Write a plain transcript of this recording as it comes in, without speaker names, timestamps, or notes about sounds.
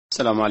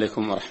السلام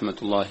عليكم ورحمة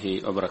الله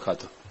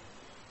وبركاته.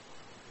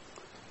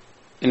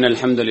 إن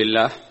الحمد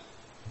لله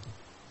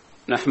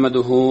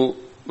نحمده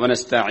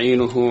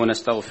ونستعينه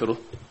ونستغفره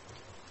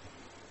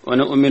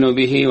ونؤمن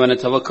به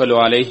ونتوكل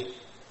عليه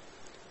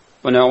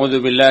ونعوذ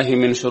بالله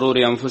من شرور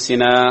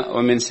أنفسنا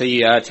ومن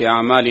سيئات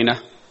أعمالنا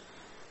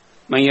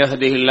من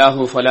يهده الله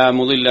فلا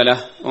مضل له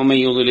ومن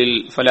يضلل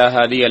فلا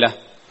هادي له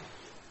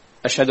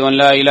أشهد أن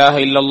لا إله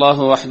إلا الله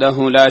وحده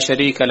لا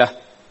شريك له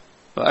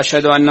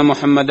وأشهد أن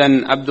محمدا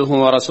عبده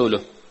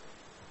ورسوله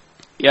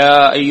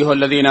يا أيها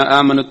الذين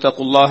آمنوا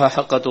اتقوا الله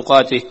حق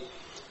تقاته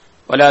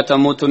ولا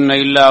تموتن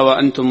إلا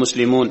وأنتم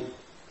مسلمون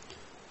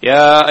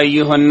يا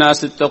أيها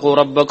الناس اتقوا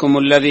ربكم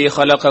الذي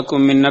خلقكم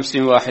من نفس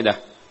واحدة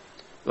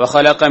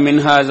وخلق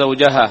منها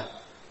زوجها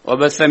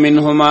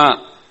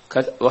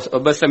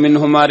وبث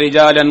منهما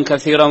رجالا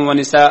كثيرا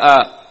ونساء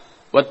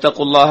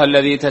واتقوا الله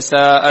الذي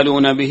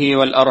تساءلون به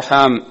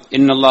والأرحام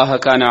إن الله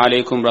كان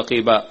عليكم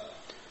رقيبا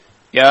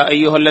يا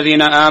أيها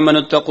الذين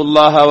آمنوا اتقوا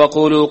الله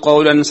وقولوا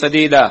قولا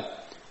سديدا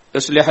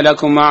يصلح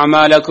لكم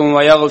أعمالكم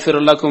ويغفر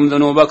لكم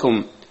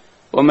ذنوبكم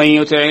ومن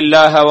يطع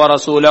الله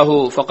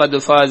ورسوله فقد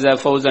فاز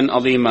فوزا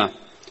عظيما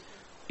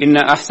إن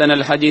أحسن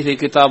الحديث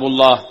كتاب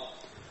الله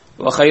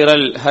وخير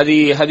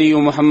الهدي هدي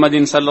محمد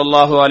صلى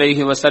الله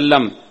عليه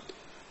وسلم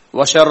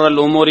وشر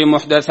الأمور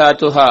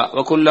محدثاتها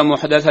وكل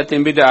محدثة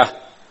بدعة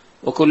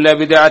وكل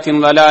بدعة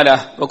ضلالة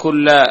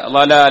وكل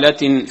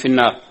ضلالة في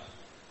النار.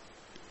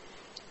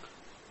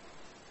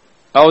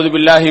 أعوذ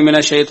بالله من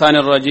الشيطان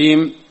الرجيم.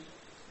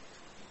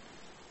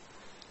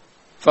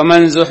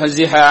 فمن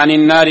زحزح عن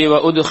النار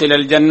وأدخل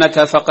الجنة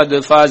فقد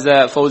فاز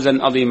فوزا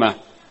عظيما.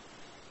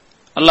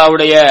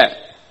 அல்லாஹ்வுடைய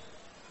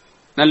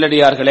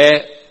நல்லடியார்களே,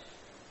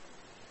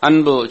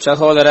 அன்பு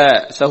சகோதர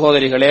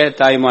சகோதரிகளே,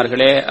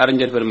 தாய்மார்களே,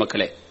 அறிஞர்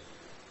பெருமக்களே,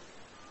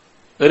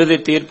 இறுதி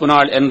தீர்ப்பு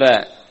நாள் என்ற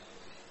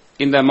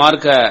இந்த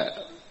மார்க்க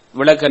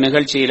விளக்க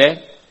நிகழ்ச்சியிலே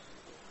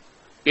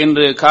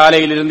இன்று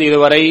காலையிலிருந்து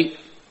இதுவரை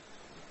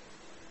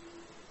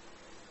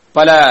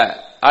பல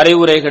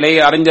அறிவுரைகளை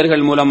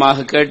அறிஞர்கள்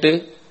மூலமாக கேட்டு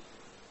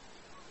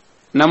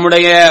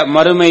நம்முடைய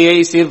மறுமையை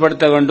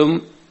சீர்படுத்த வேண்டும்,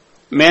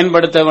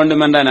 மேம்படுத்த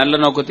வேண்டும் என்ற நல்ல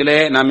நோக்கத்திலே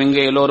நாம்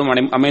இங்கே எல்லோரும்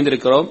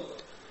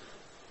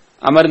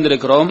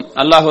அமர்ந்திருக்கிறோம்.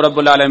 அல்லாஹ்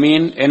ரப்புல்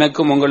ஆலமீன்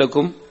எனக்கும்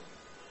உங்களுக்கும்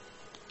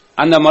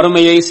அந்த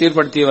மறுமையை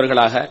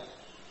சீர்படுத்தியவர்களாக,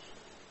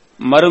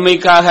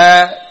 மறுமைக்காக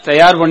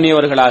தயார்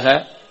பண்ணியவர்களாக,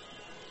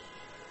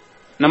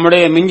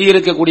 நம்முடைய மிஞ்சி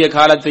இருக்கக்கூடிய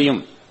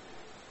காலத்தையும்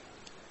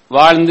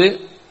வாழ்ந்து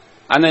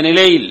அந்த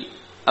நிலையில்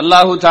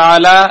அல்லாஹு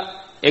தஆலா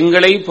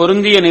எங்களை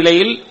பொருந்திய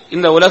நிலையில்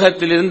இந்த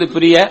உலகத்திலிருந்து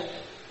பிரிய,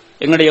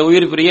 எங்களுடைய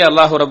உயிர் பிரிய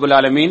அல்லாஹு ரப்புல்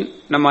ஆலமீன்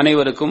நம்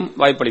அனைவருக்கும்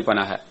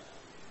வாய்ப்பளிப்பானாக.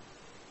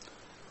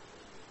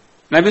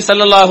 நபி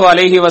ஸல்லல்லாஹு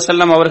அலைஹி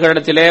வஸல்லம்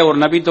அவர்களிடத்திலே ஒரு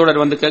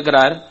நபித்தோழர் வந்து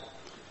கேட்கிறார்,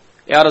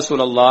 யா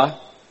ரசூலல்லாஹ்,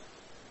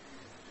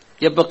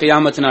 எப்ப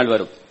கியாமத் நாள்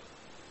வரும்,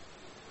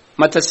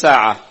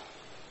 மத்தஸ்ஸாஅ?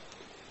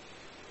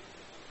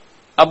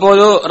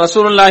 அப்போது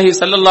ரசூலுல்லாஹி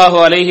ஸல்லல்லாஹு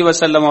அலைஹி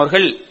வஸல்லம்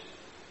அவர்கள்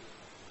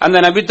அந்த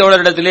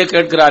நபித்தோழரிடத்திலே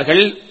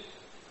கேட்கிறார்கள்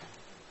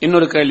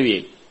இன்னொரு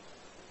கேள்வியை.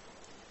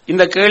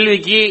 இந்த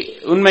கேள்விக்கு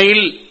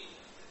உண்மையில்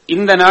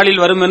இந்த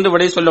நாளில் வரும் என்று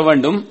விடை சொல்ல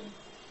வேண்டும்,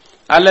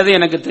 அல்லது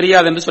எனக்கு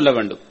தெரியாது என்று சொல்ல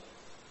வேண்டும்.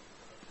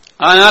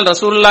 ஆனால்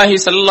ரசூலுல்லாஹி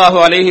ஸல்லல்லாஹு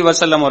அலைஹி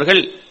வஸல்லம்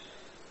அவர்கள்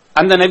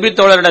அந்த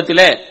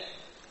நபித்தோழரிடத்திலே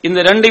இந்த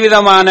ரெண்டு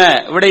விதமான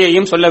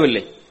விடையையும்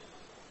சொல்லவில்லை.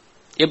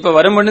 எப்ப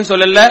வரும் என்று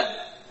சொல்லல,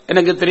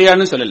 எனக்கு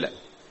தெரியாதுன்னு சொல்லல.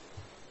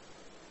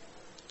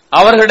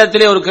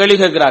 அவர்களிடத்திலே ஒரு கேள்வி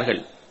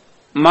கேட்கிறார்கள்,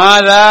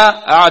 மாதா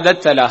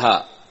ஆதத் லஹா,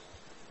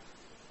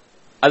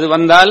 அது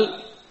வந்தால்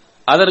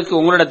அதற்கு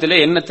உங்களிடத்திலே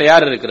என்ன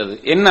தயார் இருக்கிறது,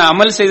 என்ன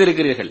அமல்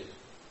செய்திருக்கிறீர்கள்?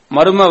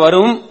 மறுமை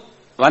வரும்,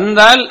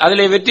 வந்தால்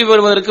அதிலே வெற்றி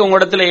பெறுவதற்கு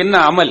உங்களிடத்திலே என்ன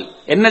அமல்,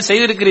 என்ன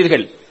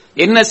செய்திருக்கிறீர்கள்,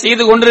 என்ன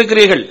செய்து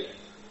கொண்டிருக்கிறீர்கள்?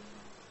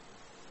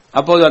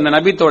 அப்போது அந்த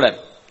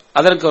நபித்தோழர்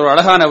அதற்கு ஒரு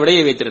அழகான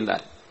விடையை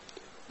வைத்திருந்தார்,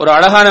 ஒரு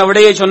அழகான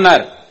விடையை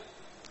சொன்னார்.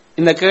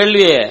 இந்த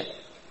கேள்வியை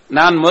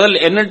நான் முதல்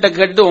என்னிட்ட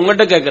கேட்டு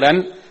உங்கள்கிட்ட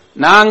கேட்கிறேன்,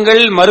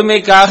 நாங்கள்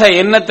மறுமைக்காக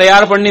என்ன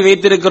தயார் பண்ணி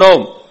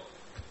வைத்திருக்கிறோம்?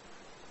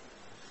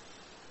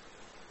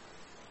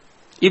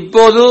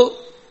 இப்போது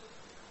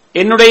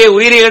என்னுடைய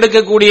உயிரை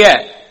எடுக்கக்கூடிய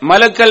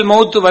மலக்கல்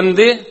மௌத்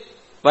வந்து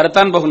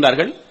வரத்தான்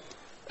போகின்றார்கள்,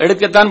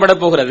 எடுக்கத்தான் பட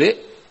போகிறது.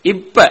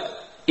 இப்ப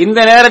இந்த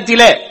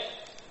நேரத்திலே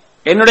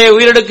என்னுடைய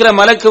உயிரெடுக்கிற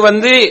மலக்கு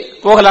வந்து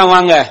போகலாம்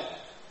வாங்க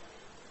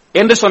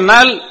என்று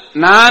சொன்னால்,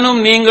 நானும்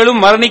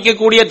நீங்களும்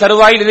மரணிக்கக்கூடிய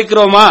தருவாயில்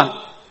இருக்கிறோமா?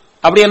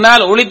 அப்படி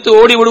என்றால் ஒளித்து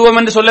ஓடி விடுவோம்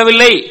என்று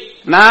சொல்லவில்லை.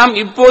 நாம்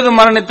இப்போது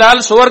மரணித்தால்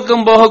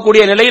சுவர்க்கம்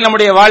போகக்கூடிய நிலையில்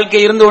நம்முடைய வாழ்க்கை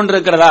இருந்து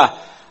கொண்டிருக்கிறதா,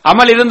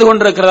 அமல் இருந்து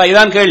கொண்டிருக்கிறதா?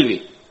 இதான் கேள்வி.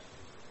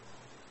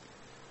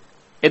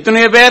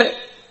 எத்தனையோ பேர்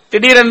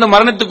திடீரென்று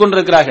மரணித்துக்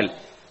கொண்டிருக்கிறார்கள்.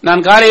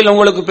 நான் காலையில்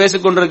உங்களுக்கு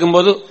பேசிக் கொண்டிருக்கும்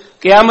போது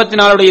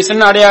கியாமத்தினாலுடைய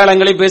சின்ன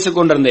அடையாளங்களை பேசிக்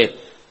கொண்டிருந்தேன்.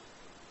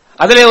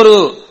 அதிலே ஒரு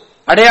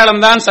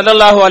அடையாளம் தான்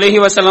ஸல்லல்லாஹு அலைஹி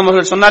வஸல்லம்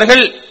அவர்கள்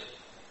சொன்னார்கள்,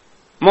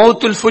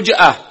 மௌத்துல்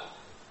ஃபுஜ்ஆ,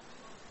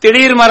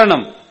 திடீர்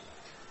மரணம்,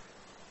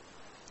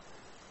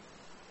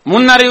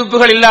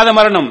 முன்னறிவிப்புகள் இல்லாத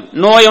மரணம்.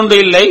 நோய் ஒன்று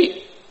இல்லை,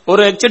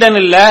 ஒரு ஆக்சிடென்ட்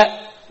இல்ல,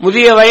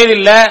 முதிய வயது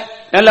இல்ல,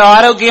 நல்ல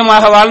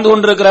ஆரோக்கியமாக வாழ்ந்து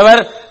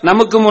கொண்டிருக்கிறவர்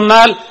நமக்கு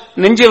முன்னால்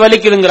நெஞ்சு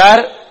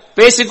வலிக்குதுங்கிறார்,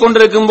 பேசிக்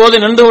கொண்டிருக்கும் போது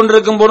நின்று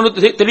கொண்டிருக்கும் போது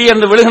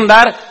திடீரென்று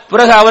விழுகின்றார்.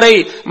 பிறகு அவரை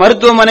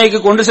மருத்துவமனைக்கு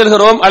கொண்டு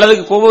செல்கிறோம் அல்லது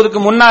போவதற்கு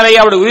முன்னாலேயே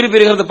அவருடைய உயிர்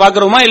பெறுகிறது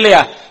பார்க்கிறோமா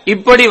இல்லையா?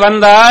 இப்படி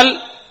வந்தால்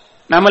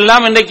நம்ம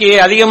எல்லாம் இன்றைக்கு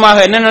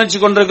அதிகமாக என்ன நினைச்சு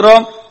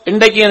கொண்டிருக்கிறோம்?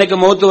 இன்றைக்கு எனக்கு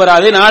மௌத்து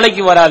வராது,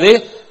 நாளைக்கு வராது,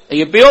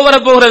 எப்பயோ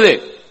வரப்போகிறது.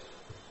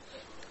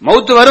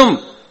 மௌத்து வரும்,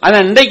 ஆனா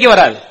இன்றைக்கு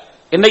வராது.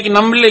 இன்றைக்கு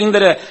நம்ம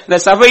இந்த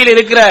சபையில்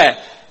இருக்கிற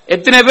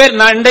எத்தனை பேர்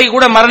நான் இன்றைக்கு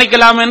கூட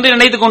மரணிக்கலாம் என்று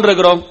நினைத்துக்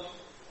கொண்டிருக்கிறோம்?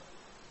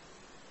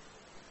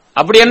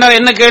 அப்படி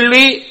என்ன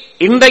கேள்வி?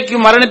 இன்றைக்கு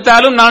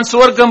மரணித்தாலும் நான்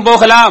சுவர்க்கம்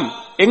போகலாம்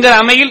என்கிற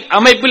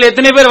அமைப்பில்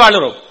எத்தனை பேர்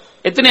வாழுறோம்?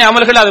 எத்தனை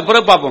அமல்கள் அதை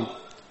பிறகு பார்ப்போம்,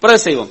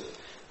 பிறகு செய்வோம்.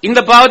 இந்த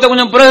பாவத்தை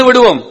கொஞ்சம் பிறகு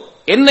விடுவோம்.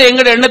 என்ன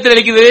எங்கட எண்ணத்தில்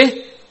இருக்குது?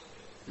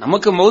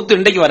 நமக்கு மௌத்து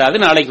இன்றைக்கு வராது,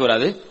 நாளைக்கு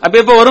வராது. அப்ப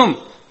எப்ப வரும்?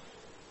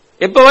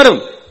 எப்ப வரும்?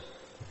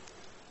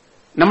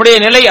 நம்முடைய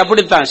நிலை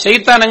அப்படித்தான்.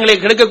 ஷைத்தான் எங்களை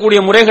கெடுக்கக்கூடிய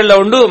முறைகள்ல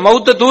உண்டு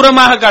மௌத்த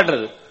தூரமாக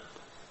காட்டுறது.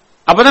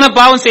 அப்பதானே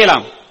பாவம்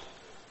செய்யலாம்,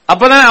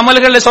 அப்பதானே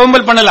அமல்களை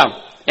சோம்பல் பண்ணலாம்.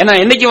 ஏன்னா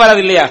என்னைக்கு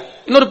வராது இல்லையா?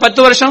 இன்னொரு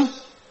 10 வருஷம்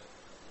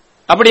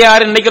அப்படி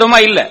யாரு நினைக்கிறோமா?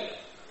 இல்ல,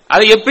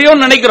 அதை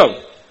எப்பயும் நினைக்கிறோம்.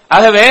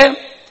 ஆகவே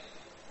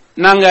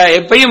நாங்க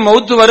எப்பயும்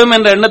மௌத்து வரும்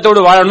என்ற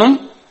எண்ணத்தோடு வாழணும்.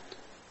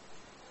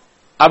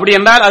 அப்படி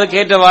என்றால் அதுக்கு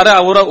ஏற்றவாறு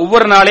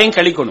ஒவ்வொரு நாளையும்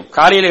கழிக்கணும்.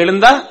 காலையில்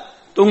எழுந்தா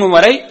தூங்கும்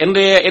வரை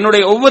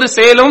என்னுடைய ஒவ்வொரு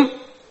செயலும்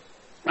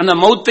அந்த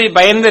மௌத்தை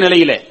பயந்த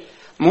நிலையிலே,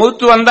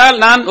 மௌத்து வந்தால்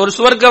நான் ஒரு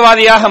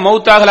சுவர்க்கவாதியாக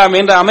மௌத்தாகலாம்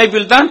என்ற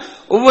அமைப்பில் தான்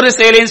ஒவ்வொரு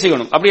செயலையும்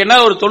செய்யணும். அப்படி என்ன,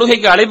 ஒரு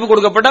தொழுகைக்கு அழைப்பு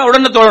கொடுக்கப்பட்ட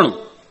உடனே தொழணும்.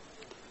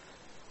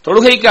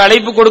 தொழுகைக்கு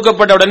அழைப்பு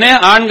கொடுக்கப்பட்ட உடனே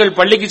ஆண்கள்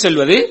பள்ளிக்கு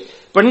செல்வது,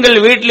 பெண்கள்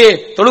வீட்டிலே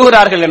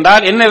தொழுகிறார்கள்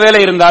என்றால் என்ன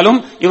வேலை இருந்தாலும்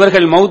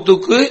இவர்கள்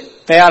மௌத்துக்கு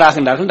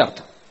தயாராகின்றார்கள்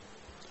அர்த்தம்.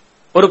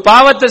 ஒரு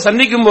பாவத்தை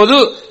சந்திக்கும் போது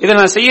இதை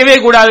நான் செய்யவே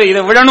கூடாது,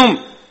 இதை விடணும்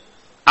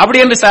அப்படி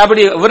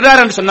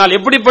விடுறார் என்று சொன்னால்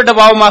எப்படிப்பட்ட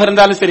பாவமாக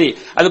இருந்தாலும் சரி,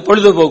 அது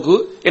பொழுதுபோக்கு,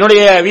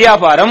 என்னுடைய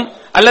வியாபாரம்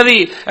அல்லது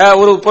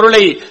ஒரு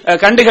பொருளை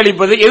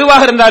கண்டுகளிப்பது,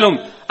 எதுவாக இருந்தாலும்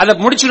அதை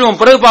முடிச்சிடுவோம்,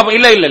 பிறகு பாப்போம்.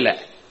 இல்ல இல்ல இல்ல,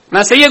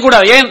 நான்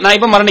செய்யக்கூடாது, ஏன் நான்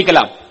இப்ப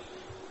மரணிக்கலாம்.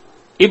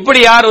 இப்படி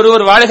யார்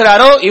ஒருவர்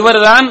வாழுகிறாரோ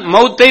இவர்தான்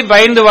மௌத்தை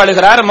பயந்து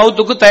வாழுகிறார்,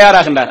 மௌத்துக்கு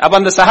தயாராகின்றார். அப்ப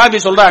அந்த சஹாபி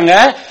சொல்றாங்க,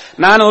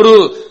 நான் ஒரு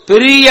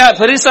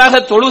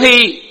பெரிசாக தொழுகை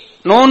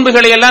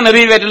நோன்புகளை எல்லாம்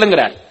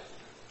நிறைவேற்றலுங்கிறார்.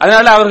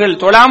 அதனால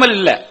அவர்கள் தொழாமல்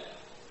இல்ல,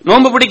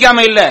 நோன்பு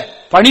பிடிக்காம இல்ல,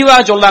 பணிவா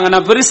சொல்றாங்க.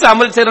 நான் பெருசா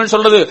அமல் செய்றேன்னு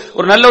சொல்றது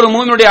ஒரு நல்ல ஒரு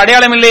மூமினுடைய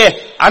அடையாளம் இல்லையே.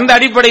 அந்த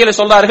அடிப்படையில்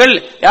சொல்றார்கள்,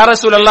 யா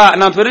ரசூலல்லாஹ்,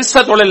 நான்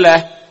பெருசா தொழல,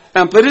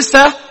 நான்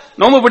பெருசா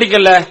நோன்பு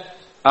பிடிக்கல,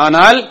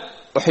 ஆனால்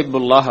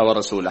உஹிப்புல்லாஹ வ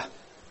ரசூலஹ்,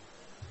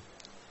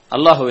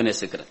 அல்லாஹ்வை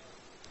நேசிக்கிறேன்,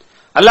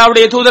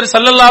 அல்லாஹ்வுடைய தூதர்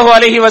ஸல்லல்லாஹு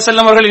அலைஹி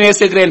வஸல்லம் அவர்களை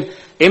நேசிக்கிறேன்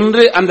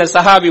என்று அந்த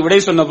சஹாபி விடை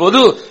சொன்ன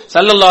போது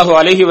ஸல்லல்லாஹு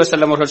அலைஹி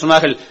வஸல்லம் அவர்கள்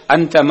சொன்னார்கள்,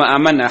 அன்த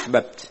மஅமன்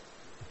அஹ்பப்த்,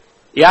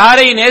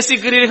 யாரை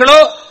நேசிக்கிறீர்களோ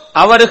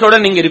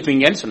அவர்களுடன் நீங்க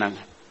இருப்பீங்கன்னு சொன்னாங்க.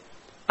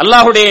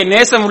 அல்லாஹ்வுடைய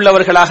நேசம்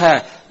உள்ளவர்களாக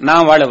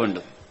நாம் வாழ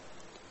வேண்டும்.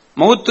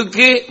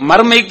 மௌத்துக்கு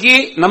மர்மைக்கு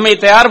நம்மை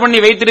தயார் பண்ணி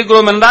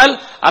வைத்திருக்கிறோம் என்றால்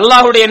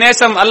அல்லாஹ்வுடைய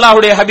நேசம்,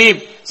 அல்லாஹ்வுடைய ஹபீப்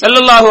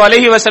ஸல்லல்லாஹு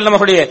அலைஹி வஸல்லம்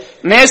அவருடைய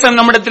நேசம்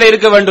நம்மிடத்தில்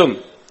இருக்க வேண்டும்.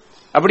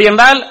 அப்படி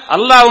என்றால்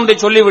அல்லாஹ் ஒன்றை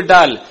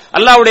சொல்லிவிட்டால்,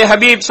 அல்லாஹ்வுடைய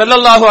ஹபீப்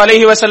ஸல்லல்லாஹு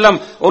அலைஹி வஸல்லம்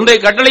ஒன்றை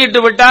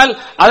கட்டளையிட்டு விட்டால்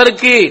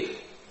அதற்கு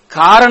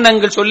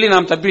காரணங்கள் சொல்லி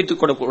நாம்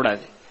தப்பித்துக்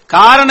கொள்ளக்கூடாது,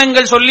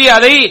 காரணங்கள் சொல்லி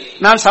அதை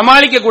நாம்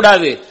சமாளிக்க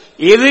கூடாது.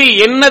 எது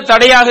என்ன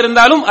தடையாக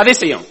இருந்தாலும் அதை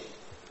செய்யும்.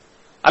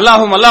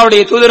 அல்லாஹும்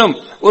அல்லாஹ்வுடைய தூதரும்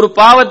ஒரு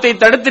பாவத்தை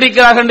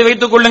தடுத்திருக்கிறார்கள் என்று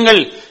வைத்துக்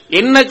கொள்ளுங்கள்,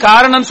 என்ன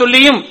காரணம்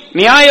சொல்லியும்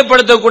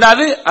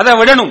நியாயப்படுத்தக்கூடாது, அதை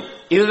விடணும்.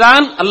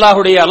 இதுதான்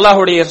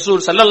அல்லாஹ்வுடைய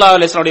ரசூல் ஸல்லல்லாஹு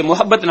அலைஹி வஸல்லம்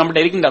முஹப்பத்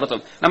நம்மிடம் இருக்கின்ற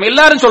அர்த்தம். நம்ம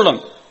எல்லாரும்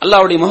சொல்றோம்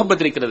அல்லாஹ்வுடைய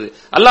முஹப்பத் இருக்கிறது,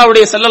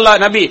 அல்லாஹ்வுடைய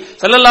நபி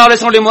ஸல்லல்லாஹு அலைஹி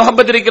வஸல்லம்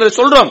முஹப்பத் இருக்கிறது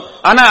சொல்றோம்.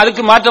 ஆனா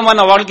அதுக்கு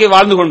மாற்றமான வாழ்க்கை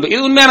வாழ்ந்து கொண்டு,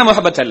 இது உண்மையான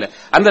முஹப்பத் அல்ல.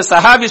 அந்த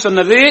சஹாபி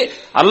சொன்னது,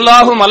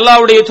 அல்லாஹும்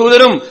அல்லாஹ்வுடைய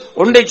தூதரும்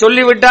ஒன்றை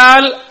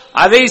சொல்லிவிட்டால்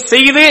அதை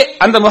செய்து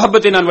அந்த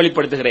முஹப்பத்தை நான்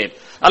வெளிப்படுத்துகிறேன்.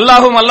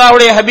 அல்லாஹும்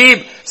அல்லாஹ்வுடைய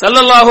ஹபீப்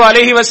ஸல்லல்லாஹு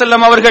அலைஹி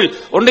வஸல்லம் அவர்கள்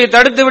ஒன்றை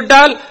தடுத்து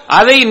விட்டால்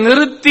அதை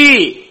நிறுத்தி,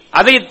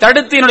 அதை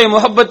தடுத்து என்னுடைய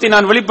முஹப்பத்தை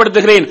நான்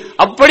வெளிப்படுத்துகிறேன்.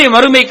 அப்படி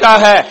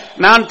மறுமைக்காக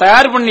நான்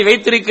தயார் பண்ணி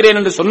வைத்திருக்கிறேன்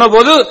என்று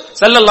சொன்னபோது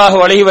ஸல்லல்லாஹு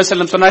அலைஹி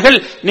வஸல்லம் சொன்னார்கள்,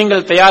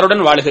 நீங்கள்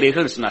தயாருடன்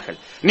வாழுகிறீர்கள் என்று சொன்னார்கள்,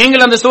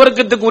 நீங்கள் அந்த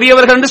சுவர்க்கத்துக்கு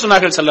உரியவர்கள் என்று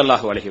சொன்னார்கள்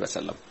ஸல்லல்லாஹு அலைஹி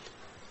வஸல்லம்.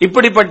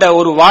 இப்படிப்பட்ட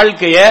ஒரு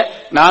வாழ்க்கையை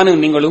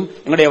நானும் நீங்களும்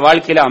எங்களுடைய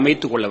வாழ்க்கையில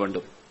அமைத்துக் கொள்ள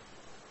வேண்டும்.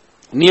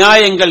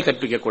 நியாயங்கள்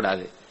கற்பிக்க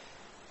கூடாது,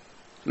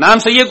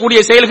 நாம் செய்யக்கூடிய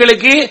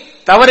செயல்களுக்கு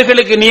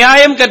தவறுகளுக்கு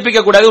நியாயம் கற்பிக்க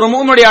கூடாது, ஒரு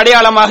மூமினுடைய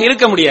அடையாளமாக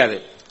இருக்க முடியாது.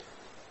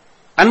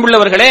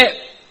 அன்புள்ளவர்களே,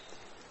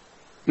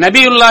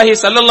 நபியுல்லாஹி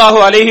ஸல்லல்லாஹு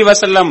அலைஹி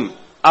வஸல்லம்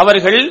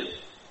அவர்கள்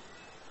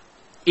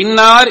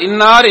இன்னார்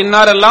இன்னார்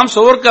இன்னார் எல்லாம்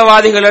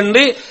சுவர்க்கவாதிகள்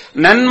என்று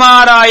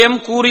நன்மாராயம்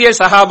கூறிய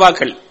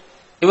சஹாபாக்கள்.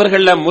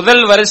 இவர்கள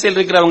முதல் வரிசையில்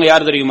இருக்கிறவங்க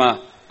யார் தெரியுமா?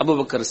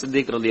 அபூபக்கர்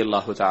சித்திக்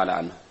ரலியல்லாஹு தஆலா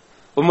அன்ஹு,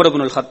 உமர்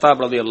இப்னுல் கத்தாப்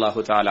ரலியல்லாஹு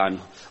தஆலா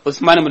அன்ஹு,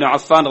 உஸ்மான் இப்னு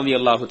அஃபான்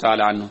ரலியல்லாஹு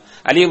தஆலா அன்ஹு,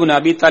 அலி இப்னு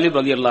அபி தாலிப்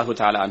ரலியல்லாஹு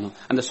தஆலா அன்ஹு.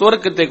 அந்த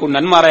சுவர்க்கத்தை கொண்டு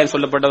நன்மாராயம்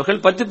சொல்லப்பட்டவர்கள்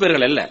 10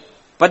 பேர்கள் அல்ல,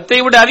 10ஐ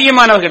விட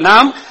அதிகமானவர்கள்.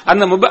 நாம்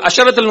அந்த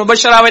அஷரத்துல்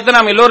முபஷ்ஷராவை தான்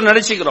நாம் எல்லோரும்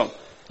நினைச்சுக்கிறோம்.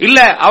 இல்ல,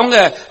 அவங்க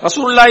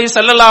ரசூலுல்லாஹி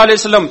ஸல்லல்லாஹு அலைஹி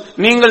வஸல்லம்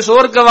நீங்கள்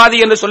சுவர்க்கவாதி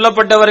என்று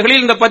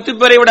சொல்லப்பட்டவர்களில் இந்த 10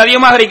 பேரை விட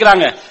அதிகமாக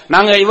இருக்கிறாங்க.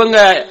 நாங்க இவங்க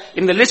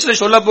இந்த லிஸ்ட்ல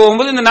சொல்ல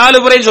போகும்போது இந்த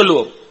 4 பேரை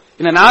சொல்லுவோம்.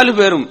 இந்த 4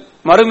 பேரும்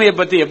மறுமையை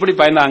பத்தி எப்படி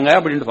பயந்தாங்க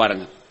அப்படின்னு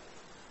பாருங்க.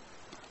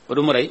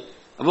 ஒரு முறை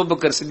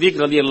அபூபக்கர் சித்திக்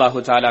ரலியல்லாஹு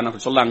தஆலா அன்ஹு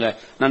சொன்னாங்க,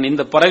 நான்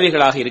இந்த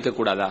பறவைகளாக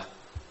இருக்கக்கூடாதா?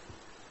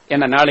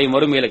 என்ன நாளை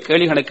மறுமையில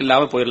கேள்வி கணக்கு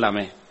இல்லாம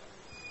போயிடலாமே.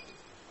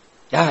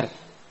 யார்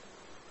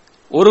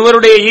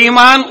ஒருவருடைய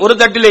ஈமான் ஒரு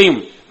தட்டிலேயும்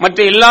மற்ற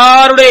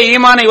எல்லாருடைய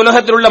ஈமானை,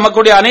 உலகத்தில் உள்ள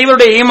மக்களுடைய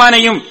அனைவருடைய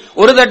ஈமானையும்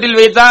ஒரு தட்டில்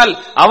வைத்தால்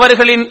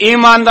அவர்களின்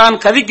ஈமான் தான்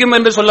கதிக்கும்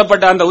என்று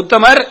சொல்லப்பட்ட அந்த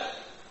உத்தமர்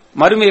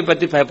மறுமையை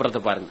பற்றி பயப்படுறத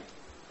பாருங்க.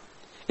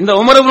 இந்த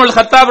உமர் இப்னுல்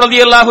கத்தாப்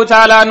ரலியல்லாஹு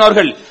தஆலா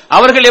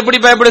அவர்கள் எப்படி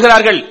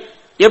பயப்படுகிறார்கள்,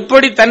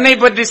 எப்படி தன்னை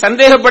பற்றி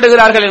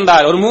சந்தேகப்படுகிறார்கள்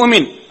என்றால், ஒரு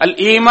மூமின் அல்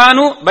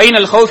ஈமானு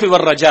பைனல் ஹௌஃபி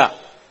வர் ரஜா,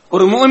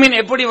 ஒரு மூமின்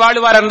எப்படி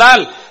வாழுவார்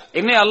என்றால்,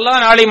 என்னை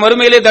அல்லாஹ் நாளை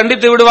மறுமையிலே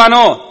தண்டித்து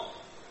விடுவானோ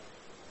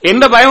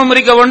எந்த பயமும்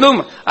இருக்க வேண்டும்,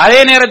 அதே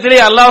நேரத்திலே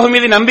அல்லாஹ்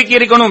மீது நம்பிக்கை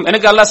இருக்கணும்,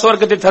 எனக்கு அல்லாஹ்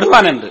சுவர்க்கத்தை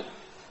தருவான் என்று.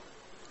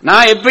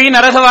 நான் எப்பயும்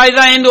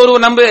நரகவாதிதான் என்று ஒரு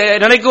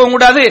நினைக்கவும்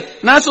கூடாது,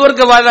 நான்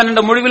சுவர்க்கவாதிதான்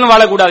என்ற முடிவிலும்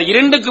வாழக்கூடாது.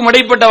 இரண்டுக்கும்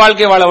இடைப்பட்ட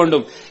வாழ்க்கை வாழ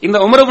வேண்டும். இந்த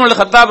உமர் இப்னுல்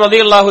கத்தாப்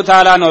ரலியல்லாஹு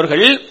தஆலா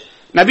அவர்கள்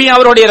நபி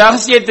அவருடைய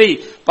ரகசியத்தை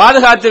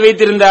பாதுகாத்து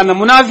வைத்திருந்த அந்த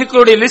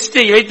முனாஃபிக்குடைய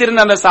லிஸ்டை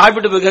வைத்திருந்த அந்த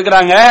சஹாபிட்டு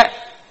கேட்கிறாங்க,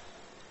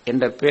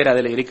 என்ற பேர்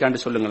அதுல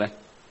இருக்கான்னு சொல்லுங்களேன்.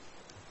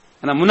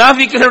 அந்த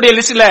முனாஃபிக்குடைய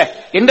லிஸ்ட்ல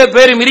எந்த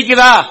பேரும்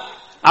இருக்குதா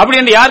அப்படி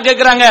என்று யார்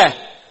கேட்கிறாங்க?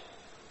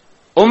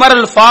 உமர்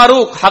அல்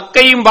ஃபாரூக்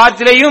ஹக்கையும்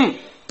பாத்திலையும்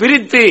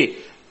பிரித்து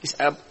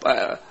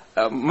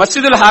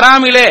மஸ்ஜிதுல்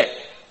ஹராமிலே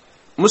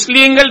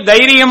முஸ்லீம்கள்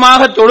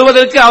தைரியமாக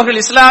தொழுவதற்கு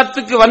அவர்கள்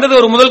இஸ்லாத்துக்கு வந்தது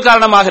ஒரு முதல்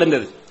காரணமாக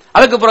இருந்தது.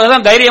 அதுக்கு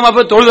பிறகுதான் தைரியமா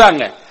போய்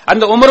தொழுதாங்க.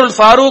 அந்த உமருல்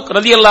ஃபாரூக்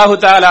ரலியல்லாஹு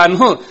தஆலா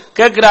அன்ஹு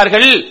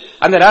கேட்கிறார்கள்,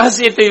 அந்த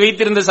ரகசியத்தை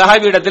வைத்திருந்த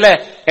சஹாபியிடத்துல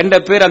என்ற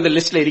பேர் அந்த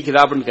லிஸ்ட்ல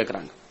இருக்குதா அப்படின்னு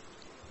கேட்கிறாங்க.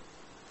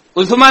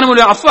 உஸ்மான்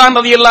இப்னு அஃபான்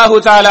ரலியல்லாஹு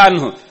தஆலா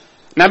அன்ஹு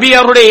நபி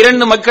அவருடைய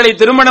 2 மக்களை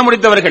திருமணம்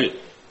முடித்தவர்கள்,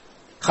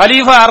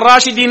 ஹலீஃபா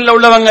அர்-ராஷிதீன்ல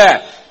உள்ளவங்க.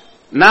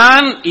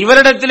 நான்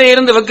இவரிடத்திலே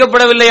இருந்து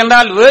வெக்கப்படவில்லை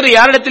என்றால் வேறு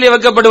யாரிடத்திலே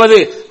வெக்கப்படுவது,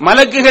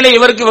 மலக்குகளை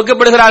இவருக்கு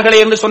வெக்கப்படுகிறார்களே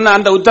என்று சொன்ன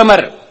அந்த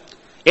உத்தமர்,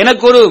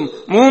 எனக்கு ஒரு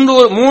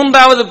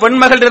மூன்றாவது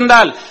பெண்மகள்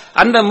இருந்தால்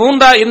அந்த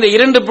இந்த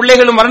 2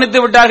 பிள்ளைகளும் மரணித்து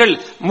விட்டார்கள்,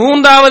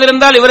 3வது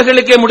இருந்தால்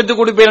இவர்களுக்கே முடித்துக்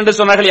கொடுப்பேன் என்று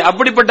சொன்னார்களே,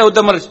 அப்படிப்பட்ட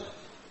உத்தமர்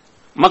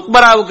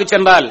மக்பராவுக்கு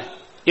சென்றால்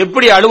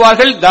எப்படி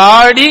அழுவார்கள்,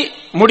 தாடி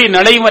முடி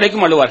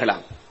நடைமுறைக்கும்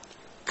அழுவார்களாம்.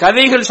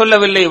 கதைகள்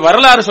சொல்லவில்லை,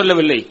 வரலாறு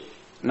சொல்லவில்லை,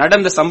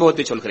 நடந்த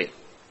சம்பவத்தை சொல்கிறேன்.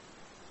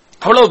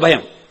 அவ்வளவு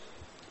பயம்.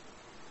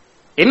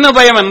 என்ன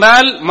பயம்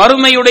என்றால்,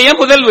 மறுமையுடைய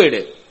முதல் வீடு,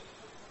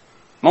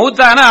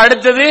 மௌத்தான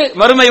அடுத்தது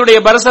மறுமையுடைய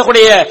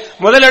பரசகுடைய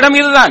முதலிடம்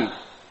இதுதான்.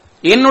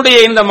 என்னுடைய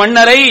இந்த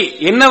மண்ணறை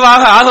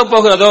என்னவாக ஆகப்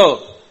போகிறதோ,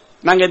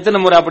 நாங்க எத்தனை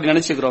முறை அப்படி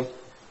நினைச்சுக்கிறோம்,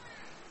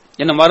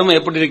 என்ன மறுமை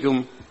எப்படி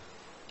இருக்கும்,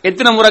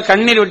 எத்தனை முறை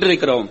கண்ணீர்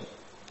விட்டிருக்கிறோம்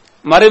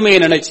மறுமையை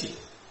நினைச்சு.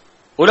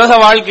 உலக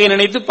வாழ்க்கையை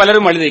நினைத்து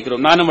பலரும்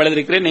எழுதியிருக்கிறோம், நானும்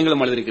எழுதியிருக்கிறேன்,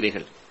 நீங்களும்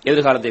எழுதியிருக்கிறீர்கள்.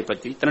 எதிர்காலத்தை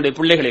பற்றி, தன்னுடைய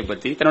பிள்ளைகளை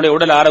பற்றி, தன்னுடைய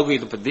உடல்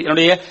ஆரோக்கியத்தை பற்றி,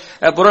 என்னுடைய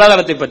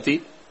பொருளாதாரத்தை பற்றி,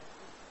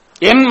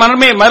 என்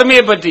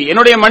மறுமையை பற்றி,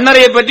 என்னுடைய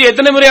மண்ணறையை பற்றி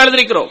எத்தனை முறை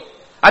எழுதியிருக்கிறோம்.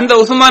 அந்த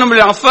உஸ்மான்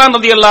இப்னு அஃபான்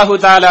ரலியல்லாஹு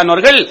தஆலா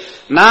அவர்கள்,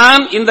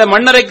 நான் இந்த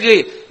மண்ணறைக்கு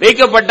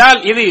வைக்கப்பட்டால்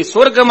இது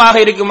சொர்க்கமாக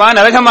இருக்குமா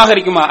நரகமாக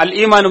இருக்குமா, அல்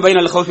ஈமானு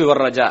பைனல் ஹௌஃபி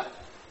வர் ரஜா.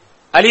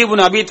 அலி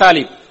இப்னு அபி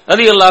தாலிப்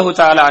ரலியல்லாஹு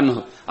தஆலா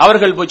அன்ஹு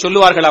அவர்கள் போய்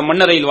சொல்லுவார்களாம்,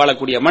 மண்ணறையில்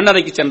வாழக்கூடிய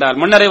மண்ணறைக்கு சென்றால்,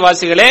 மண்ணறை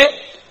வாசிகளே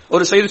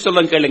ஒரு செய்தி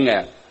சொல்ல கேளுங்க,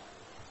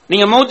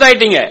 நீங்க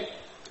மௌத்தாயிட்டீங்க,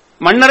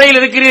 மண்ணறையில்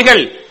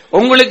இருக்கிறீர்கள்,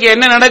 உங்களுக்கு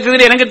என்ன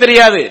நடக்குதுன்னு எனக்கு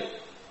தெரியாது,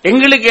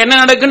 எங்களுக்கு என்ன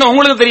நடக்குன்னு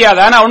உங்களுக்கு தெரியாது.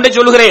 ஆனா ஒன்றை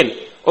சொல்லுகிறேன்,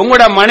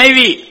 உங்களோட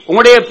மனைவி,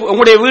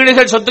 உங்களுடைய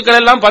வீடுகள் சொத்துக்கள்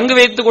எல்லாம் பங்கு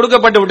வைத்து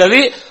கொடுக்கப்பட்டு விட்டது,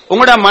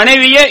 உங்களோட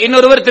மனைவியை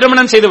இன்னொருவர்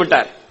திருமணம் செய்து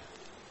விட்டார்.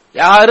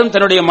 யாரும்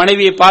தன்னுடைய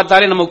மனைவியை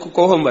பார்த்தாலே நமக்கு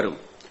கோபம் வரும்.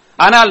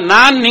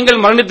 ஆனால்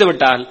நீங்கள் மரணித்து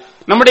விட்டால்,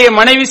 நம்முடைய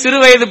மனைவி சிறு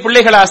வயது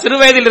பிள்ளைகளா, சிறு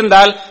வயதில்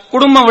இருந்தால்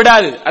குடும்பம்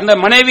விடாது, அந்த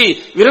மனைவி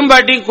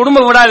விரும்பாட்டி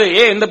குடும்பம் விடாது.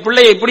 இந்த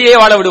பிள்ளையை இப்படியே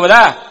வாழ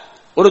விடுவதா,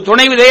 ஒரு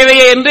துணைவு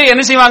தேவையே என்று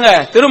என்ன செய்வாங்க,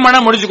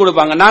 திருமணம் முடிச்சு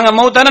கொடுப்பாங்க. நாங்க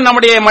மௌத்தான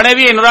நம்முடைய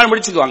மனைவியை இன்னொரு நாள்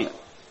முடிச்சுக்குவாங்க,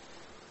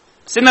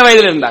 சின்ன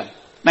வயதில் இருந்தால்.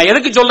 நான்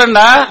எதுக்கு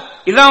சொல்றேன்டா,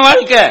 இதான்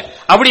வாழ்க்கை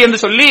அப்படி என்று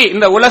சொல்லி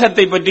இந்த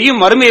உலகத்தை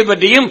பற்றியும் மறுமையை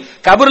பற்றியும்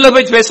கபர்ல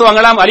போய்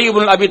பேசுவாங்களாம் அலி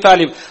இப்னு அபி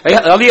தாலிப்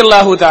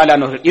ரலியல்லாஹு தஆலா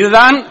அவர்கள்.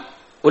 இதுதான்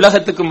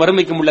உலகத்துக்கும்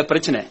மறுமைக்கும் உள்ள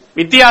பிரச்சனை,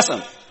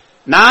 வித்தியாசம்.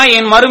 நான்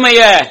என்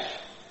மறுமையை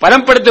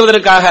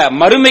பலப்படுத்துவதற்காக,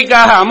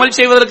 மறுமைக்காக அமல்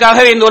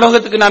செய்வதற்காகவே இந்த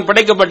உலகத்துக்கு நான்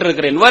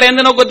படைக்கப்பட்டிருக்கிறேன், வேற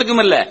எந்த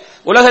நோக்கத்துக்கும் இல்ல.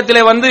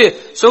 உலகத்திலே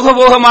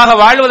சுகபோகமாக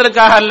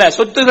வாழ்வதற்காக அல்ல,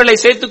 சொத்துக்களை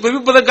சேர்த்து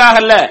குவிப்பதற்காக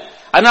அல்ல.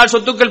 அதனால்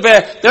சொத்துக்கள்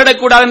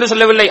தேடக்கூடாது என்று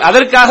சொல்லவில்லை,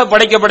 அதற்காக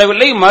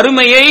படைக்கப்படவில்லை.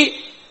 மறுமையை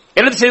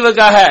என்ன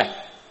செய்வதற்காக,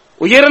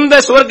 உயர்ந்த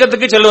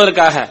சுவர்க்கத்துக்கு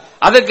செல்வதற்காக.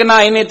 அதற்கு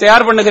நான் என்னை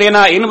தயார்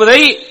பண்ணுகிறேனா என்பதை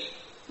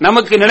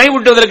நமக்கு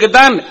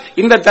நினைவூட்டுவதற்குத்தான்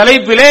இந்த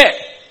தலைப்பிலே,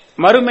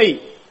 மறுமை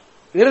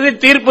இறுதி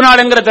தீர்ப்பு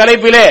நாள் என்கிற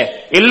தலைப்பிலே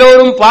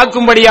எல்லோரும்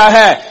பார்க்கும்படியாக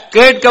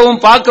கேட்கவும்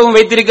பார்க்கவும்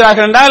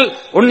வைத்திருக்கிறார்கள். என்றால்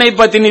உன்னை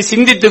பற்றி நீ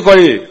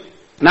சிந்தித்துக்கொள்,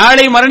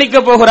 நாளை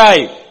மரணிக்கப்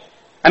போகிறாய்.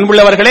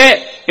 அன்புள்ளவர்களே,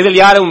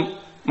 இதில் யாரும்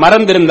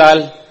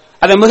மறந்திருந்தால்,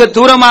 அதை மிக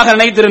தூரமாக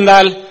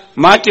நினைத்திருந்தால்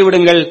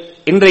மாற்றிவிடுங்கள்.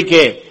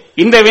 இன்றைக்கே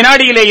இந்த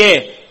வினாடியிலேயே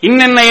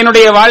இன்னென்ன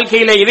என்னுடைய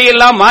வாழ்க்கையிலே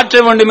இதையெல்லாம்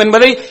மாற்ற வேண்டும்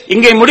என்பதை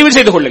இங்கே முடிவு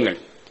செய்து கொள்ளுங்கள்.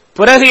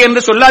 பிறகு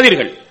என்று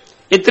சொல்லாதீர்கள்.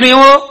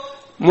 எத்தனையோ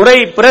முறை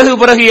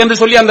பிறகு என்று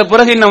சொல்லி அந்த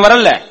பிறகு இன்னும்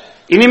வரல,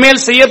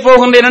 இனிமேல் செய்ய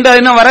போகின்றேன் என்று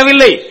அது இன்னும்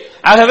வரவில்லை.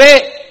 ஆகவே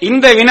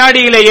இந்த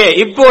வினாடியிலேயே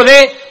இப்போதே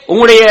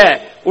உங்களுடைய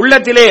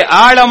உள்ளத்திலே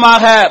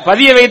ஆழமாக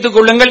பதிய வைத்துக்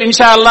கொள்ளுங்கள்.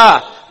 இன்ஷா அல்லாஹ்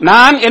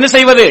நான் என்ன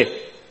செய்வது,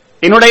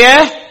 என்னுடைய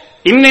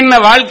இன்னின்ன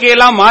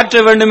வாழ்க்கையெல்லாம்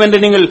மாற்ற வேண்டும் என்று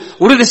நீங்கள்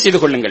உறுதி செய்து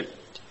கொள்ளுங்கள்.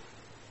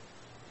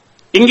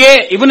 இங்கே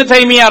இப்னு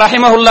தைமியா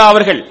ரஹிமஹுல்லா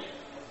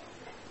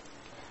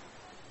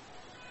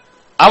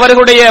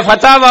அவர்களுடைய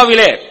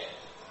ஃபதாவாவிலே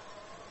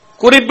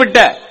குறிப்பிட்ட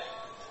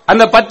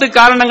அந்த 10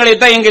 காரணங்களை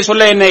தான் இங்கே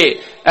சொல்ல என்னை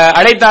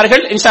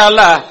அழைத்தார்கள். இன்ஷா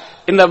அல்லாஹ்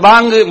இந்த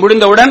பாங்கு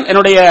முடிந்தவுடன்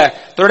என்னுடைய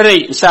தொடரை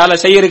இன்ஷா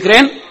அல்லாஹ் செய்ய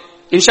இருக்கிறேன்.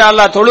 இன்ஷா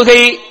அல்லாஹ் தொழுகை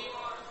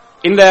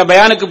இந்த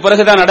பயானுக்கு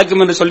பிறகுதான்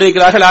நடக்கும் என்று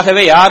சொல்லியிருக்கிறார்கள்.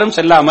 ஆகவே யாரும்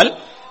செல்லாமல்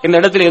இந்த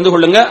இடத்தில் இருந்து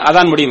கொள்ளுங்க,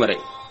 அதான் முடியும் வரை.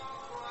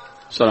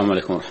 அஸ்ஸலாமு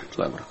அலைக்கும்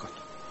வரஹ்மத்துல்லாஹி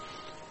வபரகாத்துஹு.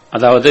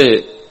 அதாவது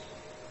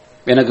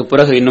எனக்கு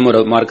பிறகு இன்னும் ஒரு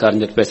மார்க்க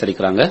அறிஞர் பேச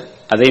இருக்கிறாங்க,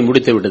 அதை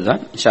முடித்து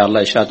விட்டுதான் இன்ஷா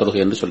அல்லாஹ் இஷா தொழுகை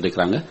என்று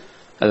சொல்லியிருக்கிறாங்க.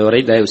 அதுவரை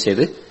தயவு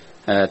செய்து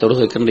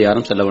தொழுகைக்கு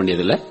யாரும் செல்ல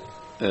வேண்டியதில்லை.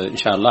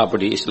 இன்ஷா அல்லாஹ்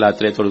அப்படி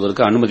இஸ்லாத்திலே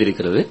தொழுவதற்கு அனுமதி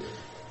இருக்கிறது.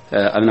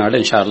 அதனால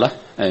இன்ஷா அல்லாஹ்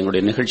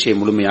எங்களுடைய நிகழ்ச்சியை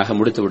முழுமையாக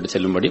முடித்துவிட்டு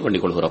செல்லும்படி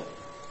வேண்டிக் கொள்கிறோம்.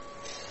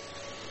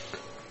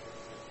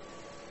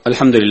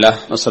 அல்ஹம்துலில்லாஹ்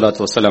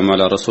வஸ்ஸலாத்து வஸ்ஸலாமு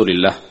அலா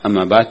ரசூலில்லாஹ்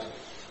அம்மா பாத்.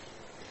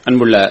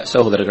 அன்புள்ள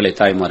சகோதரர்களே,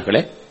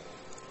 தாய்மார்களே,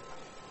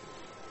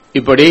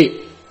 இப்படி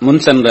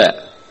முன் சென்ற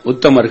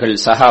உத்தமர்கள்,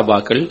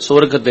 சஹாபாக்கள்,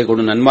 சுவர்க்கத்தை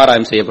கொண்டு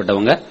நன்மாராயம்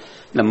செய்யப்பட்டவங்க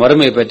இந்த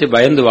மறுமையை பற்றி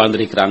பயந்து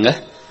வாழ்ந்திருக்கிறாங்க.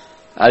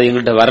 அது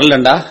எங்கள்கிட்ட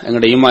வரலண்டா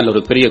எங்களுடைய ஈமான்ல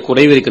ஒரு பெரிய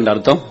குறைவு இருக்கின்ற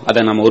அர்த்தம். அதை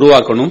நாம்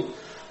உருவாக்கணும்.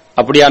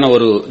 அப்படியான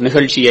ஒரு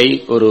நிகழ்ச்சியை,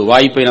 ஒரு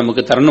வாய்ப்பை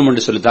நமக்கு தரணும்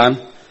என்று சொல்லித்தான்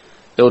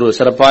ஒரு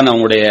சிறப்பான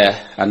அவங்களுடைய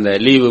அந்த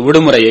லீவு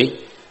விடுமுறையை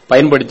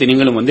பயன்படுத்தி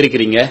நீங்களும்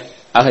வந்திருக்கிறீங்க.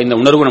 ஆக இந்த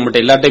உணர்வு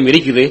நம்மகிட்ட எல்லாத்தையும்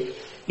இருக்குது.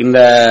 இந்த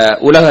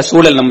உலக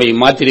சூழல் நம்மை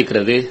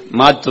மாற்றிருக்கிறது,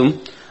 மாற்றும்.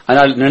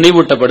 அதனால்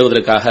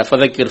நினைவூட்டப்படுவதற்காக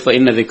ஃபதக்கிர்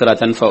ஃபஇன்ன ذிக்ரா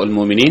தன்ஃபஉல்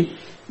முஃமினீன்,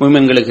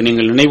 முஃமின்களுக்கு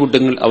நீங்கள்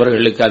நினைவூட்டுங்கள்,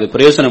 அவர்களுக்கு அது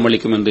பிரயோசனம்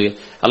அளிக்கும் என்று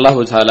அல்லாஹ்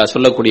தஆலா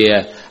சொல்லக்கூடிய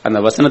அந்த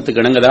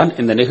வசனத்துக்கு இணங்கதான்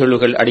இந்த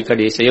நிகழ்வுகள்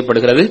அடிக்கடி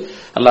செய்யப்படுகிறது.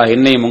 அல்லாஹ்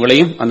என்னையும்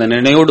உங்களையும் அந்த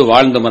நினைவோடு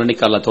வாழ்ந்து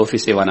மரணிக்க அல்லாஹ்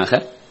தௌஃபீக் செய்வானாக.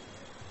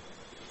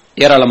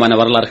 ஏராளமான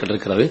வரலாறுகள்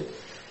இருக்கிறது.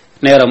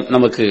 நேரம்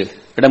நமக்கு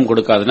இடம்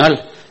கொடுக்காதனால்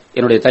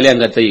என்னுடைய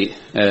தலையங்கத்தை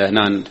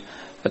நான்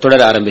தொடர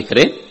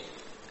ஆரம்பிக்கிறேன்.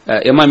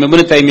 இமாம்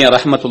இப்னு தைமியா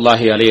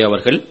ரஹ்மத்துல்லாஹி அலைஹி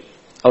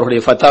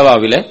அவர்களுடைய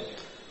ஃபத்தாவாவிலே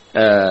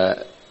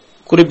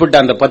குறிப்பிட்ட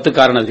அந்த 10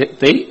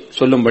 காரணத்தை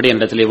சொல்லும்படி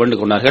என்னிடத்திலே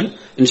வேண்டிக் கொண்டார்கள்.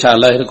 இன்ஷா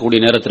அல்லாஹ் இருக்கக்கூடிய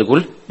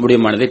நேரத்திற்குள்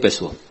முடியுமானதை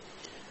பேசுவோம்.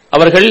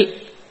 அவர்கள்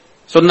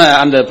சொன்ன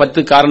அந்த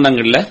 10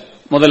 காரணங்கள்ல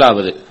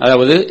முதலாவது,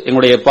 அதாவது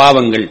எங்களுடைய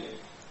பாவங்கள்,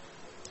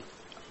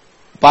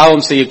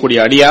 பாவம் செய்யக்கூடிய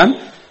அடியான்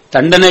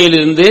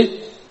தண்டனையிலிருந்து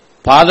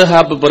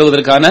பாதுகாப்பு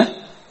பெறுவதற்கான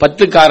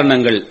 10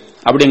 காரணங்கள்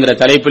அப்படிங்கிற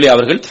தலைப்பிலே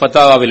அவர்கள்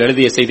ஃபத்தாவாவில்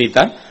எழுதிய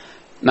செய்தித்தான்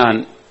நான்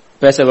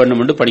பேச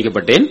வேண்டும் என்று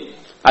படிக்கப்பட்டேன்.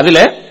 அதுல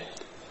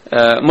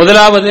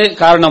முதலாவது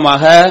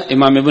காரணமாக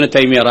இமாம் இப்னு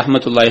தைமியா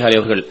ரஹ்மத்துல்லாஹி அலைஹி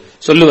அவர்கள்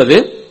சொல்லுவது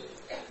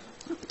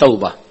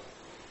தௌபா,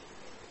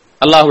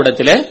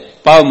 அல்லாஹ்விடத்திலே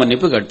பாவ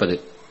மன்னிப்பு கேட்பது.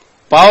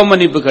 பாவ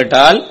மன்னிப்பு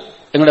கேட்டால்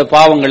எங்களுடைய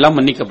பாவங்கள்லாம்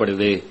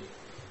மன்னிக்கப்படுது.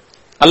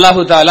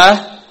 அல்லாஹு தஆலா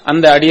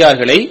அந்த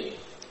அடியார்களை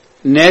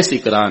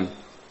நேசிக்கிறான்.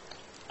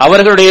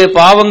 அவர்களுடைய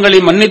பாவங்களை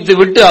மன்னித்து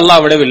விட்டு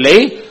அல்லாஹ் விடவில்லை.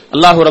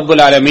 அல்லாஹு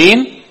ரப்புல்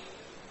ஆலமீன்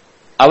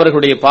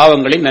அவர்களுடைய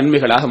பாவங்களை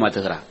நன்மைகளாக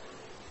மாற்றுகிறார்.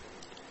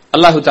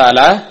 அல்லாஹு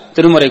தஆலா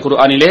திருமறை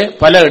குர்ஆனிலே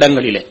பல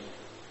இடங்களிலே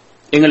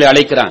எங்களை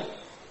அழைக்கிறான்.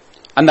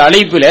 அந்த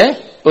அழைப்பிலே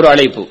ஒரு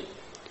அழைப்பு,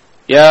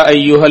 யா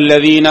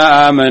அய்யுஹல்லதீன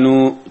ஆமனூ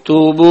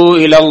தூபு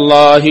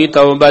இலல்லாஹி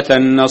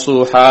தௌபத்தன்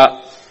நஸூஹா.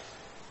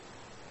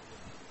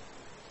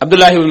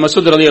 அப்துல்லாஹ் இப்னு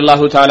மஸ்ஊத்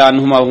ரலியல்லாஹு தஆலா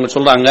அன்ஹுமா அவங்க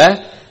சொல்றாங்க,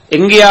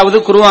 எங்கேயாவது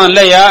குர்ஆன்ல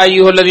யா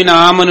அய்யுஹல்லதீன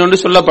ஆமனூ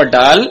என்று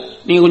சொல்லப்பட்டால்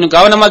நீங்க கொஞ்சம்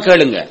கவனமா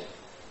கேளுங்க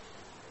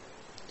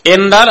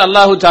என்றால்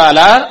அல்லாஹு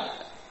தஆலா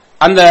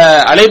அந்த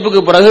அழைப்புக்கு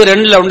பிறகு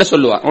 2ல ஒன்று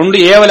சொல்லுவான். ஒன்று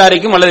ஏவல்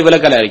அறிக்கும் அல்லது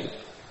விலக்கல் அறிக்கும்.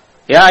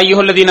 யா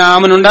அய்யுஹல்லதீன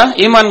ஆமனுண்டா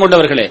ஈமான்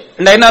கொண்டவர்களே,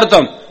 என்ன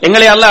அர்த்தம்?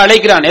 எங்களை அல்லாஹ்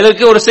அழைக்கிறான்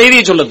எதற்கு? ஒரு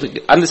செய்தியை சொல்லத்துக்கு.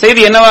 அந்த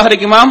செய்தி என்னவாக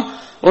இருக்குமாம்?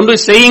 ஒன்று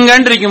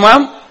செய்யுங்கன்னு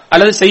இருக்குமாம்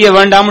அல்லது செய்ய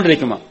வேண்டாம்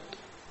இருக்குமாம்.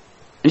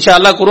 இன்ஷா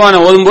அல்லாஹ் குர்ஆனை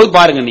ஓதும்போது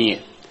பாருங்க, நீங்க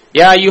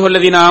யா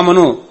அய்யுஹல்லதீன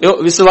ஆமனு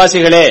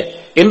விசுவாசிகளே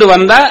என்று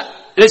வந்தா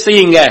இதை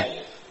செய்யுங்க,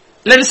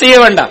 இல்ல செய்ய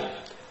வேண்டாம்.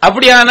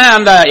 அப்படியான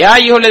அந்த யா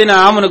அய்யுஹல்லதீன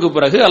ஆமனுக்கு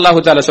பிறகு அல்லாஹ்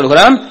தஆலா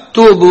சொல்கிறான்,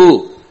 தூபு,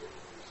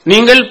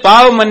 நீங்கள்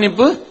பாவ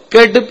மன்னிப்பு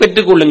கேட்டு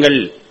பெற்றுக் கொள்ளுங்கள்,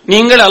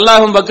 நீங்கள்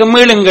அல்லாஹ்வின் பக்கம்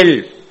மீளுங்கள்,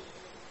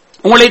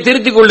 உங்களை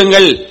திருத்திக்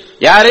கொள்ளுங்கள்.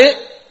 யாரு?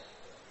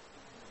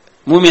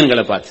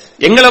 மூமின்களை பார்த்து,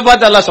 எங்களை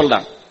பார்த்து அல்லாஹ்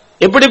சொல்றான்.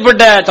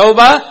 எப்படிப்பட்ட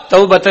தௌபா?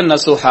 தௌபத்தன்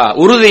நஸூஹா,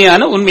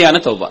 உறுதியான உண்மையான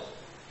தௌபா.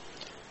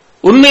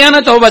 உண்மையான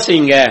தௌபா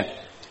செய்யுங்க.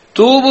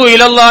 தூபு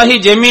இலல்லாஹி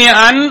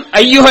ஜமீஅன்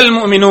அய்யுஹல்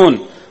முஃமினூன்,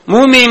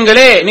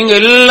 மூமின்களே நீங்க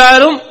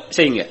எல்லாரும்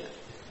செய்யுங்க.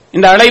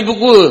 இந்த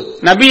அழைப்புக்கு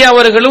நபி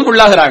அவர்களும்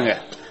உள்ளாகிறாங்க.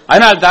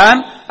 அதனால்தான்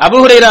அபூ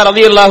ஹுரைரா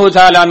ரலியல்லாஹு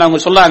தஆலா அவங்க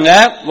சொன்னாங்க,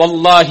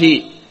 வல்லாஹி,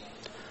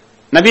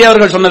 நபி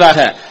அவர்கள் சொன்னதாக,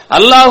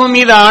 அல்லாஹ்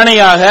மீது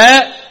ஆணையாக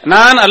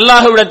நான்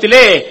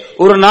அல்லாஹ்விடத்திலே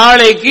ஒரு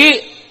நாளைக்கு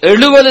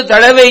 70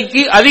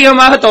 தடவைக்கு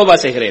அதிகமாக தௌபா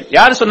செய்கிறேன்.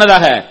 யார்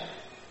சொன்னதாக?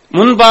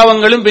 முன்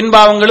பாவங்களும் பின்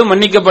பாவங்களும்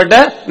மன்னிக்கப்பட்ட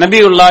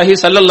நபியுல்லாஹி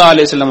ஸல்லல்லாஹு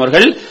அலைஹி வஸல்லம்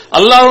அவர்கள்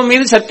அல்லாஹ்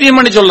மீது சத்தியம்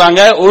பண்ணி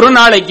சொல்றாங்க, ஒரு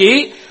நாளைக்கு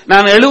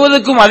நான்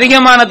 70க்கும்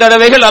அதிகமான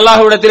தடவைகள்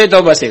அல்லாஹ்விடத்திலே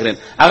தௌபா செய்கிறேன்.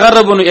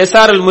 அகர்ரபுன்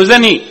யஸார் அல்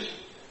முஸனி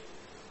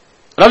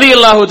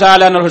ரலியல்லாஹு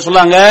தஆலா அவர்கள்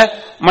சொன்னாங்க,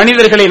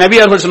 மனிதர்களை நபி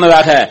அவர்கள்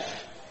சொன்னதாக,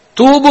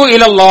 தூபு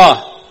இலல்லாஹ்,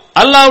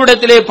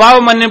 அல்லாஹ்விடத்திலே பாவ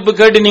மன்னிப்பு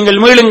கேட்டு நீங்கள்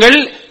மீளுங்கள்,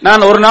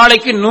 நான் ஒரு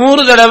நாளைக்கு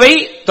 100 தடவை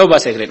தௌபா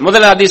செய்கிறேன்.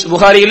 முதல் ஹதீஸ்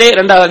புகாரியிலே,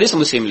 இரண்டாவது ஹதீஸ்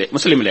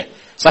முஸ்லிமிலே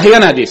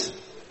சஹீஹான ஹதீஸ்.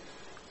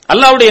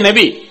 அல்லாஹ்வுடைய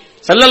நபி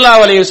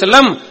ஸல்லல்லாஹு அலைஹி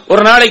வஸல்லம்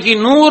ஒரு நாளைக்கு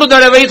 100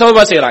 தடவை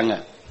தௌபா செய்றாங்க.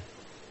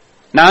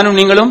 நானும்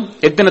நீங்களும்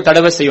எத்தனை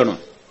தடவை செய்யணும்?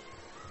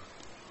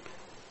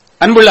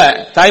 அன்புள்ள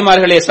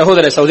தாய்மார்களே,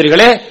 சகோதர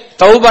சகோதரிகளே,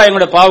 தௌபா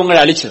எங்களுடைய பாவங்களை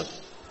அழிச்சிடும்.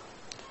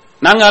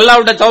 நாங்க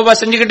அல்லாஹ்வுடைய தௌபா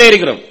செஞ்சுக்கிட்டே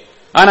இருக்கிறோம்.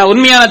 ஆனா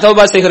உண்மையான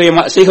தௌபா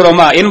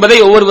செய்கிறோமா என்பதை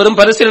ஒவ்வொருவரும்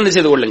பரிசீலனை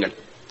செய்து கொள்ளுங்கள்.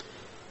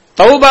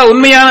 தௌபா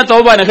உண்மையான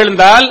தௌபா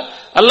நிகழ்ந்தால்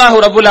அல்லாஹ்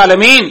ரப்பல்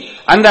ஆலமீன்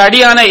அந்த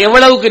அடியானை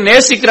எவ்வளவுக்கு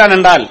நேசிக்கிறான்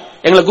என்றால்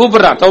எங்களை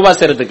கூப்பிடுறான் தௌபா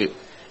செய்யறதுக்கு.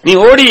 நீ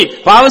ஓடி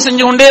பாவம்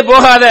செஞ்சு கொண்டே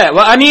போகாத,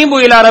 அனீபு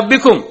இலா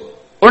ரப்பிக்கும்,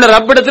 உன்ன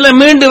ரப்பிடத்துல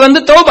மீண்டு வந்து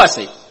தௌபா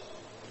செய்.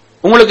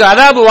 உங்களுக்கு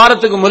அதாபு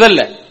வாரத்துக்கு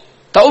முதல்ல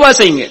தௌபா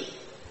செய்யுங்க.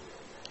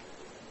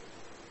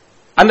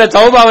 அந்த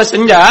தௌபாவை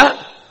செஞ்சா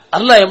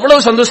அல்லாஹ்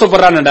எவ்வளவு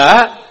சந்தோஷப்படுறான்டா,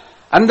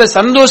 அந்த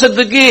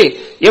சந்தோஷத்துக்கு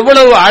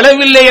எவ்வளவு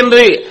அளவில்லை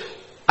என்று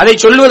அதை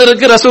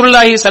சொல்வதற்கு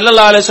ரசூலுல்லாஹி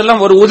ஸல்லல்லாஹு அலைஹி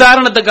வஸல்லம் ஒரு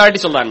உதாரணத்தை காட்டி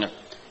சொல்றாங்க.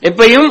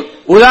 எப்பயும்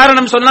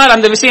உதாரணம் சொன்னால்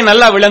அந்த விஷயம்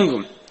நல்லா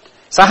விளங்கும்.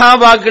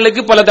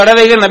 சஹாபாக்களுக்கு பல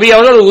தடவைகள் நபி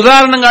அவர்கள் ஒரு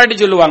உதாரணம் காட்டி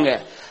சொல்லுவாங்க.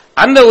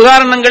 அந்த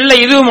உதாரணங்கள்ல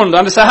இதுவும் உண்டு.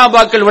 அந்த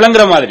சஹாபாக்கள்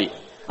விளங்குற மாதிரி,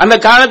 அந்த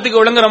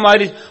காலத்துக்கு விளங்குற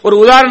மாதிரி ஒரு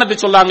உதாரணத்தை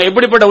சொல்லாங்க.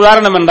 எப்படிப்பட்ட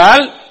உதாரணம்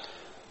என்றால்,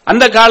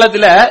 அந்த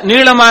காலத்துல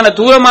நீளமான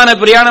தூரமான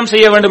பிரயாணம்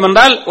செய்ய வேண்டும்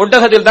என்றால்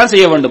ஒட்டகத்தில் தான்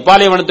செய்ய வேண்டும்.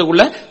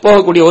 பாலைவனத்துக்குள்ள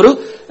போகக்கூடிய ஒரு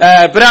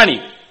பிராணி.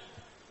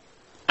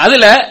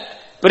 அதுல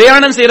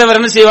பிரயாணம் செய்யறவர்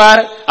என்ன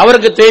செய்வார்?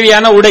 அவருக்கு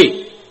தேவையான உடை,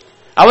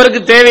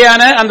 அவருக்கு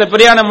தேவையான அந்த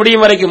பிரயாணம்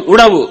முடியும் வரைக்கும்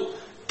உணவு,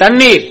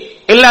 தண்ணீர்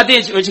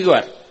எல்லாத்தையும்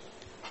வச்சுக்குவார்.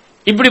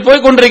 இப்படி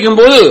போய் கொண்டிருக்கும்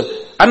போது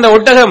அந்த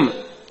ஒட்டகம்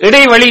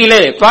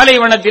இடைவெளியிலே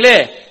பாலைவனத்திலே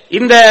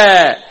இந்த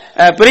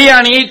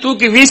பிரயாணியை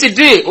தூக்கி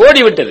வீசிட்டு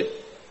ஓடிவிட்டது.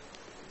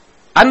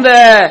 அந்த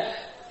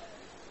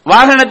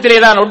வாகனத்திலே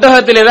தான்,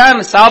 ஒட்டகத்திலே தான்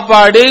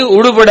சாப்பாடு,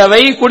 உடுபடவை,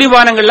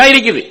 குடிபானங்கள்லாம்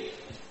இருக்குது.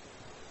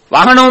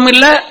 வாகனமும்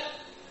இல்ல,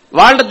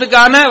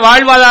 வாழ்றதுக்கான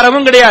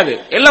வாழ்வாதாரமும் கிடையாது,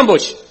 எல்லாம்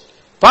போச்சு.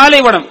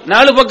 பாலைவனம்,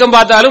 4 பக்கம்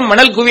பார்த்தாலும்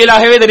மணல்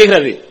குவியலாகவே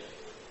தெரிகிறது,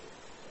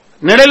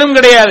 நிழலும்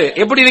கிடையாது.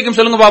 எப்படி இருக்கும்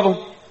சொல்லுங்க பாப்போம்,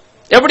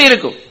 எப்படி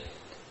இருக்கும்?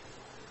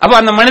 அப்ப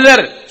அந்த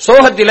மனிதர்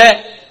சோகத்தில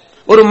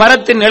ஒரு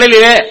மரத்தின்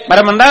நிழலிலே,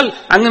 மரம் என்றால்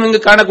அங்கும் இங்கு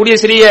காணக்கூடிய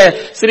சிறிய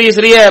சிறிய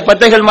சிறிய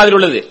பத்தைகள் மாதிரி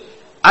உள்ளது,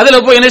 அதுல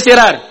போய் என்ன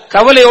செய்யறார்?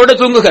 கவலையோடு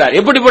தூங்குகிறார்.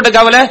 எப்படிப்பட்ட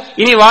கவலை?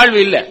 இனி வாழ்வு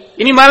இல்ல,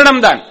 இனி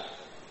மரணம் தான்.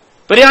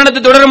 பிரயாணத்தை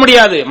தொடர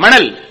முடியாது,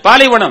 மணல்,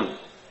 பாலைவனம்,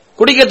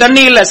 குடிக்க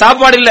தண்ணி இல்ல,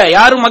 சாப்பாடு இல்ல,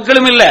 யாரும்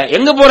மக்களும் இல்ல,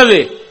 எங்க போறது?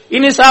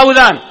 இனி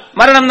சாவுதான்,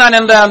 மரணம் தான்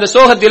என்ற அந்த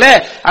சோகத்திலே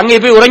அங்கே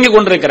போய் உறங்கிக்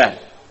கொண்டிருக்கிறார்.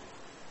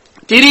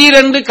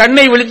 திடீரென்று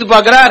கண்ணை விழித்து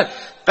பார்க்கிறார்,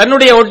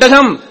 தன்னுடைய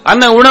ஒட்டகம்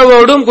அந்த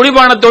உணவோடும்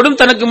குடிபானத்தோடும்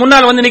தனக்கு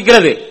முன்னால் வந்து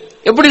நிற்கிறது.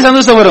 எப்படி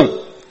சந்தோஷம் வரும்?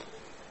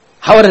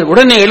 அவர்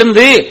உடனே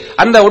எழுந்து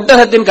அந்த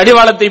ஒட்டகத்தின்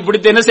கடிவாளத்தை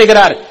பிடித்து என்ன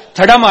செய்கிறார்?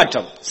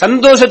 தடமாற்றம்,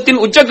 சந்தோஷத்தின்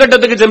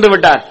உச்சக்கட்டத்துக்கு சென்று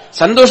விட்டார்.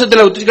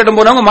 சந்தோஷத்தில் உச்சக்கட்டம்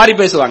போனவங்க மாறி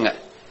பேசுவாங்க.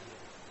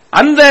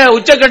 அந்த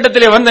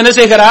உச்சக்கட்டத்திலே வந்து என்ன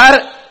செய்கிறார்?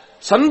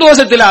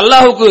 சந்தோஷத்தில்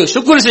அல்லாஹுக்கு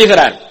சுக்ர்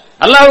செய்கிறார்,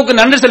 அல்லாஹுக்கு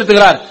நன்றி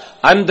செலுத்துகிறார்.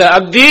 அந்த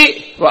அப்தி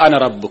வஅன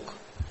ரப்புக்,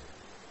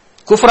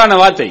 குஃப்ரான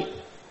வார்த்தை,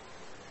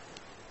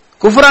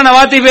 குஃப்ரான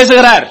வார்த்தை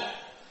பேசுகிறார்.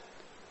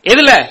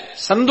 எதுல?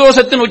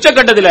 சந்தோஷத்தின்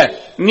உச்சக்கட்டத்தில்.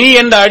 நீ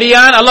என்ற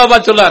அடியான் அல்லாஹ்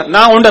பார்த்து சொல்லார்,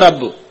 நான் உண்ட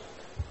ரப்பு.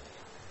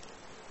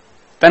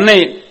 தன்னை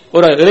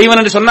ஒரு இறைவன்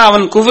என்று சொன்னா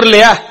அவன் குஃப்ர்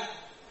இல்லையா?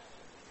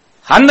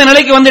 அந்த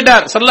நிலைக்கு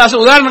வந்துட்டார்.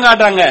 ஸல்லல்லாஹு உதாரணம்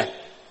காட்டுறாங்க.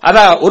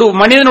 அதான் ஒரு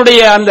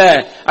மனிதனுடைய அந்த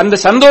அந்த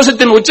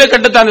சந்தோஷத்தின்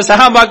உச்சக்கட்டத்தை அந்த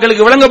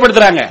சஹாபாக்களுக்கு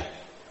விளங்கப்படுத்துறாங்க.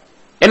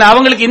 ஏன்னா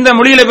அவங்களுக்கு இந்த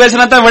மொழியில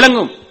பேசினா தான்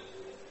விளங்கும்.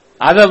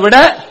 அதை விட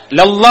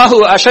லல்லாஹு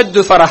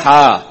அஷத்து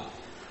ஃபரஹா,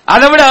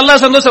 அதை விட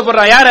அல்லாஹ்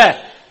சந்தோஷப்படுறான். யார?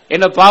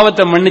 என்ன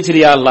பாவத்தை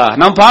மன்னிச்சிரியா அல்லாஹ்,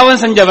 நான்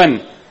பாவம் செஞ்சவன்.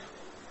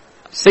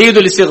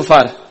 சய்யிதுல்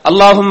இஸ்திக்ஃபார்,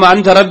 அல்லாஹும்ம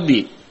அன்த ரப்பி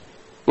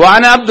வ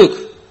அன அப்துக்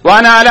வ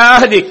அன அலா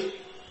அஹ்திக்,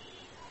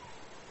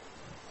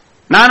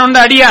 நான் உண்ட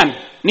அடியான்,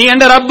 நீ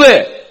என்ற ரப்பு.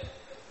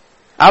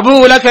 அபூ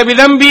லக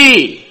பிதம்பி,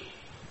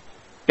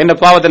 என்ற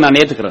பாவத்தை நான்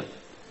ஏத்துக்கிறேன்,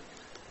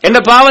 என்ற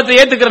பாவத்தை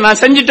ஏத்துக்கிறேன்,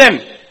 நான் செஞ்சிட்டேன்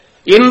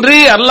என்று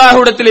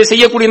அல்லாஹ்விடத்திலே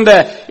செய்யக்கூடிய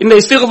இந்த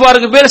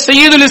இஸ்திக்ஃபாருக்கு பேர்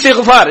சய்யிதுல்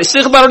இஸ்திக்ஃபார்,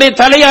 இஸ்திக்ஃபாருடைய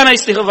தலையான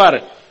இஸ்திக்ஃபார்.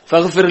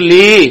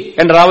 ஃபக்ஃபிர்லி,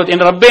 என்ற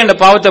ரப்பே என்ற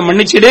பாவத்தை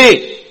மன்னிச்சிடு.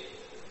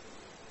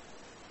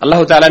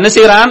 அல்லாஹ் தஆலா என்ன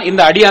செய்றான்?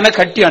 இந்த அடியானை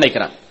கட்டி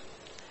அணைக்கிறான்,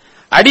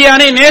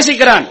 அடியானை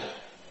நேசிக்கிறான்.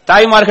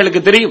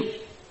 தாய்மார்களுக்கு தெரியும்,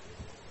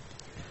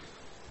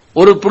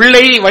 ஒரு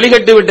பிள்ளை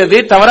வழிகட்டு விட்டது,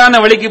 தவறான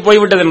வழிக்கு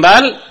போய்விட்டது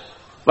என்றால்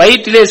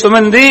வயிற்றிலே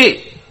சுமந்து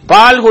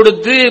பால்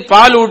கொடுத்து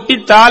பால் ஊட்டி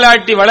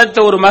தாளாட்டி வளர்த்த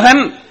ஒரு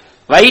மகன்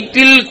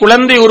வயிற்றில்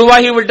குழந்தை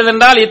உருவாகி விட்டது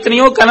என்றால்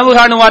எத்தனையோ கனவு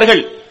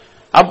காணுவார்கள்.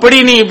 அப்படி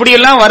நீ இப்படி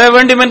எல்லாம் வர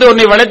வேண்டும் என்று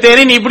உன்னை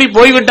வளர்த்தேனே, நீ இப்படி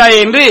போய்விட்டாயே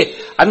என்று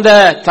அந்த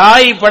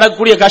தாய்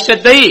படக்கூடிய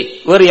கஷ்டத்தை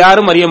வேறு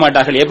யாரும் அறிய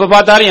மாட்டார்கள். எப்ப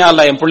பார்த்தாலும் யா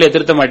அல்லாஹ், என் பிள்ளையை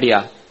திருத்த மாட்டியா,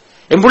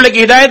 என்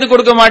பிள்ளைக்கு ஹிதாயத்து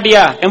கொடுக்க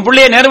மாட்டியா, என்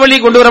பிள்ளையை நேர்வழி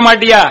கொண்டு வர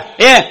மாட்டியா,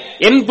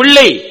 என்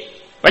பிள்ளை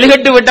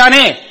வழிகட்டு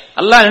விட்டானே,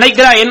 அல்லாஹ்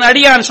நினைக்கிறான் என்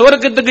அடியான்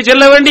சுவர்க்கத்துக்கு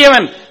செல்ல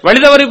வேண்டியவன்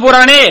வழிதவறி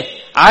போறானே,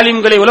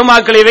 ஆலிம்களை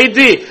உலமாக்களை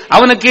வைத்து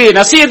அவனுக்கு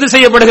நசியத்து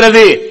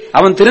செய்யப்படுகிறது,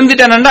 அவன்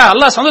திருந்திட்டானண்டா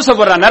அல்லாஹ்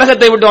சந்தோஷப்படுறான்.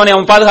 நரகத்தை விட்டு அவனை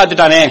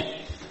பாதுகாத்துட்டானே,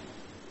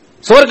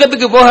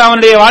 சுவர்க்கத்துக்கு போக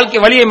அவனுடைய வாழ்க்கை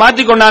வழியை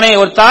மாற்றிக் கொண்டானே.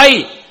 ஒரு தாய்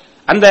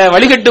அந்த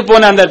வழிகட்டு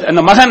போன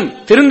அந்த மகன்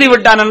திருந்தி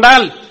விட்டான்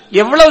என்றால்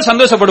எவ்வளவு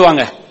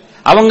சந்தோஷப்படுவாங்க.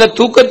 அவங்க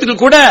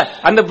தூக்கத்தில் கூட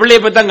அந்த பிள்ளையை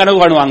பத்தி தான் கனவு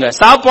காணுவாங்க.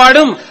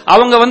 சாப்பாடும்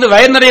அவங்க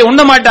வயிறு நிறைய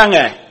உண்ண மாட்டாங்க.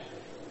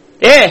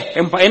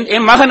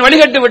 என் மகன்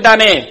வழிகட்டு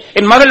விட்டானே,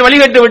 என் மகள்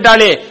வழிகட்டு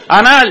விட்டாளே,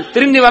 ஆனால்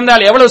திரும்பி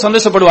வந்தால் எவ்வளவு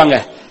சந்தோஷப்படுவாங்க.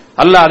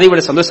 அல்லாஹ் அதை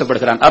விட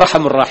சந்தோஷப்படுகிறான்.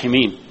 அர்ஹமுர்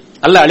ராஹிமீன்.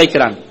 அல்லாஹ்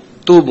அழைக்கிறான்,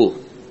 தூபு,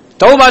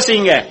 தௌபா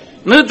செய்யுங்க,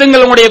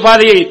 நிறுத்துங்கள் உங்களுடைய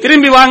பாதையை,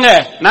 திரும்பி வாங்க,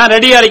 நான்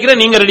ரெடியா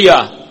இருக்கிறேன், நீங்க ரெடியா?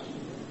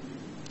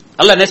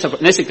 அல்லாஹ்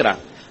நேசிக்கிறான்,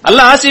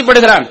 அல்லாஹ்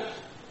ஆசைப்படுகிறான்.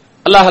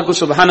 அல்லாஹ்வுக்கு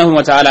சுப்ஹானஹு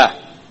வ தஆலா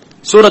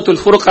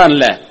சூரத்துல்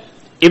ஃபுர்கான்ல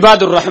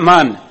இபாதுர்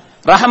ரஹ்மான்,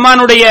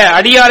 ரஹ்மானுடைய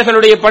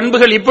அடியார்களுடைய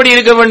பண்புகள் இப்படி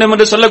இருக்க வேண்டும்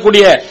என்று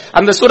சொல்லக்கூடிய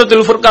அந்த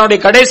சூரத்துல் ஃபுர்கானுடைய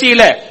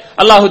கடைசியில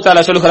அல்லாஹ்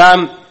தஆலா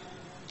சொல்கிறான்,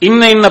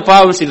 இன்ன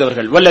பாவம்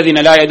செய்தவர்கள்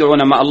வல்லதீன லா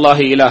யதுஊன மா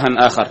அல்லாஹி இலாஹன்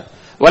ஆகர்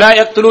வலா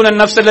யக்துலூன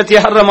அன்-நஃப்ஸ அல்லதி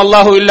ஹர்ரம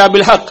அல்லாஹு இல்லா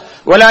பில் ஹக்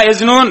வலா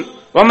யஸ்னூன்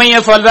ومن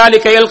يفعل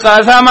ذلك يلقى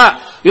أثاما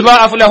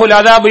يضاعف له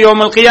العذاب يوم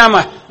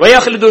القيامة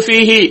ويخلد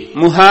فيه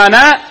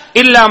مهانا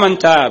إلا من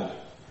تاب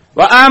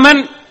وآمن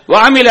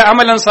وعمل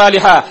عملا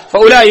صالحا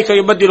فأولئك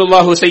يبدل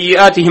الله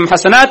سيئاتهم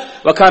حسنات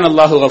وكان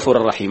الله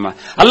غفورا رحيما.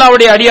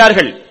 அல்லாஹ்வுடைய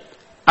அடியார்கள்,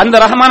 அந்த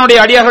ரஹ்மானுடைய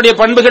அடியார்களுடைய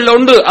பண்புகள்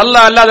உண்டு.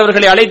 அல்லாஹ்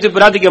அல்லாதவர்களை அழைத்து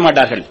பிரார்த்திக்க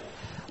மாட்டார்கள்,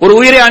 ஒரு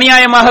உயிரை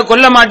அநியாயமாக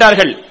கொல்ல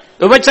மாட்டார்கள்,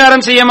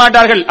 விபச்சாரம் செய்ய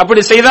மாட்டார்கள்.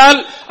 அப்படி செய்தால்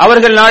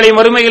அவர்கள் நாளை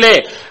மறுமையிலே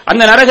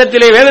அந்த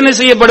நரகத்திலே வேதனை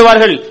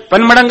செய்யப்படுவார்கள்,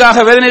 பன்மடங்காக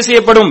வேதனை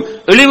செய்யப்படும்,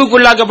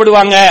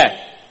 இழிவுக்குள்ளாக்கப்படுவாங்க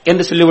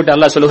என்று சொல்லிவிட்டு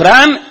அல்லாஹ்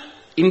சொல்கிறான்,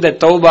 இந்த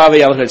தௌபாவை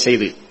அவர்கள்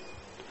செய்து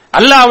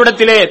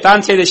அல்லாஹ்விடத்திலே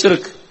தான் செய்த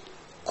ஷிர்க்,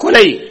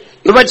 கொலை,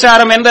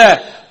 விபச்சாரம் என்ற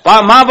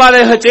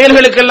மாபாதக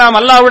செயல்களுக்கெல்லாம்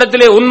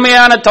அல்லாஹ்விடத்திலே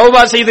உண்மையான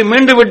தௌபா செய்து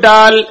மீண்டு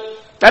விட்டால்,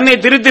 தன்னை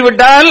திருத்தி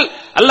விட்டால்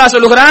அல்லாஹ்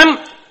சொல்கிறான்,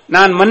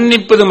 நான்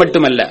மன்னிப்பது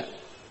மட்டுமல்ல,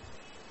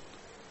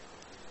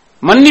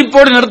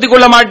 மன்னிப்போடு நிறுத்திக்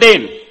கொள்ள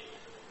மாட்டேன்.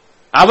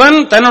 அவன்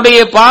தன்னுடைய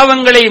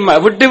பாவங்களை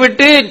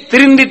விட்டுவிட்டு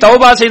திருந்தி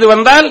தௌபா செய்து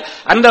வந்தால்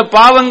அந்த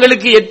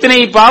பாவங்களுக்கு எத்தனை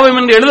பாவம்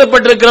என்று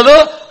எழுதப்பட்டிருக்கிறதோ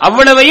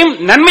அவ்வளவையும்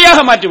நன்மையாக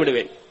மாற்றி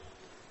விடுவேன்.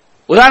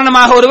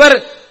 உதாரணமாக ஒருவர்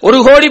 1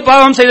 கோடி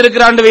பாவம்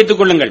செய்திருக்கிறார் என்று வைத்துக்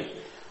கொள்ளுங்கள்.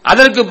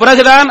 அதற்கு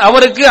பிறகுதான்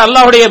அவருக்கு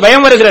அல்லாஹ்வுடைய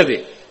பயம் வருகிறது,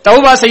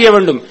 தௌபா செய்ய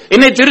வேண்டும்,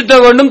 என்னை திருத்த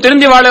வேண்டும்,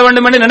 திருந்தி வாழ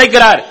வேண்டும் என்று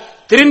நினைக்கிறார்.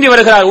 திருந்தி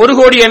வருகிறார். 1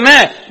 கோடி என்ன,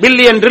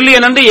 பில்லியன்,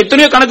 ட்ரில்லியன் என்று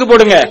எத்தனையோ கணக்கு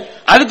போடுங்க,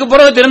 அதுக்கு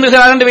பிறகு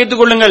திருந்துகிறார் என்று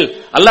வைத்துக் கொள்ளுங்கள்.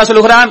 அல்லாஹ்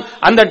சொல்கிறான்,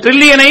 அந்த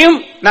ட்ரில்லியனையும்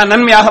நான்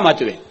நன்மையாக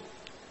மாற்றுவேன்,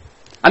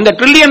 அந்த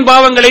ட்ரில்லியன்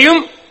பாவங்களையும்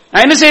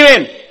நான் என்ன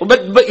செய்வேன்,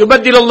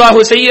 யுபத்திலுல்லாஹு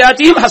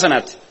ஸய்யிஆத்திஹிம்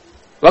ஹஸனாத்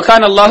வ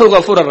கான அல்லாஹு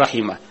கஃபூரர்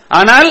ரஹீமா.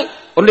 ஆனால்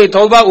உன்னுடைய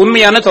தௌபா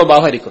உண்மையான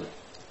தௌபாக இருக்கணும்.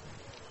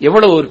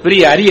 எவ்வளவு ஒரு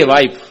பெரிய அரிய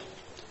வாய்ப்பு.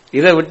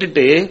 இதை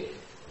விட்டுட்டு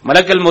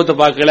மலக்கல் மௌத்த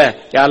பார்க்கல,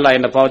 யா அல்லாஹ்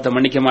என்ன பாவத்தை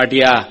மன்னிக்க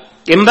மாட்டியா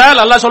என்றால்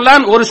அல்லாஹ்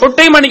சொல்லான், ஒரு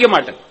சொட்டை மன்னிக்க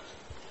மாட்டேன்.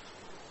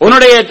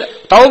 உன்னுடைய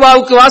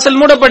தௌபாவுக்கு வாசல்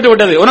மூடப்பட்டு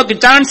விட்டது, உனக்கு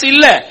சான்ஸ்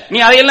இல்ல, நீ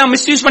அதையெல்லாம்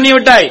மிஸ்யூஸ் பண்ணி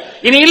விட்டாய்,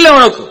 இனி இல்ல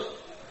உனக்கு.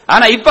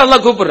 ஆனா இப்ப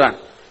அல்லாஹ் கூப்பிடுறான்,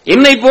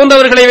 என்னை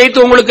போன்றவர்களை வைத்து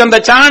உங்களுக்கு அந்த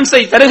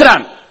சான்ஸை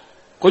தருகிறான்,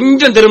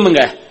 கொஞ்சம்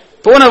திரும்புங்க,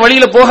 போன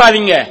வழியில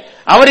போகாதீங்க,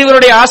 அவர்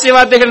இவருடைய ஆசை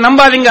வார்த்தைகள்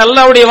நம்பாதீங்க,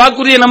 அல்லாஹ்வுடைய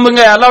வாக்குறுதியை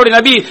நம்புங்க, அல்லாஹ்வுடைய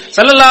நபி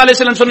ஸல்லல்லாஹு அலைஹி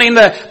வஸல்லம் சொன்ன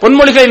இந்த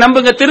பொன்மொழிகளை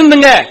நம்புங்க,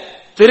 திருந்துங்க.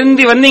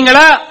 திருந்தி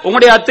வந்தீங்களா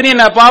உங்களுடைய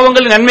அத்தனை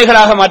பாவங்கள்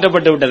நன்மைகளாக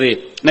மாற்றப்பட்டு விட்டது.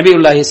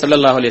 நபியுல்லாஹி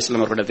ஸல்லல்லாஹு அலைஹி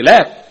வஸல்லம் அவர்களிடத்துல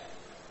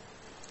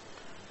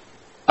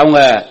அவங்க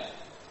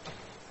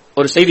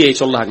ஒரு செய்தியை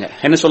சொல்லாங்க.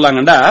 என்ன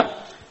சொல்லாங்கண்டா,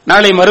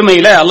 நாளை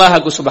மறுமையில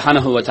அல்லாஹ்வுக்கு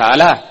சுப்ஹானஹு வ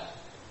தஆலா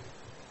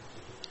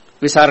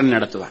விசாரணை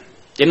நடத்துவான்.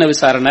 என்ன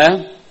விசாரணை?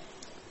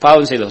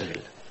 பாவம்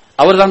செய்தவர்கள்,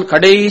 அவர்தான்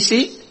கடைசி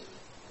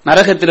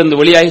நரகத்திலிருந்து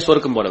வெளியாகி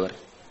சொர்க்கம் போறவர்.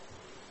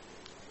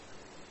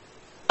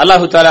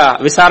 அல்லாஹ் தஆலா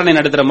விசாரணை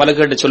நடத்துற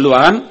மலக்கிட்ட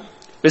சொல்லுவான்,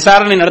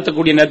 விசாரணை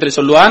நடத்தக்கூடிய நேரத்தில்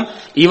சொல்லுவான்,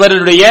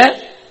 இவருடைய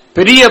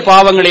பெரிய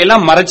பாவங்களை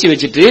எல்லாம் மறைச்சு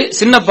வச்சுட்டு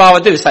சின்ன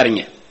பாவத்தை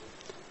விசாரிங்க.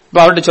 இப்ப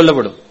அவர்கிட்ட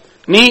சொல்லப்படும்,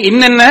 நீ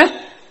இன்னென்ன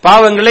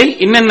பாவங்களை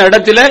இன்னென்ன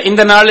இடத்துல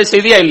இந்த நாள்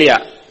செய்தியா இல்லையா?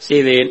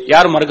 செய்தேன்.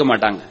 யாரும் மறுக்க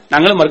மாட்டாங்க,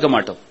 நாங்களும் மறுக்க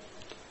மாட்டோம்.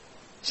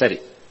 சரி,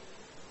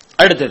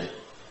 அடுத்தது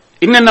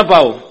இன்னென்ன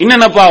பாவம்,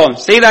 இன்னென்ன பாவம்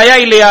செய்தாயா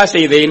இல்லையா?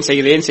 செய்தேன்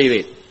செய்தேன்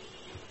செய்தேன்.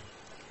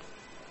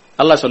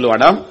 அல்லாஹ்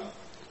சொல்லுவானாம்,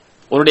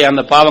 உன்னுடைய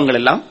அந்த பாவங்கள்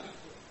எல்லாம்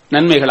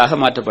நன்மைகளாக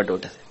மாற்றப்பட்டு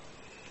விட்டது.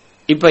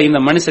 இப்ப இந்த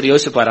மனுஷர்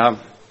யோசிப்பாராம்,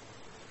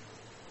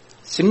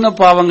 சின்ன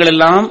பாவங்கள்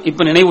எல்லாம்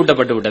இப்ப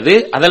நினைவூட்டப்பட்டு விட்டது,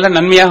 அதெல்லாம்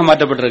நன்மையாக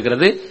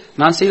மாற்றப்பட்டிருக்கிறது,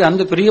 நான் செய்த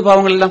அந்த பெரிய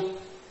பாவங்கள் எல்லாம்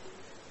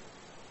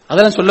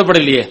அதெல்லாம்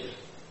சொல்லப்படலையே,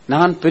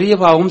 நான் பெரிய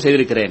பாவமும்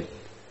செய்திருக்கிறேன்,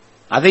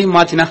 அதை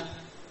மாற்றினா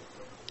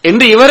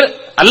என்று இவர்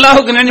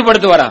அல்லாஹுக்கு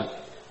நினைவுபடுத்துவாராம்.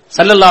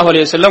 ஸல்லல்லாஹு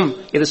அலைஹி வஸல்லம்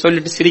இதை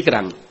சொல்லிட்டு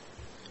சிரிக்கிறாங்க.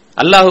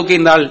 அல்லாஹுக்கு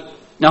இந்த ஆள்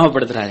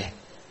ஞாபகப்படுத்துறாரே.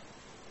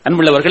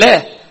 அன்புள்ளவர்களே,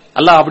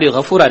 அல்லாஹ் அப்படி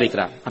கஃபூரா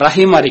இருக்கிறான்,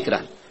 ரஹீமா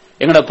இருக்கிறான்,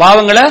 எங்களோட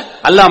பாவங்களை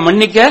அல்லாஹ்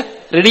மன்னிக்க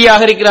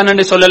ரெடியாக இருக்கிறான்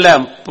என்று சொல்லல,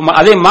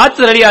 அதை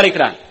மாற்ற ரெடியா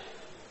இருக்கிறான்.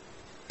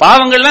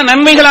 பாவங்கள்லாம்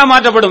நன்மைகளா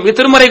மாற்றப்படும். இது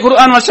திருமறை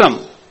குர்ஆன் வசனம்.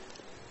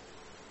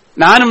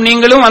 நானும்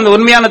நீங்களும் அந்த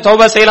உண்மையான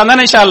தௌபா செய்யலாம்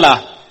தான் இன்ஷா அல்லாஹ்.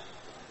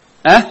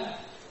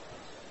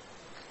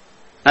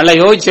 நல்லா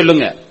யோசிச்சு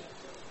சொல்லுங்க,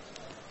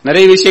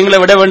 நிறைய விஷயங்களை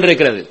விட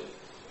வேண்டியிருக்கிறது.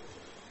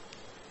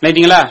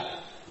 நினைத்தீங்களா?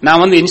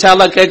 நான் இன்ஷா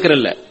அல்லாஹ்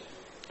கேட்கிறல்ல,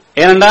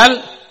 ஏனென்றால்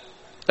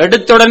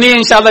எடுத்த உடனே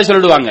இன்ஷா அல்லாஹ்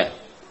சொல்லிடுவாங்க.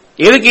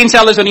 எதுக்கு இன்ஷா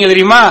அல்லாஹ் சொன்னீங்க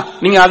தெரியுமா?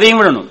 நீங்க அதையும்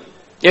விடணும்,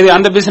 எது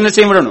அந்த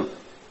பிசினஸையும் விடணும்.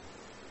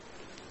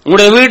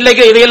 உங்களுடைய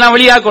வீட்டிലേക്ക് இதையெல்லாம்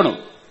வெளியாக்கணும்.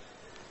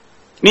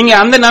 நீங்க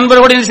அந்த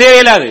நண்பரோட சேர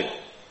இயலாது.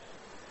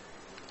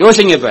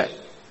 யோசிங்க, இப்ப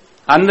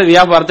அந்த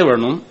வியாபாரத்தை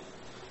விடணும்,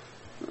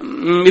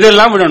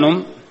 இதெல்லாம் விடணும்.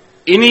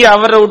 இனி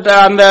அவரை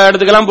அந்த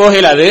இடத்துக்கெல்லாம் போக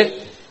இயலாது.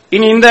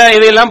 இனி இந்த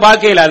இதையெல்லாம்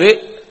பார்க்க இயலாது.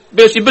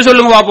 இப்ப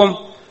சொல்லுங்க பாப்போம்,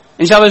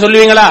 இன்ஷா அல்லாஹ்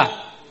சொல்லுவீங்களா?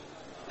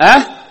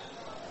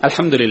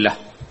 அல்ஹம்துலில்லாஹ்.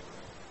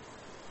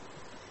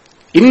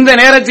 இந்த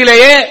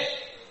நேரத்திலேயே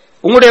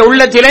உங்களுடைய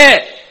உள்ளத்திலே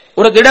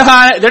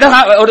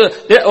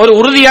ஒரு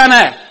உறுதியான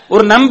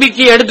ஒரு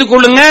நம்பிக்கையை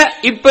எடுத்துக்கொள்ளுங்க.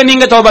 இப்ப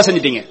நீங்க தௌபா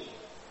செஞ்சிட்டீங்க.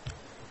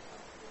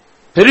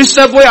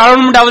 பெருசா போய்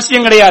அழணும்ன்ற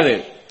அவசியம் கிடையாது.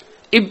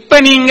 இப்ப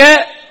நீங்க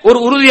ஒரு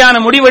உறுதியான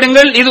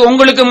முடிவெடுங்கள். இது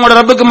உங்களுக்கு உங்களோட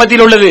ரப்புக்கு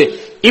மத்தியில் உள்ளது.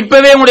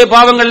 இப்பவே உங்களுடைய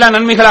பாவங்கள்லாம்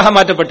நன்மைகளாக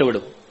மாற்றப்பட்டு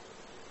விடும்.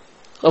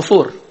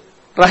 கஃபூர்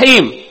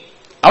ரஹீம்,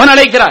 அவன்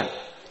அழைக்கிறான்.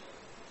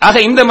 ஆக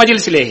இந்த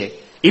மஜ்லிஸிலேயே,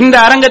 இந்த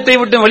அரங்கத்தை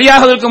விட்டு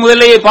வெளியாகுவதற்கு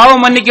முதலேயே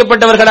பாவம்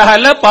மன்னிக்கப்பட்டவர்களாக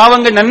அல்ல,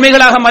 பாவங்கள்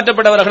நன்மைகளாக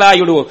மாற்றப்பட்டவர்களாக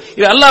ஆகிவிடுவோம்.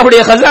 இது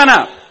அல்லாஹ்வுடைய கஸானா.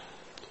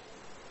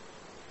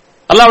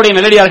 அல்லாஹ்வுடைய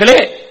நல்லடியார்களே,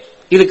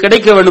 இது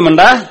கிடைக்க வேண்டும்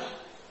என்றால்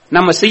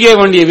நம்ம செய்ய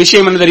வேண்டிய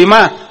விஷயம் என்ன தெரியுமா?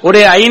 ஒரு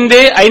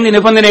 5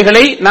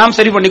 நிபந்தனைகளை நாம்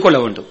சரி பண்ணிக் கொள்ள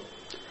வேண்டும்.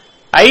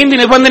 5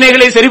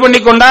 நிபந்தனைகளை சரி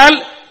பண்ணிக் கொண்டால்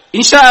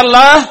இன்ஷா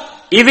அல்லாஹ்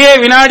இதே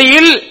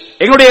வினாடியில்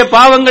எங்களுடைய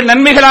பாவங்கள்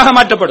நன்மைகளாக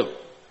மாற்றப்படும்.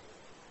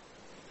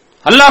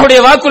 அல்லாஹ்வுடைய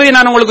வாக்குறுதியை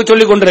நான் உங்களுக்கு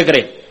சொல்லிக்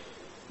கொண்டிருக்கிறேன்.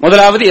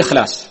 முதலாவது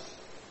இஹ்லாஸ்.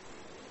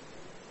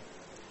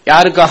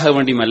 யாருக்காக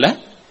வேண்டியமல்ல,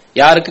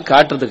 யாருக்கு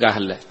காட்டுறதுக்காக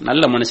அல்ல.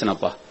 நல்ல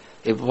மனுஷனப்பா,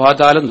 எப்ப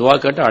பார்த்தாலும் துவா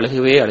கேட்டு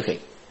அழுகவே அழுகை.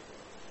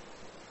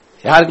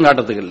 யாருக்கும்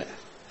காட்டுறதுக்கு இல்ல,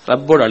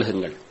 ரப்போடு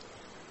அழுகுங்கள்.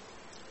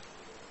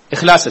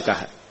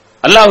 இஹ்லாஸுக்காக,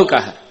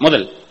 அல்லாஹ்வுக்காக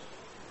முதல்.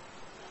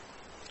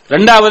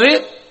 இரண்டாவது,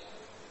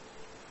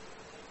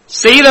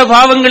 செய்த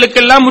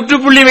பாவங்களுக்கெல்லாம்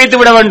முற்றுப்புள்ளி வைத்து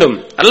விட வேண்டும்.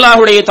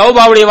 அல்லாஹ்வுடைய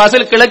தௌபாவுடைய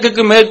வாசல்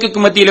கிழக்குக்கு மேற்குக்கு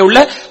மத்தியில் உள்ள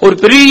ஒரு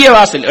பெரிய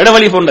வாசல்,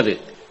 இடவழி போன்றது.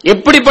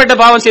 எப்படிப்பட்ட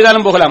பாவம்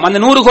செய்தாலும் போகலாம். அந்த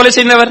 100 கொலை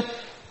செய்தவர்,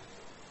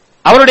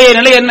 அவருடைய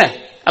நிலை என்ன?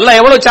 அல்லாஹ்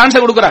எவ்வளவு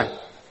சான்ஸ் கொடுக்கிறான்.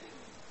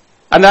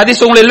 அந்த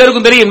ஹதீஸ் உங்களுக்கு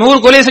எல்லாருக்கும் தெரியும். 100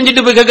 கொலை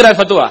செஞ்சுட்டு போய் கேட்கிறார்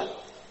ஃபத்வா,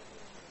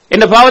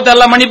 என்ன பாவத்தை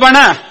அல்லாஹ்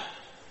மன்னிப்பானா?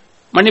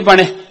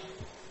 மன்னிப்பானே.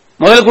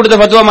 முதல் கொடுத்த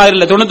ஃபத்வா மாதிரி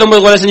இல்ல.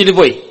 99 கொலை செஞ்சுட்டு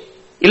போய்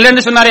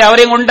இல்லன்னு சொன்னாரே,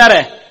 அவரையும் கொண்டாரு.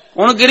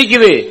 உனக்கு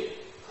இருக்குது,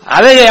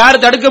 அதை யாரு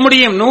தடுக்க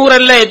முடியும்? 100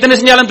 அல்ல, எத்தனை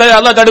செஞ்சாலும்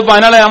அல்லாஹ் தடுப்பான்.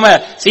 அதனால நாம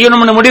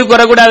செய்யணும்னு முடிவுக்கு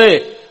வரக்கூடாது.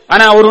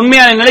 ஆனா ஒரு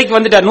உண்மையான நிலைக்கு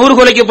வந்துட்டார். 100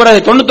 கொலைக்கு பிறகு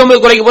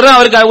 99 கொலைக்கு பிறகு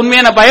அவருக்கு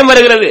உண்மையான பயம்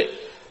வருகிறது.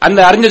 அந்த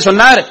அறிஞர்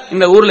சொன்னார்,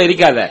 இந்த ஊர்ல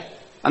இருக்காத,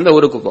 அந்த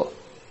ஊருக்கு போ,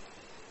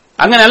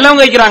 அங்க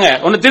நல்லவங்க வைக்கிறாங்க,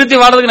 உன்னை திருத்தி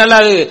வாழ்றதுக்கு நல்ல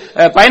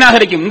பயனாக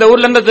இருக்கும். இந்த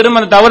ஊர்ல இருந்து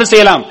திரும்ப தவறு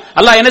செய்யலாம்.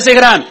 அல்லாஹ் என்ன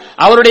செய்கிறான்?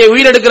 அவருடைய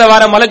உயிரெடுக்கிற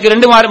வார மலக்கு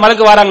 2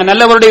 மலக்கு வராங்க.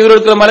 நல்லவருடைய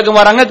உயிரெடுக்கிற மலக்கும்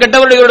வராங்க,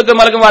 கெட்டவருடைய உயிரெடுக்கிற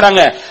மலக்கும்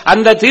வராங்க.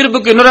 அந்த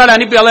தீர்ப்புக்கு இன்னொரு ஆள்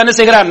அனுப்பி அல்லாஹ் என்ன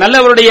செய்கிறான்?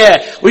 நல்லவருடைய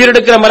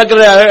உயிரெடுக்கிற மலக்கு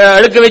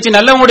எடுக்க வச்சு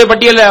நல்லவங்களுடைய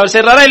பட்டியல அவர்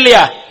செய்யறாரா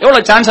இல்லையா?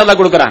 எவ்வளவு சான்ஸ்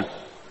அல்லாஹ் கொடுக்கிறான்.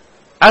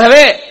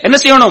 ஆகவே என்ன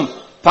செய்யணும்?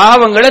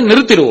 பாவங்களை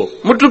நிறுத்திடுவோம்,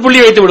 முற்றுப்புள்ளி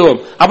வைத்து விடுவோம்.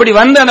 அப்படி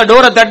வந்து அந்த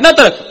டோரை தட்டினா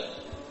திறக்கும்.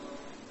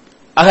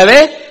 ஆகவே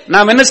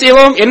நாம் என்ன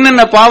செய்வோம்?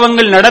 என்னென்ன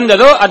பாவங்கள்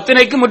நடந்ததோ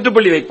அத்தனைக்கு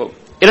முற்றுப்புள்ளி வைப்போம்.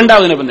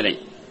 இரண்டாவது நிபந்தனை.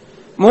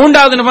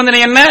 மூன்றாவது நிபந்தனை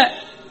என்ன?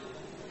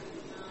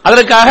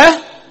 அதற்காக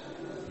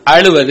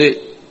அழுவது.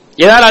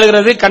 எதால்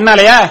அழுகிறது?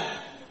 கண்ணாலையா?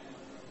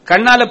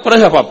 கண்ணால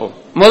பிறகு பார்ப்போம்.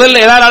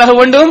 முதல்ல எதால் அழக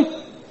வேண்டும்?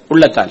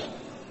 உள்ளத்தால்.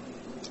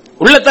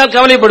 உள்ளத்தால்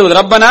கவலைப்படுவது.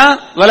 ரப்பனா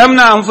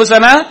வலம்னா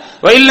அன்ஃபுஸனா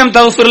வ இல்லம்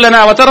தக்ஃபிர் லனா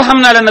வ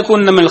தர்ஹம்னா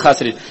லனகுன்ன மினல்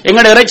காசிரின்.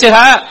 எங்களுடைய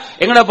இரட்சகா,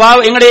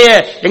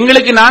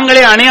 எங்களுக்கு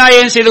நாங்களே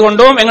அநியாயம் செய்து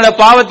கொண்டோம், எங்களுடைய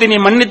பாவத்தை நீ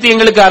மன்னித்து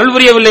எங்களுக்கு அருள்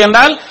புரியவில்லை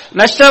என்றால்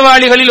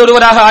நஷ்டவாளிகளில்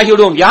ஒருவராக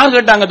ஆகிவிடுவோம். யார்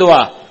கேட்டாங்க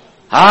துவா?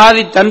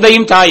 ஆதி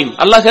தந்தையும் தாயும்.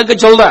 அல்லாஹ் கேட்க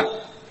சொல்றான்,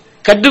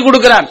 கற்றுக்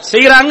கொடுக்கிறான்,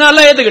 செய்யறாங்க,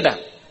 அல்லாஹ் ஏத்துக்கிட்டான்.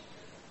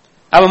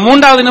 அவ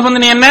மூன்றாவது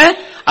நிபந்தனை என்ன?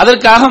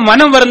 அதற்காக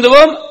மனம்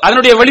வருந்துவோம்.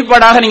 அதனுடைய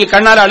வெளிப்பாடாக நீங்க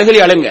கண்ணால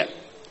அழுங்க,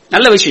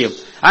 நல்ல விஷயம்.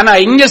 ஆனா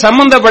இங்க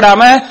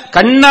சம்பந்தப்படாம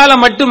கண்ணால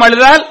மட்டும்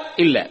அழுதால்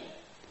இல்ல.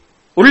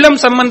 உள்ளம்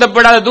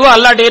சம்பந்தப்படாத துவா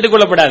அல்லாஹ்ட்ட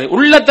ஏற்றுக்கொள்ளப்படாது.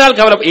 உள்ளத்தால்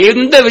கவலை,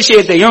 எந்த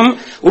விஷயத்தையும்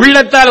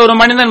உள்ளத்தால் ஒரு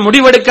மனிதன்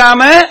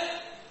முடிவெடுக்காம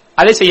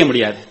அதை செய்ய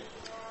முடியாது,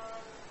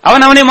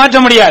 அவனை மாற்ற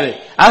முடியாது.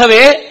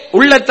 ஆகவே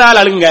உள்ளத்தால்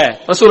அழுங்க.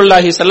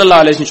 ரசூலுல்லாஹி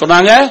ஸல்லல்லாஹு அலைஹி வஸல்லம்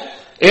சொன்னாங்க,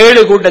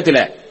 7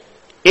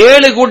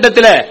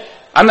 கூட்டத்துல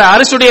அந்த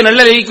அரசுடைய நல்ல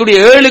இருக்கக்கூடிய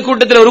 7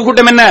 கூட்டத்தில் ஒரு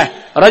கூட்டம் என்ன?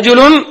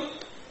 ரஜுலுன்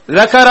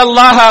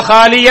ذكرல்லாஹ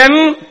காலியன்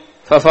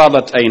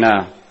ஃபஃபாபத் ஐனா.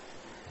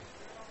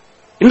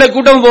 இந்த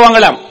கூட்டம்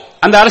போவாங்களாம்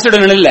அந்த அரசுடைய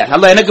நிலையில.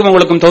 அல்லாஹ் எனக்கும்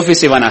உங்களுக்கும் தௌஃபீக்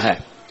செய்வானாக.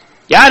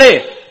 யாரு?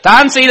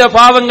 தான் செய்த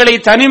பாவங்களை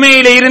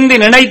தனிமையில இருந்து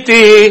நினைத்து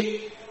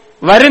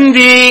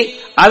வருந்தி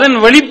அதன்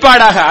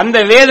வெளிப்பாடாக, அந்த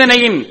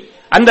வேதனையின்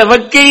அந்த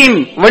வக்கையின்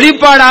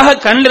வெளிப்பாடாக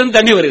கண்ணிலிருந்து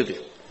தண்ணி வருது.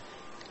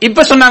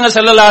 இப்ப சொன்னாங்க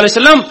ஸல்லல்லாஹு அலைஹி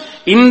வஸல்லம்,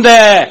 இந்த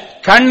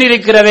கண்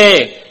இருக்கிறதே,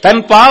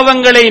 தன்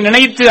பாவங்களை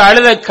நினைத்து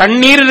அழுத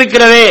கண்ணீர்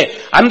இருக்கிறதே,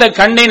 அந்த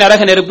கண்ணை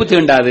நரக நெருப்பு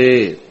தீண்டாது.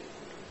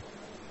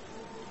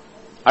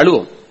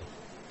 அழுவோம்,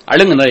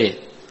 அழுங்க நிறைய.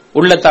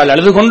 உள்ளத்தால்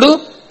அழுது கொண்டு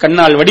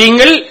கண்ணால்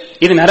வடியுங்கள்,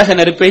 இது நரக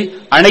நெருப்பை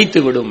அணைத்து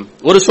விடும்.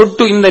 ஒரு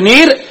சொட்டு இந்த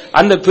நீர்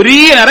அந்த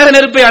பெரிய நரக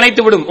நெருப்பை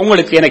அணைத்து விடும்.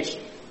 உங்களுக்கு, எனக்கு,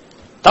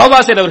 தௌபா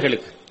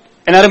செய்தவர்களுக்கு.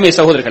 என் அருமை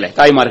சகோதரர்களே,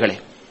 தாய்மார்களே,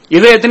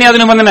 இது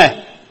எத்தனையாவது நிபந்தனை?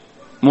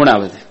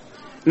 3வது.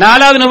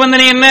 4வது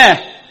நிபந்தனை என்ன?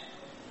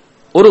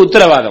 ஒரு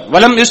உத்தரவாதம்.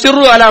 வலம்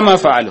யுஸ்ரு அலா மா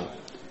ஃபஅலு.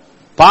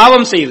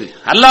 பாவம் செய்து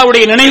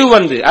அல்லாஹ்வுடைய நினைவு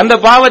வந்து அந்த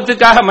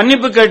பாவத்துக்காக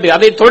மன்னிப்பு கேட்டு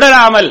அதை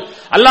தொடராமல்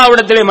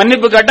அல்லாஹ்விடத்திலே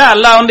மன்னிப்பு கேட்டா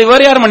அல்லாஹ்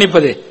வேறு யார்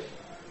மன்னிப்பது?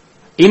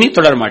 இனி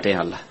தொடர மாட்டேன்.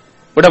 அல்லாஹ்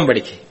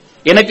உடன்படிக்கை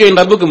எனக்கு என்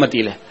ரப்புக்கு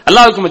மத்தியில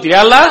அல்லாஹ்வுக்கு மத்தியில,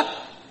 அல்லாஹ்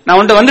நான்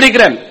உன்கிட்ட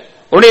வந்திருக்கிறேன்,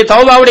 உன்னுடைய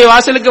தௌபாவுடைய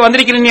வாசலுக்கு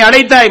வந்திருக்கிறேன், நீ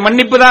அழைத்தாய்,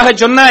 மன்னிப்பதாக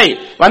சொன்னாய்,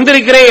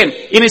 வந்திருக்கிறேன்,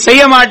 இனி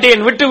செய்ய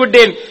மாட்டேன், விட்டு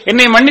விட்டேன்,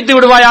 என்னை மன்னித்து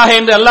விடுவாயாக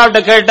என்று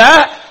அல்லாஹ்விட்ட கேட்டா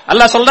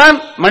அல்லாஹ் சொல்றான்,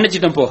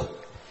 மன்னிச்சிட்டேன் போ,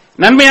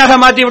 நன்மையாக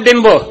மாத்தி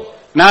விட்டேன் போ.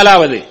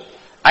 4வது.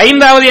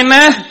 5வது என்ன?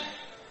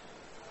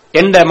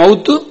 என்ற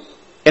மௌத்து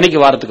எனக்கு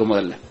வாரத்துக்கு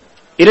முதல்ல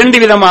 2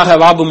 விதமாக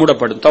வாபு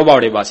மூடப்படும்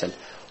தௌபாவுடைய வாசல்.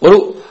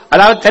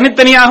 அதாவது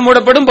தனித்தனியாக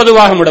மூடப்படும்,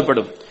 பொதுவாக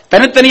மூடப்படும்.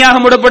 தனித்தனியாக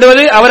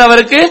மூடப்படுவது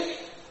அவருக்கு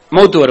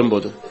மௌத்து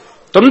வரும்போது.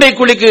 தொண்டை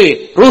குழிக்கு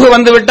ரூஹு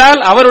வந்துவிட்டால்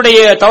அவருடைய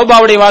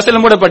தௌபாவுடைய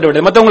வாசல் மூடப்பட்டு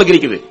விடும், மற்றவங்களுக்கு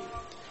இருக்குது.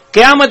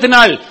 கியாமத்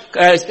நாள்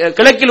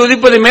கிழக்கில்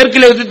உதிப்பது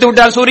மேற்கிலே உதித்து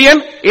விட்டால்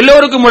சூரியன்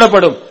எல்லோருக்கும்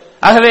மூடப்படும்.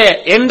 ஆகவே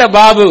எந்த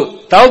பாபு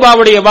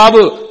தௌபாவுடைய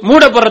பாபு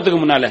மூடப்படுறதுக்கு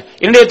முன்னால,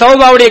 என்னுடைய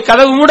தௌபாவுடைய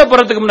கதவு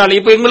மூடப்படுறதுக்கு முன்னால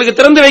இப்ப எங்களுக்கு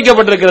திறந்து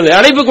வைக்கப்பட்டிருக்கிறது,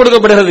 அழைப்பு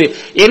கொடுக்கப்படுகிறது.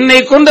 என்னை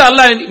கொண்டு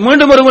அல்லாஹ்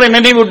மீண்டும் ஒரு முறை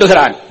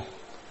நினைவூட்டுகிறான்.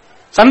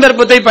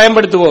 சந்தர்ப்பத்தை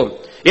பயன்படுத்துவோம்,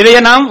 இதையே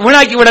நாம்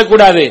வீணாக்கிவிடக்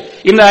கூடாது.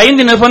 இந்த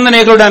 5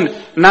 நிபந்தனைகளுடன்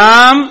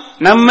நாம்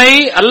நம்மை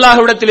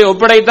அல்லாஹ்விடத்திலே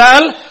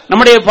ஒப்படைத்தால்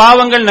நம்முடைய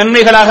பாவங்கள்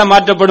நன்மைகளாக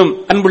மாற்றப்படும்.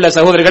 அன்புள்ள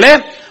சகோதரர்களே,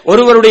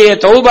 ஒருவருடைய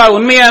தௌபா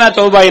உண்மையான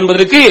தௌபா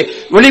என்பதற்கு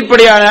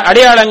வெளிப்படையான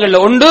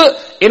அடையாளங்கள் உண்டு.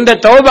 இந்த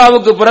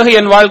தௌபாவுக்கு பிறகு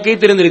என் வாழ்க்கை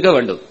தெரிந்திருக்க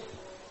வேண்டும்,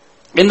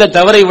 எந்த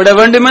தவறை விட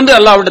வேண்டும் என்று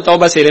அல்லாஹ்விட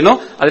தௌபா செய்யறேனோ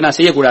அதை நான்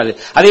செய்யக்கூடாது.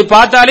 அதை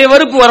பார்த்தாலே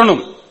வெறுப்பு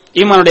வரணும்.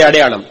 ஈமானுடைய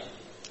அடையாளம்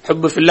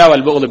ஹுப்பு ஃபில்லா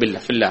வல் புக்து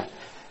பில்லா ஃபில்லா.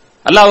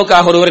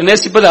 அல்லாஹ்வுக்காக ஒருவரை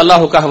நேசிப்பது,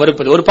 அல்லாஹ்வுக்காக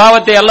வெறுப்பது. ஒரு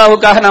பாவத்தை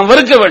அல்லாஹ்வுக்காக நாம்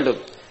வெறுக்க வேண்டும்,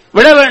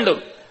 விட வேண்டும்.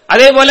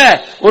 அதே போல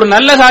ஒரு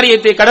நல்ல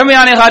காரியத்தை,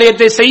 கடமையான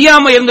காரியத்தை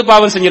செய்யாம இருந்து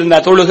பாவம் செஞ்சிருந்தா,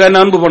 தொழுக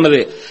நோன்பு போனது,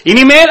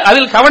 இனிமேல்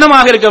அதில்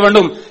கவனமாக இருக்க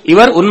வேண்டும்.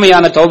 இவர்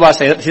உண்மையான தௌபா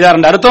செய்தார்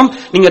என்ற அர்த்தம்.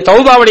 நீங்க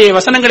தௌபாவுடைய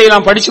வசனங்களை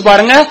எல்லாம் படிச்சு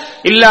பாருங்க.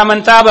 இல்லா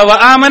மன் தாப வ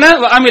ஆமன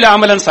வ அமில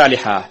அமலன்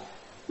சாலிஹா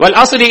வல்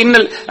அஸ்ரி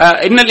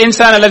இன்னல்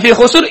இன்சான லஃபீ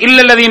குஸ்ர்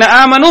இல்லல் லதீன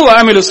ஆமனு வ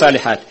அமிலு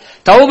சாலிஹாத்.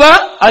 தௌபா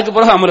அதுக்கு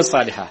பிறகு அமலு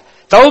சாலிஹா,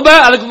 தௌபா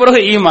அதுக்கு பிறகு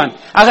ஈமான்.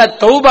 ஆக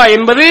தௌபா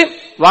என்பது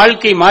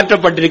வாழ்க்கை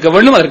மாற்றப்பட்டிருக்க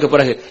வேண்டும். அதற்கு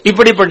பிறகு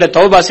இப்படிப்பட்ட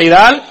தௌபா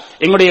செய்தால்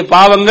எங்களுடைய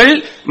பாவங்கள்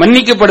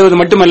மன்னிக்கப்படுவது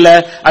மட்டுமல்ல,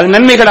 அது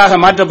நன்மைகளாக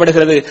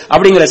மாற்றப்படுகிறது.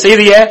 அப்படிங்கிற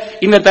செய்தியை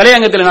இந்த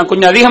தலையங்கத்தில் நான்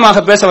கொஞ்சம்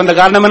அதிகமாக பேச வந்த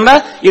காரணம் என்ன,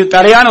 இது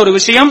தலையான ஒரு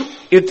விஷயம்,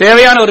 இது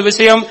தேவையான ஒரு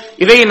விஷயம்.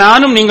 இதை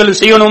நானும் நீங்களும்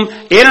செய்யணும்.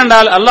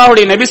 ஏனென்றால்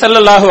அல்லாஹ்வுடைய நபி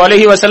ஸல்லல்லாஹு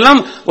அலைஹி வஸல்லம்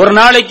ஒரு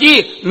நாளைக்கு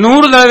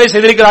 100 தடவை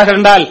செய்திருக்கிறார்கள்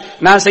என்றால்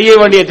நான் செய்ய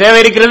வேண்டிய தேவை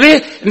இருக்கிறது.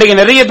 இன்னைக்கு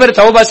நிறைய பேர்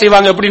தௌபா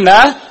செய்வாங்க. எப்படின்னா,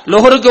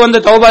 லோஹருக்கு வந்து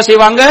தௌபா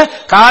செய்வாங்க,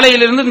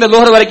 காலையிலிருந்து இந்த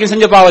லோஹர் வரைக்கும்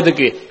செஞ்ச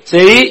பாவத்துக்கு.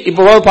 சரி,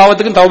 இப்போ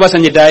பாவத்துக்கு தௌபா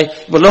செஞ்சிட்டாய்,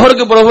 இப்போ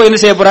லோஹருக்கு பிறகு என்ன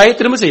செய்ய போறாய்?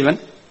 திரும்ப செய்வன்.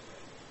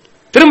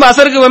 திரும்ப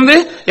அசருக்கு வந்து,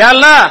 யா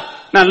அல்லாஹ்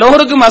நான்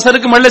லோஹருக்கும்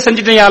அசருக்கும் மல்ல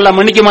செஞ்சிட்டேன், யா அல்லாஹ்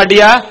மன்னிக்க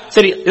மாட்டியா?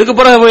 சரி, இதுக்கு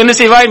பிறகு என்ன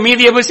செய்வாய்?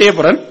 மீதியை போய் செய்ய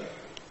போறேன்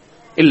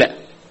இல்ல.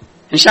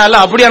 இன்ஷா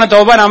அல்லாஹ் அப்படியான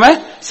தௌபா நாம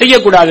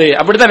செய்யக்கூடாது.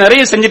 அப்படித்தான்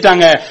நிறைய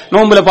செஞ்சிட்டாங்க.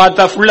 நோம்புல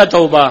பார்த்தா ஃபுல்லா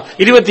தௌபா,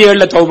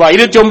 27ல தௌபா,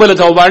 29ல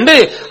தௌபாண்டு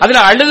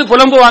அதுல அழுது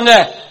புலம்புவாங்க.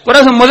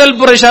 பிறகு முதல்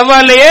புற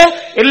ஷவ்வால்லையே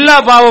எல்லா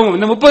பாவமும்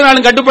இந்த 30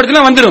 நாளும்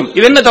கட்டுப்படுத்தினா வந்துடும்.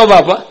 இது என்ன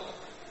தௌபாப்பா?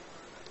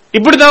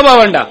 இப்படி தௌபா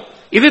வேண்டாம்,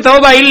 இது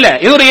தௌபா இல்ல,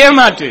 இது ஒரு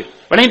ஏமாற்று.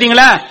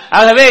 பண்ணிட்டீங்களா?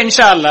 ஆகவே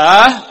இன்ஷா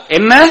அல்லாஹ்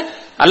என்ன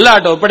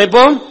அல்லாஹ்ட்ட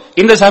ஒப்படைப்போம்,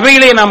 இந்த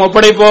சபையிலே நாம்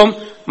ஒப்படைப்போம்,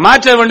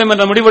 மாற்ற வேண்டும்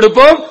என்ற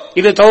முடிவெடுப்போம்.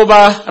 இது தௌபா.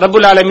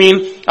 ரப்புல் ஆலமீன்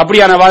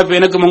அப்படியான வாய்ப்பு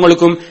எனக்கும்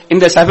உங்களுக்கும்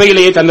இந்த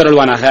சபையிலேயே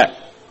தந்தருள்வானாக.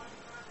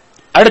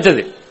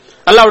 அடுத்தது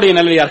அல்லாஹ்வுடைய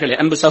நல்லடியார்களே,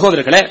 அன்பு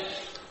சகோதரர்களே,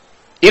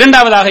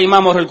 இரண்டாவதாக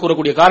இமாம் அவர்கள்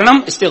கூறக்கூடிய காரணம்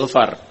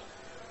இஸ்திக்ஃபார்.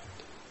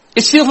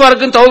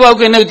 இஸ்திக்ஃபாருக்கும்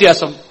தௌபாவுக்கும் என்ன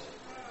வித்தியாசம்?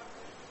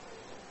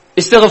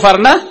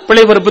 இஸ்திக்ஃபார்னா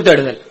பிழை பொறுப்பு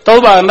தேடுதல்,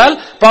 தௌபா என்றால்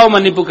பாவ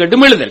மன்னிப்பு கேட்டு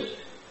மீளுதல்.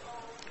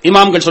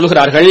 இமாம்கள்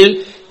சொல்கிறார்கள்,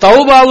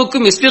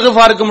 தௌபாவுக்கும்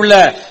இஸ்திக்ஃபாருக்கும் உள்ள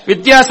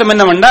வித்தியாசம்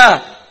என்னவென்றா,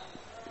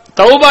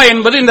 தௌபா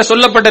என்பது இந்த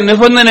சொல்லப்பட்ட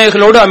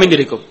நிபந்தனைகளோடு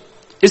அமைந்திருக்கும்.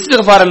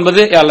 இஸ்திக்ஃபார்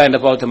என்பது யா அல்லாஹ் இந்த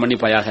பாவத்தை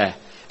மன்னிப்பாயாக.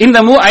 இந்த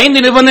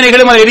 5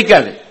 நிபந்தனைகளும் அது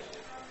இருக்காது.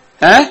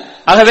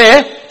 ஆகவே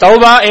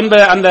தௌபா என்ற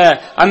அந்த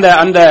அந்த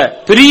அந்த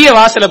பெரிய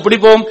வாசலை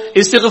பிடிப்போம்,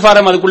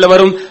 இஸ்திக்ஃபாரும் அதுக்குள்ள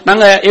வரும்.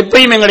 நாங்க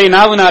எப்பயும் எங்களுடைய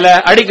நாவுனால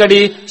அடிக்கடி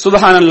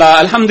சுப்ஹானல்லாஹ்,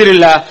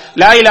 அல்ஹம்துலில்லாஹ்,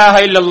 லா இலாஹா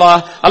இல்லல்லாஹ்,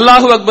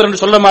 அல்லாஹு அக்பர்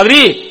என்று சொல்ற மாதிரி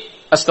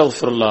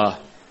அஸ்தக்ஃபிருல்லாஹ்.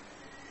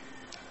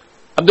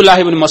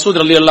 அப்துல்லாஹ் இப்னு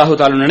மஸ்ஊத் ரலியல்லாஹு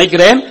தஆலா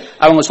நினைக்கிறேன்,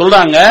 அவங்க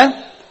சொல்றாங்க,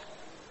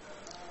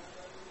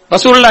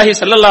 ரசூலுல்லாஹி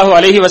ஸல்லல்லாஹு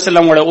அலைஹி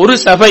வஸல்லமோட ஒரு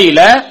சபையில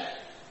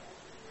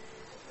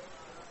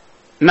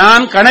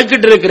நான்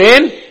கணக்கிட்டு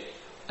இருக்கிறேன்,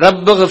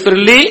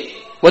 ரப்பக்ஃபிர்லி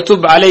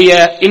வதுப் அலைய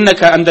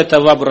இன்னக அன்த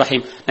தவ்வாபுர்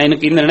ரஹீம்.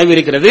 எனக்கு இந்த நினைவு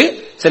இருக்கிறது,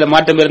 சில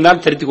மாற்றம்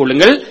இருந்தால் தெரிந்து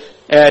கொள்ளுங்கள்.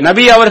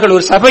 நபி அவர்கள்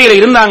ஒரு சபையில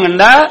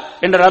இருந்தாங்கன்னா,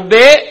 என்ற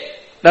ரப்பே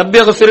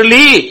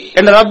ரப்பக்ஃபிர்லி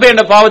என்ற ரப்பே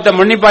என்ற பாவத்தை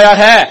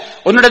மன்னிப்பாயாக,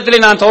 உன்னிடத்திலே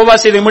நான் தௌபா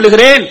செய்து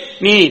மீளுகிறேன்,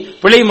 நீ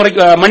பிழை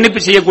மன்னிப்பு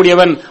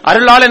செய்யக்கூடியவன்,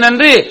 அருளாளன்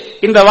என்று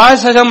இந்த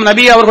வாசகம்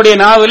நபி அவர்களுடைய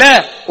நாவில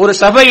ஒரு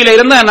சபையில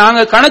இருந்தா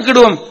நாங்க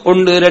கணக்கிடுவோம்,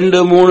 1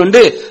 2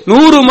 3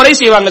 100 முறை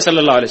செய்வாங்க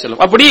ஸல்லல்லாஹு அலைஹி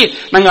வஸல்லம். அப்படி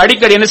நாங்க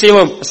அடிக்கடி என்ன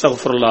செய்வோம்?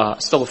 அஸ்தக்ஃபிருல்லாஹ்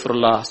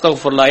அஸ்தக்ஃபிருல்லாஹ்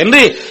அஸ்தக்ஃபிருல்லாஹ்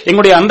என்று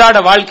எங்களுடைய அன்றாட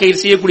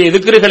வாழ்க்கையில் செய்யக்கூடிய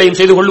திக்ருகளையும்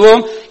செய்து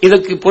கொள்வோம்.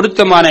 இதற்கு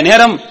பொருத்தமான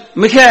நேரம்,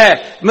 மிக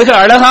மிக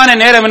அழகான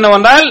நேரம்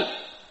என்னவென்றால்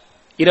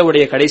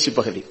இரவுடைய கடைசி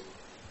பகுதி.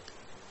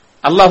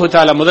 அல்லாஹு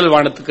தஆலா முதல்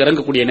வானத்துக்கு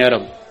இறங்கக்கூடிய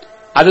நேரம்.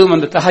 அதுவும்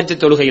அந்த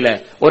தஹஜ்ஜுத் தொழுகையில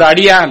ஒரு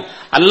அடியான்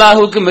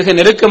அல்லாஹுக்கு மிக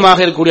நெருக்கமாக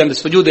இருக்கக்கூடிய அந்த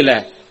சுஜூதில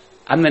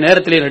அந்த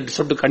நேரத்திலே 2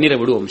 சொட்டு கண்ணீரை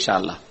விடுவோம் இன்ஷா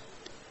அல்லாஹ்.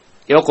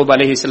 யாக்கூப்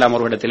அலைஹிஸ்ஸலாம்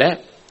அவர்களிடத்திலே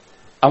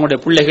அவங்களுடைய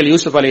பிள்ளைகள்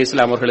யூசுப்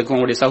அலைஹிஸ்ஸலாம் அவர்களுக்கும்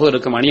அவங்களுடைய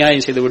சகோதரருக்கும்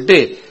அநியாயம் செய்துவிட்டு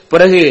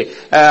பிறகு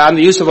அந்த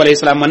யூசுப்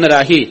அலைஹிஸ்ஸலாம்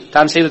மன்னராகி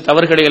தான் செய்த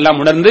தவறுகளை எல்லாம்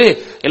உணர்ந்து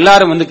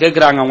எல்லாரும் வந்து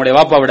கேட்கிறாங்க அவங்களுடைய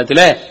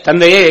வாப்பாவிடத்திலே,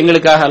 தந்தையே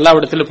எங்களுக்காக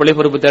அல்லாஹ்விடத்தில் பிழை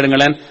பொறுப்பு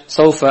தேடுங்களேன்,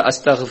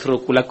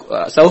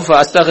 சௌஃப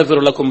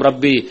அஸ்தக்ஃபிரு லக்கும்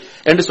ரப்பி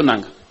என்று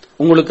சொன்னாங்க.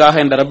 உங்களுக்காக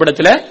இந்த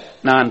ரப்பிடத்துல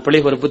நான் பிழை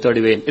பொறுப்பு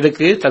தேடுவேன்.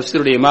 இதுக்கு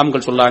தஃப்சீருடைய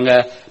இமாம்கள் சொன்னாங்க,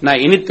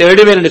 நான் இனி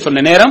தேடுவேன் என்று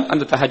சொன்ன நேரம்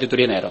அந்த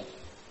தஹஜ்ஜுடைய நேரம்.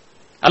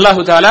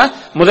 அல்லாஹு தஆலா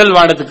முதல்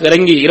வானத்துக்கு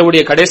இறங்கி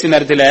இரவுடைய கடைசி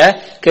நேரத்தில்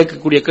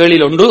கேட்கக்கூடிய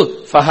கேள்வியில் ஒன்று,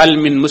 ஃபஹல்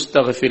மின்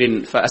முஸ்தக்ஃபிரின்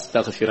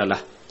ஃபஅஸ்தக்ஃபிர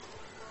லஹ்,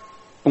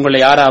 உங்களை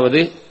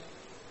யாராவது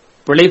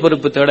பிழை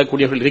பொறுப்பு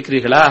தேடக்கூடியவர்கள்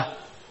இருக்கிறீர்களா?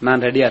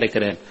 நான் ரெடியா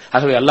இருக்கிறேன்.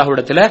 ஆகவே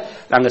அல்லாஹ்விடத்தில்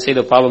நாங்கள்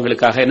செய்த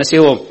பாவங்களுக்காக என்ன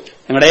செய்வோம்?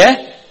 எங்களுடைய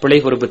பிழை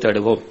பொறுப்பு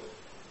தேடுவோம்.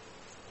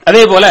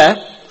 அதே போல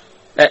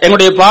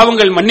எங்களுடைய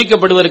பாவங்கள்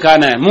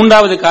மன்னிக்கப்படுவதற்கான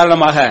 3வது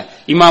காரணமாக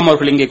இமாம்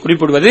அவர்கள் இங்கே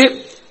குறிப்பிடுவது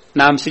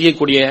நாம்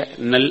செய்யக்கூடிய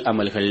நல்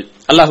அமல்கள்.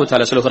 அல்லாஹு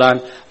தஆலா சொல்கிறான்,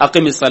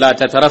 அகிமிஸ்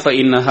ஸலாத்த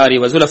தரஃபஇன் நஹாரி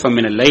வ ஸுலஃபம்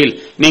மினல் லைல்,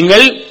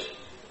 நீங்கள்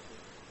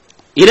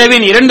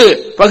இரவின் 2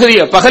 பகுதி,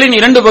 பகலின்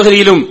 2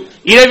 பகுதியிலும்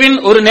இரவின்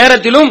ஒரு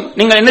நேரத்திலும்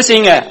நீங்கள் என்ன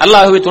செய்யுங்க?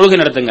 அல்லாஹ்வை தொழுகை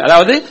நடத்துங்க.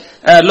 அதாவது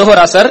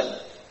லுஹர் அஸர்,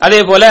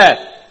 அதே போல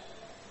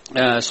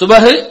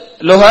சுபஹ்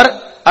லுஹர்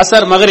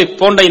அஸர் மக்ரிப்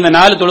போன்ற இந்த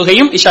 4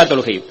 தொழுகையும் இஷா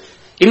தொழுகையும்,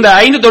 இந்த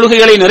 5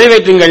 தொழுகைகளை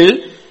நிறைவேற்றுங்கள்.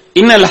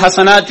 இன்னல்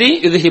ஹஸனாத்தி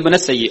யுذஹிபுன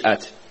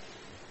ஸய்யிஆத்,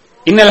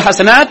 இன்னல்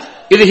ஹஸனாத்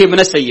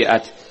யுذஹிபுன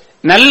ஸய்யிஆத்,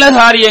 நல்ல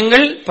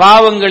காரியங்கள்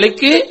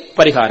பாவங்களுக்கு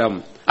பரிகாரம்,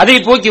 அதை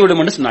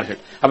போக்கிவிடும் என்று சொன்னார்கள்.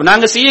 அப்ப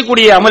நாங்க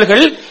செய்யக்கூடிய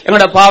அமல்கள்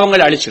எங்களோட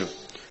பாவங்கள் அழிச்சிடும்.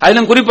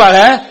 அதிலும் குறிப்பாக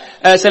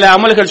சில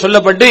அமல்கள்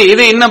சொல்லப்பட்டு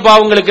இது இன்ன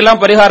பாவங்களுக்கு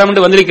எல்லாம் பரிகாரம்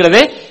என்று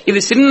வந்திருக்கிறது. இது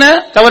சின்ன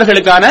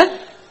தவறுகளுக்கான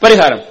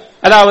பரிகாரம்.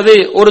 அதாவது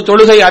ஒரு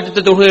தொழுகை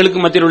அடுத்த தொழுகைகளுக்கு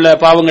மத்தியில் உள்ள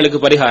பாவங்களுக்கு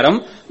பரிகாரம்.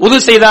 உது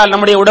செய்தால்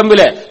நம்முடைய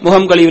உடம்பில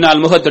முகம்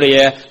கழுவினால் முகத்துடைய,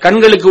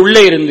 கண்களுக்கு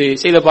உள்ளே இருந்து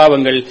செய்த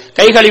பாவங்கள்,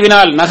 கை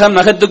கழுவினால்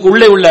நகத்துக்கு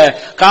உள்ளே உள்ள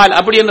கால்,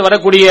 அப்படி என்று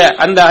வரக்கூடிய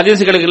அந்த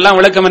ஹதீஸ்களுக்கு எல்லாம்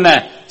விளக்கம் என்ன?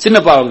 சின்ன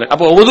பாவங்கள்.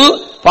 அப்போ உது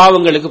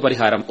பாவங்களுக்கு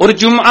பரிகாரம். ஒரு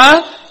ஜும்ஆ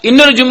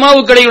இன்னொரு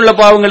ஜும்மாவுக்கு இடையில் உள்ள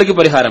பாவங்களுக்கு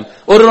பரிகாரம்.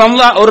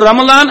 ஒரு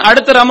ரமலான்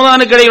அடுத்த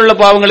ரமலானுக்கு இடையில் உள்ள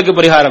பாவங்களுக்கு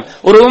பரிகாரம்.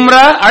 ஒரு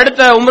உம்ரா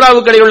அடுத்த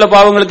உம்ராவுக்கு இடையில் உள்ள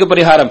பாவங்களுக்கு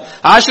பரிகாரம்.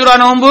 ஆஷுரா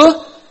நோன்பு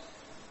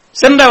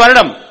சென்ற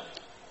வருடம்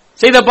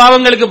செய்த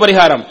பாவங்களுக்கு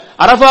பரிகாரம்.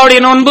 அரஃபாவுடைய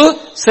நோன்பு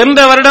சென்ற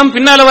வருடம்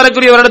பின்னால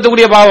வரக்கூடிய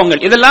வருடத்துக்குரிய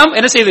பாவங்கள். இதெல்லாம்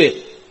என்ன செய்து?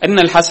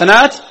 இன்னல்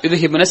ஹஸனாத்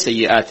யுذஹிபுன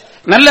ஸய்யிஆத்,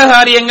 நல்ல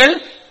காரியங்கள்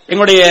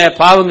எங்களுடைய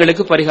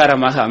பாவங்களுக்கு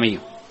பரிகாரமாக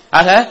அமையும்.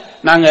 ஆக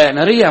நாங்க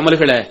நிறைய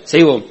அமல்களை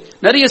செய்வோம்,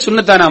 நிறைய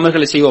சுன்னத்தான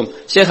அமல்களை செய்வோம்.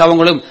 ஷேக்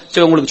அவங்களும்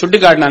உங்களுக்கு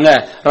சுட்டிக்காட்டினாங்க,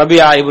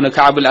 ரபியா இப்னு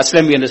கஅப்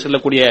அஸ்லமி என்று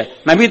சொல்லக்கூடிய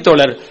நபி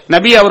தோழர்,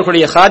 நபி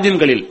அவர்களுடைய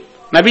ஹாதிம்களில்,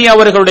 நபி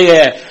அவர்களுடைய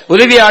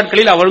உதவி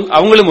ஆட்களில்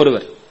அவங்களும்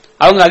ஒருவர்.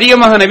 அவங்க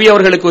அதிகமாக நபி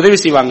அவர்களுக்கு உதவி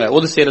செய்வாங்க.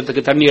 ஒது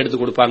செய்யறதுக்கு தண்ணி எடுத்து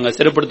கொடுப்பாங்க,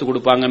 செருப்படுத்து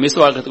கொடுப்பாங்க,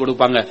 மிஸ்வாக் எடுத்து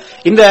கொடுப்பாங்க.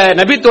 இந்த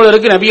நபி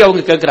தோழருக்கு நபி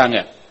அவங்க கேட்கிறாங்க,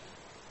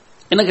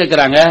 என்ன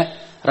கேட்கிறாங்க?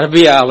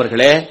 ரபியா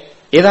அவர்களே,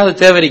 ஏதாவது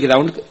தேவை இருக்குதா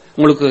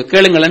உங்களுக்கு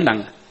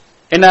கேளுங்களேன்னாங்க.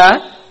 ஏன்னா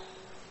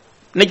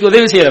இன்னைக்கு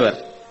உதவி செய்யறவர்,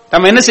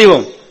 நம்ம என்ன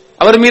செய்வோம்?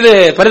 அவர் மீது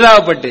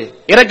பரிதாபப்பட்டு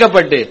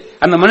இறக்கப்பட்டு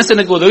அந்த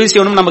மனுஷனுக்கு உதவி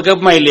செய்யணும் நம்ம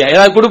கேட்போமா இல்லையா?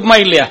 ஏதாவது கொடுப்போமா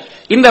இல்லையா?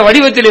 இந்த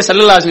வடிவத்திலே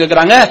ஸல்லல்லாஹு அலைஹி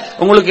கேட்கிறாங்க,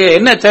 உங்களுக்கு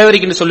என்ன தேவை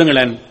இருக்குன்னு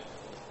சொல்லுங்களேன்.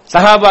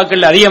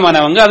 சஹாபாக்கள்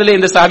அதிகமானவங்க, அதுல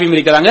இந்த சஹாபியும்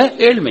இருக்கிறாங்க,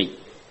 ஏழ்மை,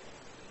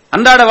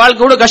 அன்றாட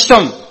வாழ்க்கையோட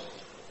கஷ்டம்.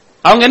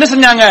 அவங்க என்ன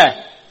செஞ்சாங்க?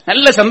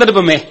 நல்ல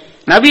சந்தர்ப்பமே,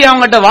 நபி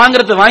அவங்ககிட்ட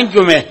வாங்குறது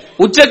வாங்கிக்குமே,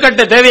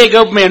 உச்சக்கட்ட தேவையை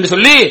கேட்போமே என்று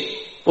சொல்லி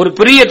ஒரு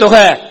பெரிய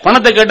தொகை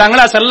பணத்தை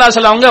கேட்டாங்களா. ஸல்லல்லாஹு அலைஹி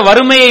வஸல்லம் அவங்க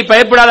வறுமையை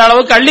பயப்படாத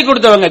அளவுக்கு அள்ளி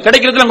கொடுத்தவங்க,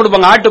 கிடைக்கிறதுலாம்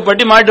கொடுப்பாங்க.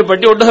 ஆட்டுப்பட்டி,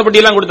 மாட்டுப்பட்டி,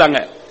 ஒட்டகப்பட்டி எல்லாம் கொடுத்தாங்க.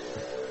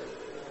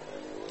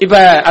 இப்ப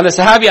அந்த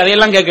சஹாபி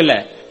அதையெல்லாம் கேட்கல.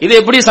 இதை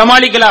எப்படி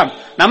சமாளிக்கலாம்?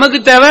 நமக்கு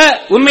தேவை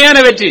உண்மையான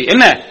வெற்றி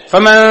என்ன?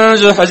 ஃபமன்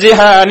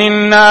ஸுஹ்ஸிஹா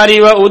அனின் நாரி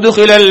வ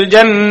உத்கிலல்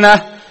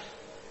ஜன்னஹ்,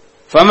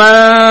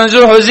 ஃபமன்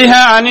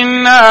ஸுஹ்ஸிஹா அனின்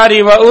நாரி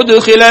வ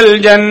உத்கிலல்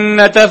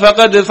ஜன்னத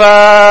ஃபகத்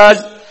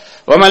ஃபாஸ்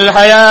வமல்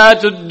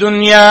ஹயாத்துத்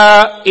துன்யா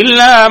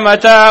இல்லா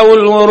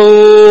மதாஉல்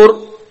குரூர்.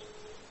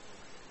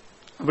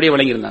 அப்படியே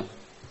விளங்கி இருந்தாங்க.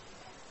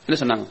 என்ன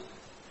சொன்னாங்க?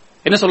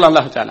 என்ன சொல்ல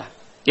அல்லாஹ் தஆலா?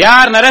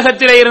 யார்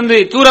நரகத்திலே இருந்து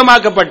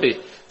தூரமாக்கப்பட்டு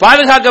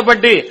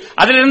பாதுகாக்கப்பட்டு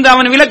அதிலிருந்து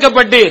அவன்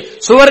விலக்கப்பட்டு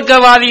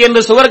சுவர்க்கவாதி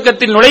என்று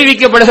சுவர்க்கத்தில்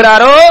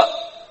நுழைவிக்கப்படுகிறாரோ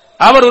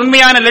அவர்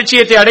உண்மையான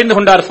லட்சியத்தை அடைந்து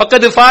கொண்டார்.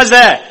 ஃபக்கத் ஃபாஸ,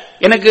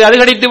 எனக்கு அது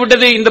கிடைத்து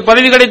விட்டது, இந்த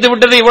பதவி கிடைத்து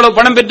விட்டது, இவ்வளவு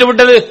பணம் பெற்று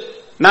விட்டது,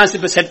 நான்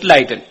இப்ப செட்டில்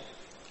ஆயிட்டேன்,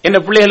 என்ற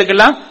பிள்ளைகளுக்கு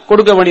எல்லாம்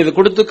கொடுக்க வேண்டியது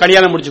கொடுத்து,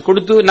 கல்யாணம் முடிச்சு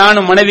கொடுத்து,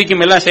 நானும்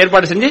மனைவிக்கும் எல்லாம்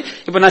செயற்பாடு செஞ்சு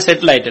இப்ப நான்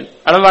செட்டில் ஆயிட்டேன்.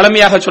 அளவு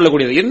வளமையாக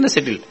சொல்லக்கூடியது என்ன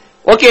செட்டில்?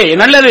 ஓகே,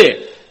 நல்லது,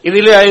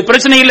 இதுல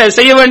பிரச்சனை இல்ல,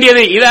 செய்ய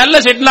வேண்டியது இது அல்ல.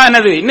 செட்டிலா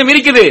என்னது? இன்னும்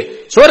இருக்குது,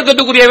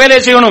 சுவர்க்கத்துக்குரிய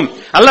வேலையை செய்யணும்.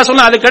 அல்லாஹ்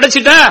சொன்னா அது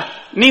கிடைச்சிட்டா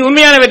நீ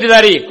உண்மையான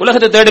வெற்றிதாரி.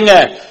 உலகத்தை தேடுங்க,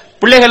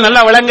 பிள்ளைகள்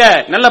நல்லா வளங்க,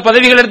 நல்ல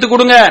பதவிகள் எடுத்து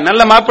கொடுங்க,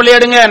 நல்ல மாப்பிள்ளை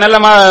எடுங்க, நல்ல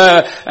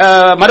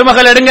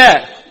மருமகள் எடுங்க,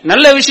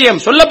 நல்ல விஷயம்,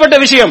 சொல்லப்பட்ட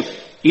விஷயம்.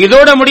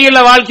 இதோட முடியல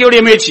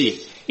வாழ்க்கையுடைய முயற்சி,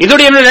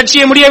 இதோட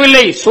லட்சியம்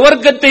முடியவில்லை,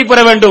 சுவர்க்கத்தை பெற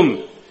வேண்டும்.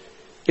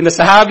 இந்த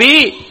சஹாபி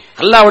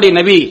அல்லாஹ்வுடைய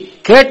நபி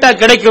கேட்டா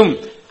கிடைக்கும்,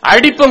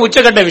 அடிப்போம்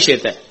உச்சகட்ட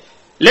விஷயத்தை,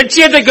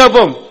 லட்சியத்தை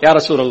கேட்போம். யா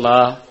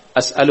ரசூலல்லாஹ்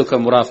அஸ்அலுக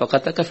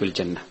முராஃபகதக ஃபில்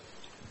ஜன்னah.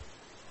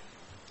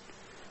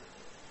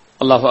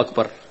 அல்லாஹு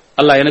அக்பர்.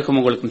 அல்லாஹ் எனக்கும்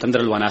உங்களுக்கும்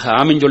தந்தருள்வானாக.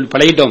 ஆமீன் சொல்லி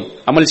பழகிட்டோம்.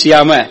 அமல்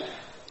செய்யாம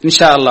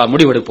இன்ஷா அல்லாஹ்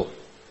முடிவெடுப்போம்.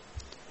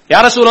 யா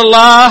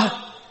ரசூலல்லாஹ்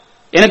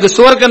எனக்கு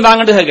சுவர்க்கம்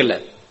தாங்கன்னு கேட்கல.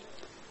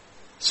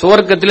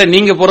 சுவர்க்கத்துல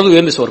நீங்க போறது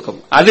உயர்ந்த சுவர்க்கம்,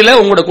 அதுல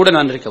உங்களோட கூட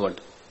நான் இருக்க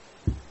வேண்டும்.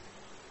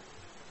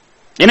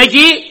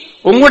 எனக்கு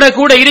உங்களோட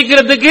கூட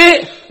இருக்கிறதுக்கு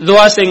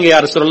துஆ செய்யுங்க யா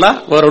ரசூலல்லாஹ்.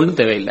 வேற ஒன்றும்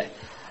தேவையில்லை.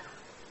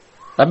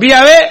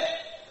 ரபியாவே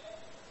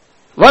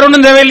வேற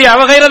ஒன்றும் தேவையில்லையா?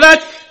 அவ கைரதா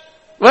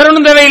வேற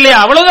ஒன்றும் தேவையில்லையா?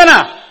 அவ்வளவுதானா?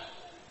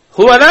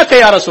 ஹுவதாக்க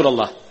யா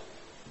ரசூலல்லாஹ்.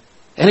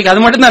 எனக்கு அது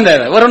மட்டும் தான்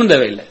தேவை, வேற ஒன்றும்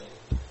தேவையில்லை.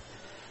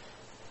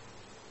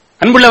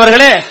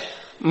 அன்புள்ளவர்களே,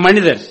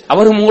 மனிதர்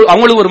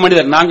அவங்களும் ஒரு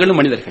மனிதர், நாங்களும்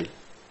மனிதர்கள்.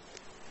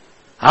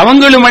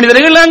 அவங்களும்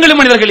மனிதர்கள், நாங்களும்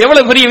மனிதர்கள்.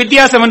 எவ்வளவு பெரிய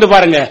வித்தியாசம் என்று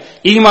பாருங்க.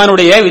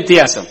 ஈமானுடைய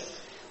வித்தியாசம்.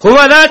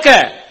 ஹுவதாக்க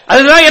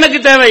அதுதான் எனக்கு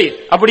தேவை.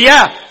 அப்படியா?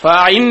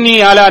 ஃபஇன்னி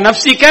அலா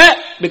நஃப்ஸிக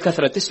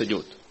பிகஸ்ரத்தி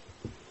சுஜூத்.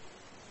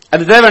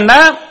 அது தேவைன்னா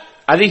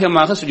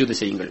அதிகமாக சுஜூத்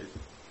செய்யுங்கள்.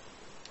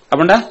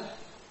 அப்படின்னா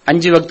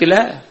 5 வக்தில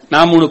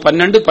 4 3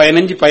 12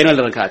 15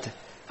 17 ரக்காத்.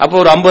 அப்போ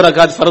ஒரு 50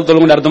 ரக்காத் ஃபர்த்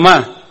தொழுகுன்னு அர்த்தமா?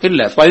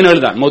 இல்ல, 17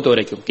 தான் மௌத்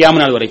வரைக்கும்,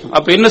 கியாமத் நாள் வரைக்கும்.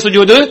 அப்ப என்ன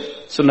சுஜூது?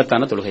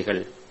 சுன்னத்தான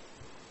தொழுகைகள்.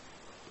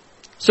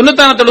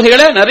 சுன்னத்தான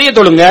தொழுகைகளை நிறைய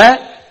தொழுங்க.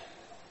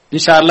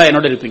 இன்ஷா அல்லாஹ்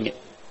என்னோட இருப்பீங்க.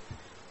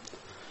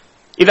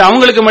 இது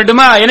அவங்களுக்கு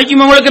மட்டுமா?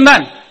 எனக்கும் உங்களுக்கும்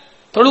தான்.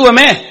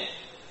 தொழுவோமே.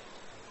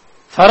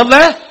 ஃபர்த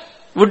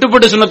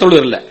விட்டுப்பட்டு சுன்னத்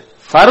தொழுகல,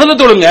 ஃபர்து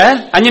தொழுங்க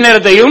 5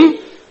 நேரத்தையும்.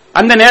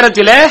 அந்த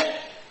நேரத்தில்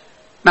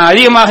நான்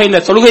அதிகமாக இந்த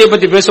தொழுகையை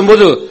பத்தி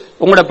பேசும்போது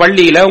உங்களோட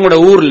பள்ளியில, உங்களோட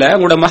ஊர்ல,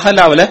 உங்களோட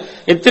மஹல்லாவுல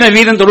எத்தனை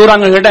வீதம்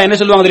தொழுறாங்க கேட்டா என்ன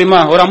சொல்லுவாங்க தெரியுமா?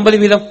 ஒரு 50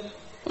 வீதம்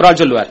ஒரு ஆள்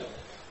சொல்லுவார்.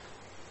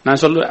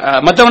 நான் சொல்லுவேன்,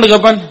 மத்தவனுக்கு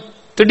கேட்பான்,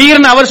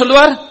 திடீர்னு அவர்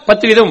சொல்லுவார்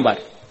 10 வீதம்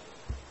பார்.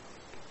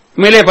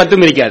 மேலே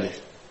 10 இருக்காது.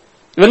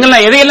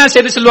 இவங்கெல்லாம் எதையெல்லாம்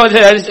சேர்த்து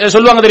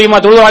சொல்லுவாங்க தெரியுமா?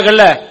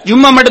 தொழுவாங்கல்ல,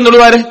 ஜும்மா மட்டும்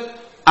தொழுவாரு,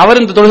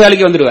 அவரும் இந்த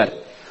தொழுகாளிக்கு வந்துடுவார்.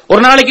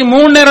 ஒரு நாளைக்கு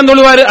 3 நேரம்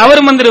தொழுவாரு,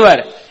 அவரும்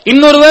வந்துடுவார்.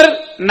 இன்னொருவர்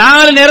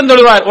 4 நேரம்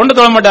தொழுவார், ஒன்று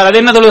தொழ மாட்டார்.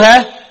 அது என்ன தொழுக?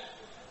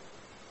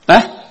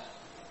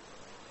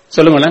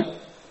 சொல்லுங்களேன்,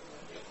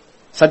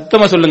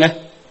 சத்தமா சொல்லுங்க.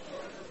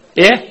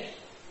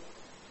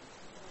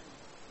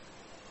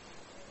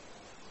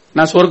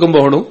 நான் சொர்க்கம்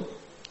போகணும்,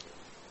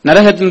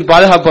 நரகத்தின்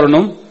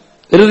பாதுகாப்படணும்,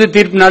 இறுதி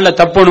தீர்ப்பு நாள்ல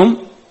தப்பணும்.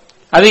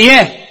 அது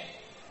ஏன்?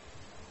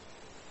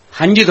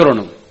 5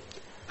 தொழணும்,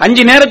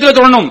 5 நேரத்தில்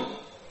தொழணும்.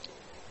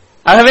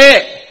 ஆகவே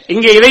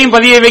இங்கே இதையும்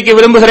பதிய வைக்க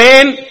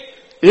விரும்புகிறேன்.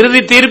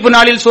 இறுதி தீர்ப்பு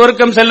நாளில்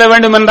சுவர்க்கம் செல்ல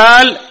வேண்டும்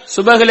என்றால்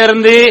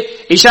சுபகிலிருந்து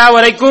இஷா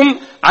வரைக்கும்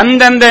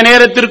அந்தந்த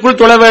நேரத்திற்குள்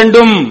தொழ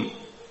வேண்டும்.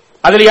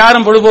 அதில்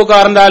யாரும் பொழுதுபோக்கா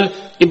இருந்தால்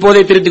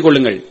இப்போதை திருத்திக்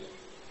கொள்ளுங்கள்.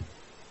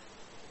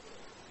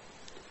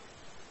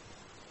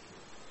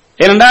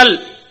 ஏனென்றால்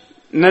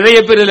நிறைய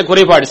பேர் இதுல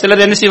குறைபாடு.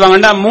 சிலர் என்ன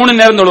செய்வாங்கன்னா 3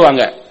 நேரம்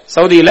தொழுவாங்க.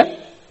 சவுதியில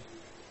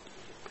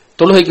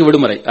தொழுகைக்கு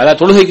விடுமுறை, அதாவது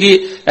தொழுகைக்கு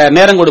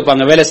நேரம்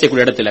கொடுப்பாங்க. வேலை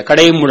செய்யக்கூடிய இடத்துல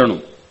கடையும்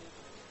மூடணும்.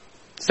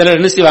 சிலர்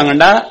என்ன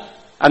செய்வாங்கண்டா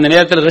அந்த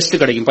நேரத்தில்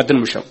ரெஸ்ட் கிடைக்கும், 10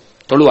 நிமிஷம்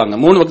தொழுவாங்க.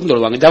 3 வக்தும்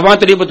தொழுவாங்க.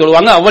 ஜமாத்திலேயே போய்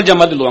தொழுவாங்க, அவ்வளவு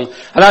ஜமாத் தொழுவாங்க.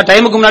 அதாவது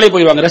டைமுக்கு முன்னாலே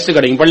போயிடுவாங்க, ரெஸ்ட்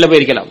கிடைக்கும், பள்ளில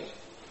போய் இருக்கலாம்.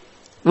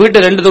 வீட்டு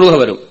 2 தொழுகை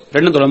வரும்,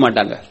 2 தொழ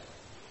மாட்டாங்க.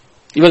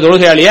 இவர்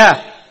தொழுகையாளியா?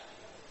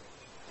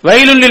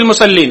 வயலுல்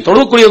முஸல்லீன்,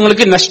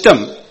 தொழுகக்கூடியவங்களுக்கு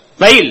நஷ்டம்,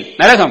 வயல்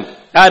நரகம்.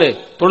 யாரு?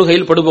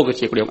 தொழுகையில் படுபோக்கு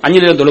செய்யக்கூடிய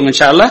 5 நேரம் தொழுங்க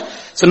இன்ஷா அல்லாஹ்.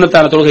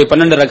 சுன்னத்தான தொழுகை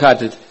 12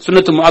 ரக்காத்,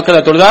 சுன்னத்து முஅக்கதா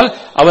தொழுதால்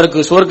அவருக்கு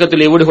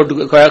சுவர்க்கத்திலே வீடு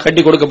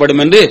கட்டி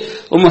கொடுக்கப்படும் என்று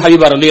உம்மு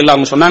ஹபீபா ரலியல்லாஹு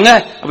அன்ஹா சொன்னாங்க.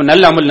 அப்ப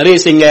நல்ல அமல் நிறைய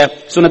செய்யுங்க,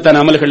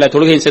 சுன்னத்தான அமல்கள்ல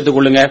தொழுகையை சேர்த்துக்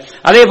கொள்ளுங்க.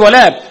 அதே போல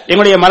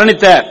எங்களுடைய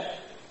மரணித்த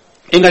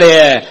எங்களுடைய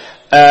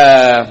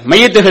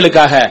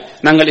மையத்துகளுக்காக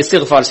நாங்கள்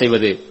இஸ்திக்ஃபார்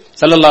செய்வது.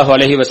 ஸல்லல்லாஹு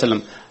அலைஹி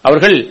வஸல்லம்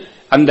அவர்கள்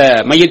அந்த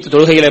மையத்து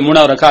தொழுகையில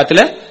 3வது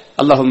ரக்காத்துல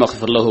அல்லாஹும்ம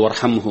இக்ஃபிர் லஹு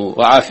வர்ஹம்ஹு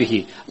வஆஃபிஹி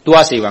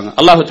துஆ செய்வாங்க.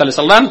 அல்லாஹ் தஆலா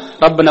சொல்றான்,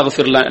 ரப்பனா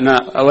இக்ஃபிர் லனா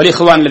வ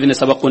லிஇக்வானில் லதீன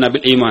சபகுனா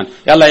பில் ஈமான்.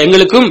 யா அல்லாஹ்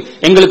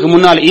எங்களுக்கு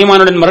முன்னால்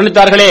ஈமானுடன்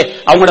மரணித்தார்களே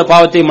அவங்களோட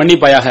பாவத்தை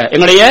மன்னிப்பாயாக.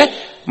 எங்களுடைய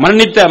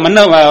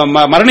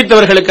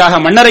மரணித்தவர்களுக்காக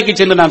மன்னரைக்கு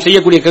சென்று நாம்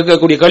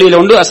கேட்கக்கூடிய கேள்வியில்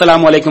உண்டு,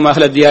 அஸ்ஸலாமு அலைக்கும்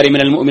அஹ்லத் தியாரி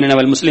மினல் முஃமினீன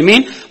வல்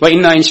முஸ்லிமீன் வ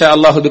இன்னா இன்ஷா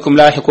அல்லாஹு பிக்கும்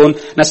லாஹிகூன்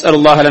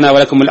நஸ்அலுல்லாஹ லனா வ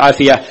லக்குமுல்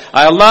ஆஃபியா.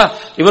 அல்லாஹ்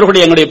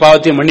இவர்களுடைய எங்களுடைய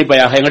பாவத்தை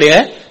மன்னிப்பாயாக. எங்களுடைய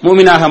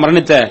முஃமினாக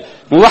மரணித்த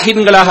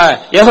முவஹித்களாக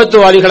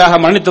ஏகத்துவாதிகளாக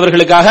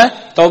மரணித்தவர்களுக்காக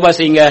தௌபா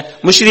செய்யுங்க.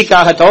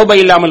 முஷ்ரிக்காக தௌபா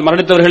இல்லாமல்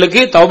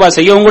மரணித்தவர்களுக்கு தௌபா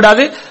செய்யவும்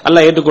கூடாது,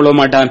 அல்லாஹ் ஏற்றுக்கொள்ள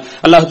மாட்டான்.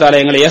 அல்லாஹ்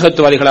தஆலா எங்களை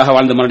ஏகத்துவாதிகளாக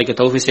வாழ்ந்து மரணிக்க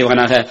தௌஃபீக்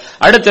செய்வானாக.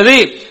 அடுத்தது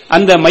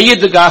அந்த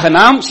மையத்துக்காக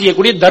நாம்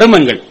செய்யக்கூடிய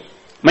தர்மங்கள்.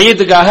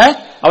 மையத்துக்காக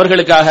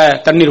அவர்களுக்காக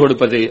தண்ணீர்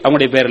கொடுப்பது,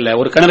 அவங்களுடைய பேர்ல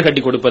ஒரு கிணறு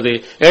கட்டி கொடுப்பது,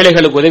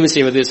 ஏழைகளுக்கு உதவி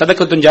செய்வது,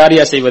 சதக்கத்துன்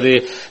ஜாரியா செய்வது,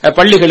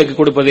 பள்ளிகளுக்கு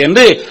கொடுப்பது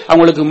என்று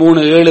அவங்களுக்கு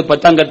 3, 7,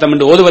 10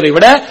 என்று ஓதுவதை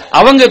விட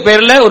அவங்க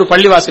பேர்ல ஒரு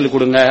பள்ளிவாசல்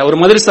கொடுங்க, ஒரு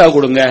மதரசா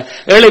கொடுங்க,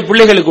 ஏழை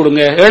பிள்ளைகளுக்கு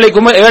கொடுங்க,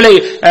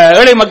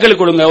 ஏழை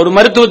மக்களுக்கு கொடுங்க, ஒரு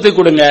மருத்துவத்துக்கு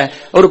கொடுங்க,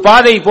 ஒரு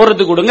பாதை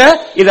போறதுக்கு கொடுங்க.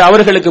 இது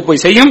அவர்களுக்கு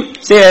போய்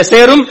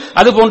சேரும்.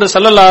 அது போன்று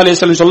ஸல்லல்லாஹு அலைஹி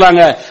வஸல்லம்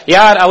சொன்னாங்க,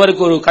 யார்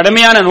அவருக்கு ஒரு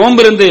கடமையான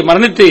நோன்பு இருந்து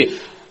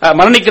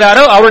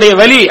மரணிக்கிறாரோ அவருடைய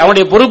வலி,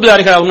 அவருடைய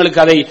பொறுப்புதாரிகள் அவங்களுக்கு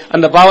அதை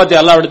அந்த பாவத்தை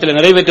அல்லாஹ்விடத்தில்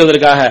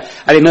நிறைவேற்றுவதற்காக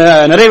அதை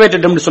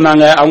நிறைவேற்றட்டும்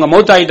சொன்னாங்க. அவங்க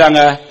மௌத்தாயிட்டாங்க,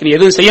 இனி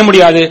எதுவும் செய்ய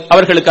முடியாது,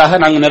 அவர்களுக்காக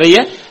நாங்க நிறைய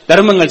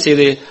தர்மங்கள்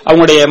செய்து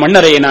அவங்களுடைய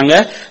மண்ணறையை நாங்க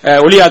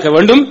ஒளியாக்க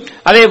வேண்டும்.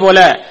 அதே போல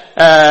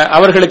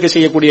அவர்களுக்கு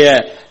செய்யக்கூடிய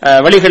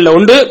வழிகளில்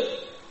உண்டு,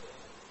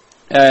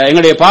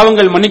 எங்களுடைய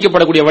பாவங்கள்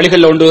மன்னிக்கப்படக்கூடிய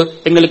வழிகளில் உண்டு,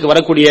 எங்களுக்கு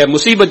வரக்கூடிய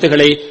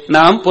முசீபத்துகளை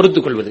நாம்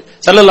பொறுத்துக் கொள்வது.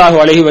 ஸல்லல்லாஹு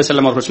அலைஹி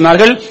வஸல்லம் அவர்கள்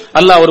சொன்னார்கள்,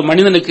 அல்லாஹ் ஒரு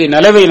மனிதனுக்கு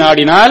நலவை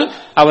நாடினால்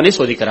அவனை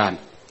சோதிக்கிறான்.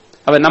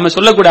 அவன் நம்ம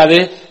சொல்லக்கூடாது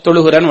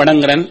தொழுகிறன்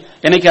வணங்குறன்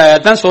எனக்கு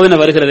தான் சோதனை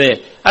வருகிறது.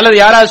 அல்லது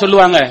யாராவது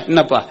சொல்லுவாங்க,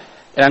 என்னப்பா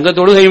அங்க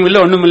தொழுகையும் இல்ல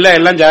ஒண்ணும் இல்ல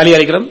எல்லாம் ஜாலியா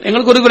இருக்கிறோம்,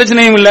 எங்களுக்கு ஒரு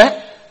பிரச்சனையும் இல்ல,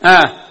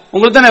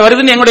 உங்களுக்கு தானே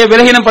வருதுன்னு எங்களுடைய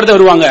விலகினப்படுத்த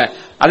வருவாங்க.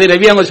 அதை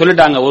ரவி அவங்க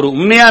சொல்லிட்டாங்க, ஒரு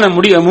உண்மையான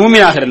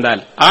மூமினாக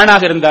இருந்தால்,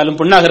 ஆணாக இருந்தாலும்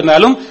பெண்ணாக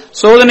இருந்தாலும்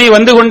சோதனை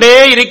வந்து கொண்டே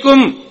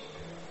இருக்கும்,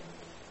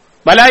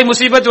 பலாய்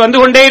முசீபத் வந்து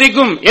கொண்டே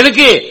இருக்கும்.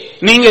 எதுக்கு?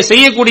 நீங்க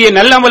செய்யக்கூடிய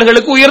நல்ல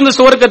அமல்களுக்கு உயர்ந்த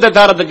சுவர்க்கத்தை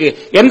தாரத்துக்கு,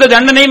 எந்த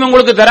தண்டனையும்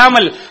உங்களுக்கு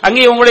தராமல்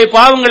அங்கே உங்களுடைய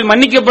பாவங்கள்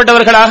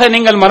மன்னிக்கப்பட்டவர்களாக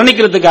நீங்கள்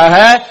மரணிக்கிறதுக்காக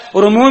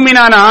ஒரு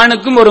மூமினான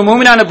ஆணுக்கும் ஒரு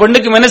மூமினான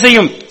பெண்ணுக்கும் என்ன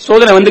செய்யும்?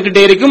 சோதனை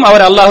வந்துகிட்டே இருக்கும்,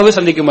 அவர் அல்லாஹ்வை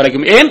சந்திக்கும்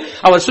வரைக்கும். ஏன்?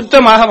 அவர்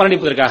சுத்தமாக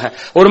மரணிப்பதற்காக.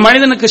 ஒரு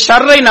மனிதனுக்கு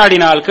ஷர்ரை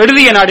நாடினால்,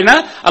 கெடுதியை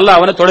நாடினால் அல்லாஹ்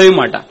அவனை தொடவே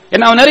மாட்டான்.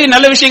 ஏன்னா அவன் நிறைய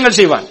நல்ல விஷயங்கள்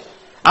செய்வான்,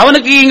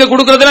 அவனுக்கு இங்க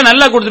கொடுக்கறதுல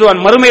நல்லா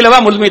கொடுத்துருவான், மறுமையிலவா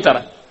முழுமை தர.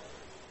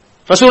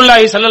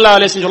 ரசூலுல்லாஹி ஸல்லல்லாஹு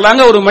அலைஹி வஸல்லம்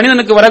சொல்றாங்க, ஒரு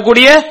மனிதனுக்கு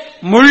வரக்கூடிய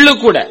முள்ளு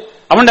கூட,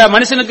 அவனுடைய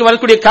மனுஷனுக்கு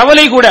வரக்கூடிய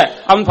கவலை கூட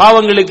அவன்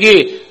பாவங்களுக்கு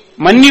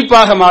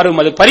மன்னிப்பாக மாறும்,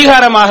 அது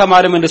பரிகாரமாக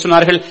மாறும் என்று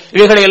சொன்னார்கள்.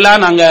 இவைகளை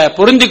எல்லாம் நாங்க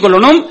பொருந்திக்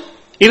கொள்ளணும்.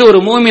 இது ஒரு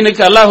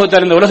மூமினுக்கு அல்லாஹ்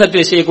தஆலா இந்த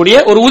உலகத்தில் செய்யக்கூடிய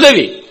ஒரு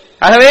உதவி.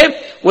 ஆகவே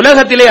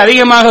உலகத்திலே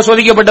அதிகமாக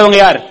சோதிக்கப்பட்டவங்க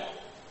யார்?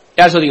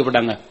 யார்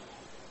சோதிக்கப்பட்டாங்க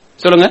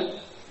சொல்லுங்க?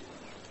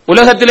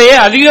 உலகத்திலேயே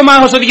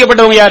அதிகமாக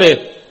சோதிக்கப்பட்டவங்க யாரு?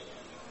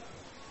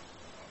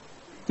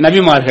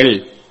 நபிமார்கள்.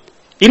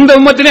 இந்த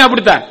உம்மத்திலே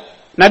அப்படித்தான்.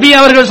 நபி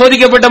அவர்கள்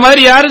சோதிக்கப்பட்ட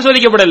மாதிரி யாரும்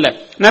சோதிக்கப்படல.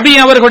 நபி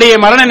அவர்களுடைய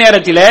மரண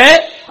நேரத்திலே,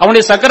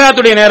 அவனுடைய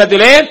சக்கராத்துடைய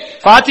நேரத்திலே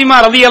ஃபாத்திமா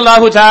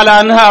ரலியல்லாஹு தஆலா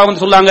அன்ஹா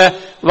அவங்க சொல்லாங்க,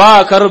 வா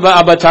கர்ப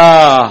அபதா,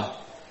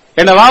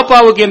 என்ன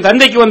வாப்பாவுக்கு என்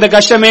தந்தைக்கு வந்த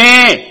கஷ்டமே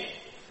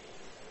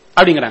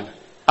அப்படிங்கிறாங்க.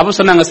 அப்ப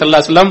சொன்னாங்க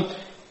ஸல்லல்லாஹு அலைஹி வஸல்லம்,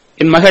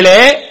 என் மகளே,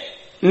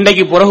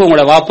 இன்றைக்கு பிறகு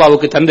உங்களோட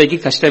வாப்பாவுக்கு தந்தைக்கு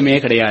கஷ்டமே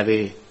கிடையாது,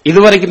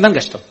 இதுவரைக்கும் தான்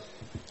கஷ்டம்.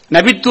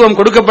 நபித்துவம்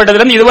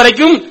கொடுக்கப்பட்டதுடன்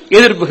இதுவரைக்கும்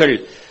எதிர்ப்புகள்,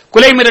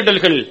 குலை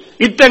மிரட்டல்கள்,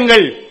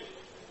 யுத்தங்கள்.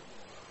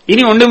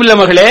 இனி ஒன்றுமில்ல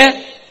மகளே,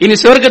 இனி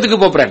சொர்க்கத்துக்கு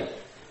போறேன்,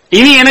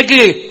 இனி எனக்கு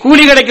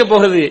கூலி கிடைக்க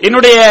போகிறது,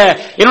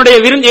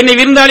 என்னை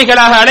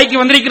விருந்தாளிகளாக அழைக்கி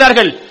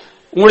வந்திருக்கிறார்கள்,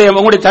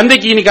 உங்களுடைய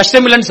தந்தைக்கு இனி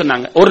கஷ்டம் இல்லைன்னு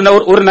சொன்னாங்க.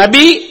 ஒரு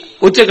நபி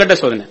உச்சக்கட்ட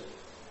சோதனை.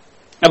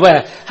 அப்ப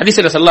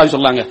ஹதீஸ்ல ஸல்லல்லாஹு அலைஹி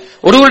சொல்லாங்க,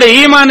 ஒருவருடைய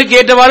ஈமானுக்கு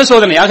ஏற்றவாறு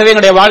சோதனை. ஆகவே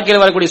எங்களுடைய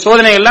வாழ்க்கையில் வரக்கூடிய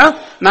சோதனை எல்லாம்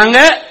நாங்க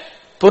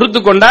பொறுத்து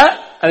கொண்டா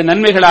அது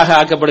நன்மைகளாக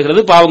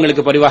ஆக்கப்படுகிறது,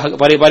 பாவங்களுக்கு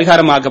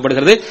பரிகாரமாக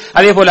ஆக்கப்படுகிறது.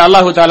 அதே போல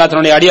அல்லாஹு தஆலா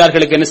தன்னுடைய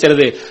அடியார்களுக்கு என்ன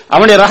செய்யறது?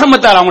 அவனுடைய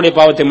ரஹமத்தால் அவனுடைய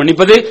பாவத்தை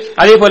மன்னிப்பது.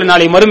 அதே போல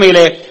நாளை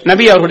மறுமையிலே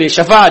நபி அவர்களுடைய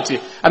ஷஃபாஅத்,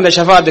 அந்த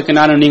ஷஃபாஅத்துக்கு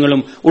நானும்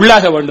நீங்களும்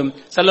உள்ளாக வேண்டும்.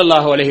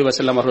 ஸல்லல்லாஹு அலைஹி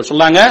வஸல்லம் அவர்கள்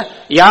சொன்னாங்க,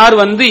 யார்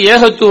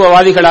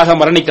ஏகத்துவவாதிகளாக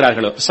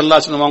மரணிக்கிறார்களோ ஸல்லல்லாஹு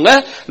அலைஹி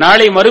வஸல்லம்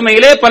நாளை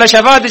மறுமையிலே பல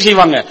ஷஃபாஅத்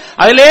செய்வாங்க.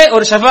 அதிலே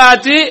ஒரு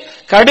ஷஃபாஅத்,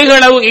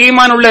 கடுகளவு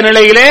ஈமான் உள்ள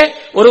நிலையிலே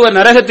ஒருவர்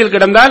நரகத்தில்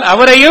கிடந்தால்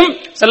அவரையும்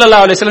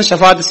ஸல்லல்லாஹு அலைஹி வஸல்லம்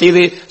ஷஃபாஅத்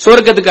செய்து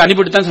சொர்க்கத்துக்கு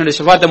அனுப்பிட்டு தான் தன்னுடைய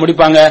ஷஃபாஅத்தை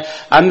முடிப்பாங்க.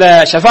 அந்த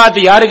ஷஃபாஅத்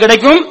யாரு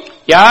கிடைக்கும்?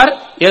 யார்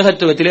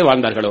ஏகத்துவத்திலே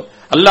வாழ்ந்தார்களோ,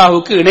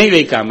 அல்லாஹ்வுக்கு இணை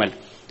வைக்காமல்.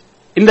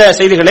 இந்த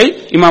செய்திகளை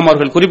இமாம்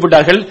அவர்கள்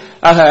குறிப்பிட்டார்கள்.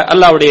 ஆக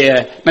அல்லாஹ்வுடைய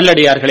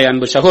நல்லடியார்களே,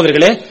 அன்பு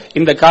சகோதரர்களே,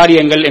 இந்த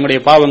காரியங்கள்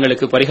எங்களுடைய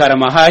பாவங்களுக்கு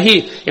பரிகாரமாக ஆகி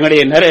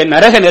எங்களுடைய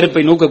நரக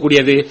நெருப்பை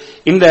நூக்கக்கூடியது.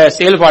 இந்த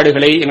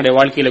செயல்பாடுகளை எங்களுடைய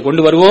வாழ்க்கையில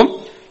கொண்டு வருவோம்.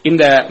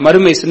 இந்த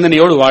மறுமை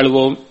சிந்தனையோடு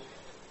வாழ்வோம்.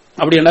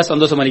 அப்படி என்ன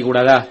சந்தோஷம் அளிக்க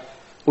கூடாதா?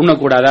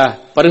 உண்ணக்கூடாதா?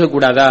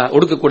 பருகக்கூடாதா?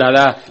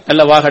 ஒடுக்கக்கூடாதா?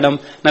 நல்ல வாகனம்,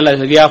 நல்ல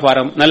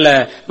வியாபாரம், நல்ல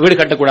வீடு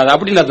கட்டக்கூடாதா?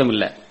 அப்படின்னு அர்த்தம்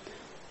இல்ல.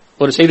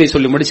 ஒரு செய்தி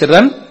சொல்லி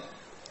முடிச்சிடறேன்.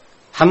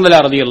 ஹன்ஸலா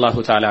ரலியல்லாஹு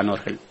தஆலா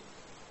அவர்கள்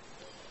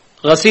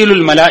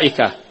கஸீலுல்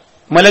மலாயிகா,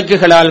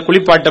 மலக்குகளால்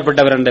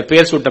குளிப்பாட்டப்பட்டவர் என்ற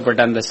பெயர் சூட்டப்பட்ட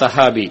அந்த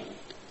சஹாபி,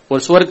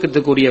 ஒரு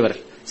சுவர்க்கத்துக்குரியவர்,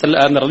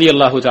 அந்த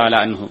ரலியல்லாஹு தஆலா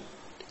அன்ஹு.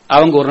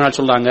 அவங்க ஒரு நாள்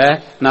சொல்றாங்க,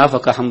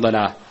 நாஃபக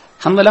ஹன்ஸலா.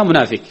 ஹன்ஸலா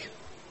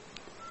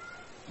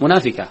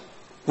முனாஃபிகா,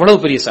 இவ்வளவு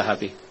பெரிய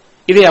சஹாபி.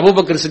 இதே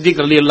அபூபக்கர்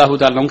சித்திக் ரலியல்லாஹு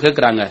தஆலா அவங்க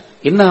கேட்கிறாங்க,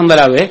 என்ன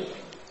ஹன்ஸலாவே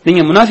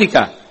நீங்க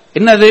முனாஃபிகா?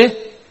 என்னது,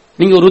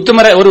 நீங்க ஒரு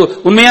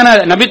உண்மையான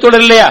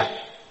நபித்தோடர் இல்லையா?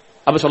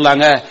 அப்ப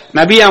சொல்றாங்க,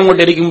 நபி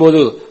அவங்கள்ட்ட இருக்கும்போது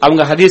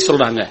அவங்க ஹதீஸ்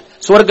சொல்றாங்க,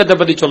 சுவர்க்கத்தை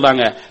பத்தி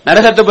சொல்றாங்க,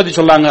 நரகத்தை பத்தி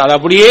சொல்றாங்க. அதை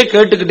அப்படியே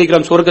கேட்டுக்கிட்டு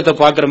இருக்கிறோம். சுவர்க்கத்தை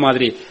பாக்குற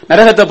மாதிரி,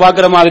 நரகத்தை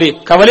பாக்குற மாதிரி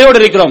கவலையோடு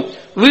இருக்கிறோம்.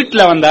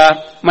 வீட்டுல வந்தா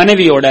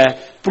மனைவியோட,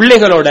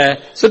 பிள்ளைகளோட,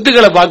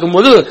 சொத்துக்களை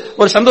பார்க்கும்போது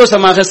ஒரு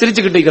சந்தோஷமாக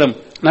சிரிச்சுக்கிட்டு இருக்கிறோம்.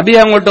 நபி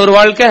அவங்கள்ட்ட ஒரு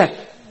வாழ்க்கை,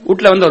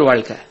 வீட்டுல வந்து ஒரு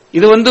வாழ்க்கை.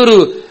 இது ஒரு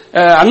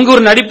அங்க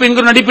ஒரு நடிப்பு, இங்க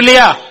ஒரு நடிப்பு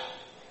இல்லையா?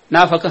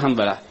 நாஃபக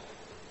ஹன்ஸலா.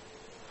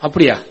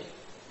 அப்படியா?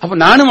 அப்ப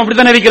நானும்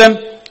அப்படித்தான் இருக்கிறேன்.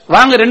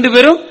 வாங்க ரெண்டு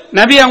பேரும்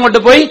நபி அவங்கள்ட்ட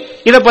போய்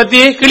இத பத்தி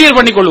கிளியர்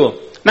பண்ணி கொள்வோம்.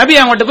 நபி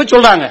அவங்கள்ட்ட போய்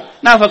சொல்றாங்க,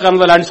 நாஃபக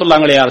ஹன்ஸலான்னு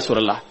சொல்றாங்களே யார்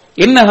ரசூலல்லாஹ்.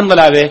 என்ன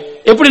ஹன்ஸலாவே,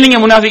 எப்படி நீங்க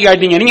முனாஃபிக்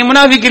ஆயிட்டீங்க? நீங்க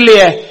முனாஃபிக்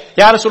இல்லையே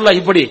யார்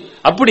ரசூலல்லாஹ். இப்படி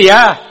அப்படியா?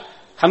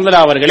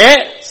 ஹன்ஸலா அவர்களே,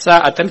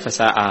 சாஅத்தன்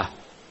ஃபஸாஆ,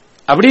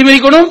 அப்படியும்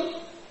இருக்கணும்,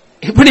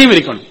 இப்படியும்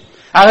இருக்கணும்.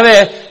 ஆகவே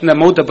இந்த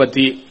மௌத்தை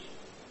பத்தி,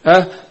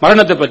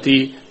 மரணத்தை பத்தி,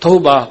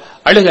 தௌபா,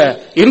 அழுக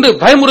என்று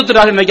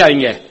பயமுறுத்துறாங்க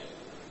நினைக்காதீங்க.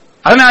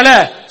 அதனால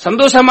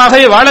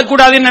சந்தோஷமாகவே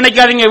வாழக்கூடாதுன்னு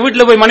நினைக்காதீங்க.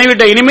 வீட்டுல போய்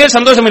மனைவிட்ட இனிமே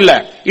சந்தோஷம் இல்ல,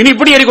 இனி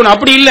இப்படி இருக்கணும்,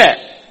 அப்படி இல்ல,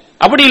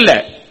 அப்படி இல்ல.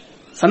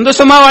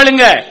 சந்தோஷமா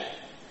வாழுங்க,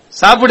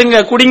 சாப்பிடுங்க,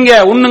 குடிங்க,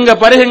 உண்ணுங்க,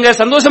 பருகுங்க,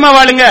 சந்தோஷமா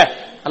வாழுங்க.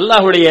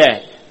 அல்லாஹ்வுடைய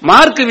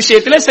மார்க்க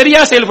விஷயத்துல சரியா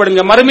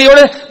செயல்படுங்க,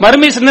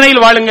 மறுமை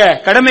சிந்தனையில் வாழுங்க,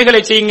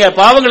 கடமைகளை செய்யுங்க,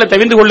 பாவங்களை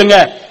தவிர்த்து கொள்ளுங்க.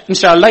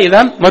 இன்ஷா அல்லாஹ்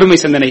இதான் மறுமை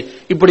சிந்தனை.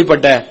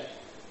 இப்படிப்பட்ட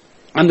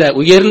அந்த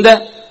உயர்ந்த,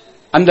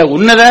 அந்த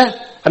உன்னத,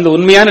 அந்த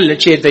உண்மையான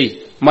லட்சியத்தை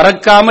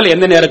மறக்காமல்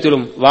எந்த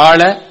நேரத்திலும்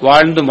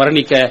வாழ்ந்து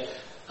மரணிக்க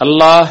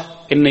அல்லாஹ்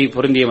என்னை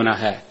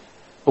பொருந்தியவனாக,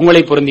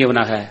 உங்களை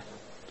பொருந்தியவனாக,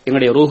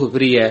 எங்களுடைய ரூஹு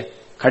பிரிய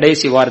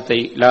கடைசி வார்த்தை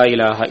லா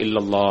இலாஹ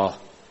இல்லல்லாஹ்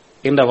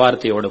என்ற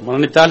வார்த்தையோடு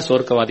மரணித்தால்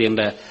சொர்க்கவாதி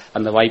என்ற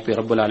அந்த வாய்ப்பை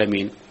ரப்புல்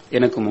ஆலமீன்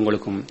எனக்கும்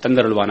உங்களுக்கும்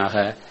தந்தருள்வானாக.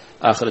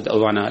 ஆகிரு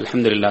தஅவானா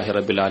அல்ஹம்துலில்லாஹி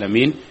ரப்பில்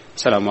ஆலமீன்.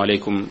 அஸ்ஸலாமு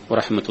அலைக்கும்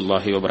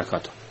வரஹ்மத்துல்லாஹி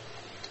வபரகாத்துஹு.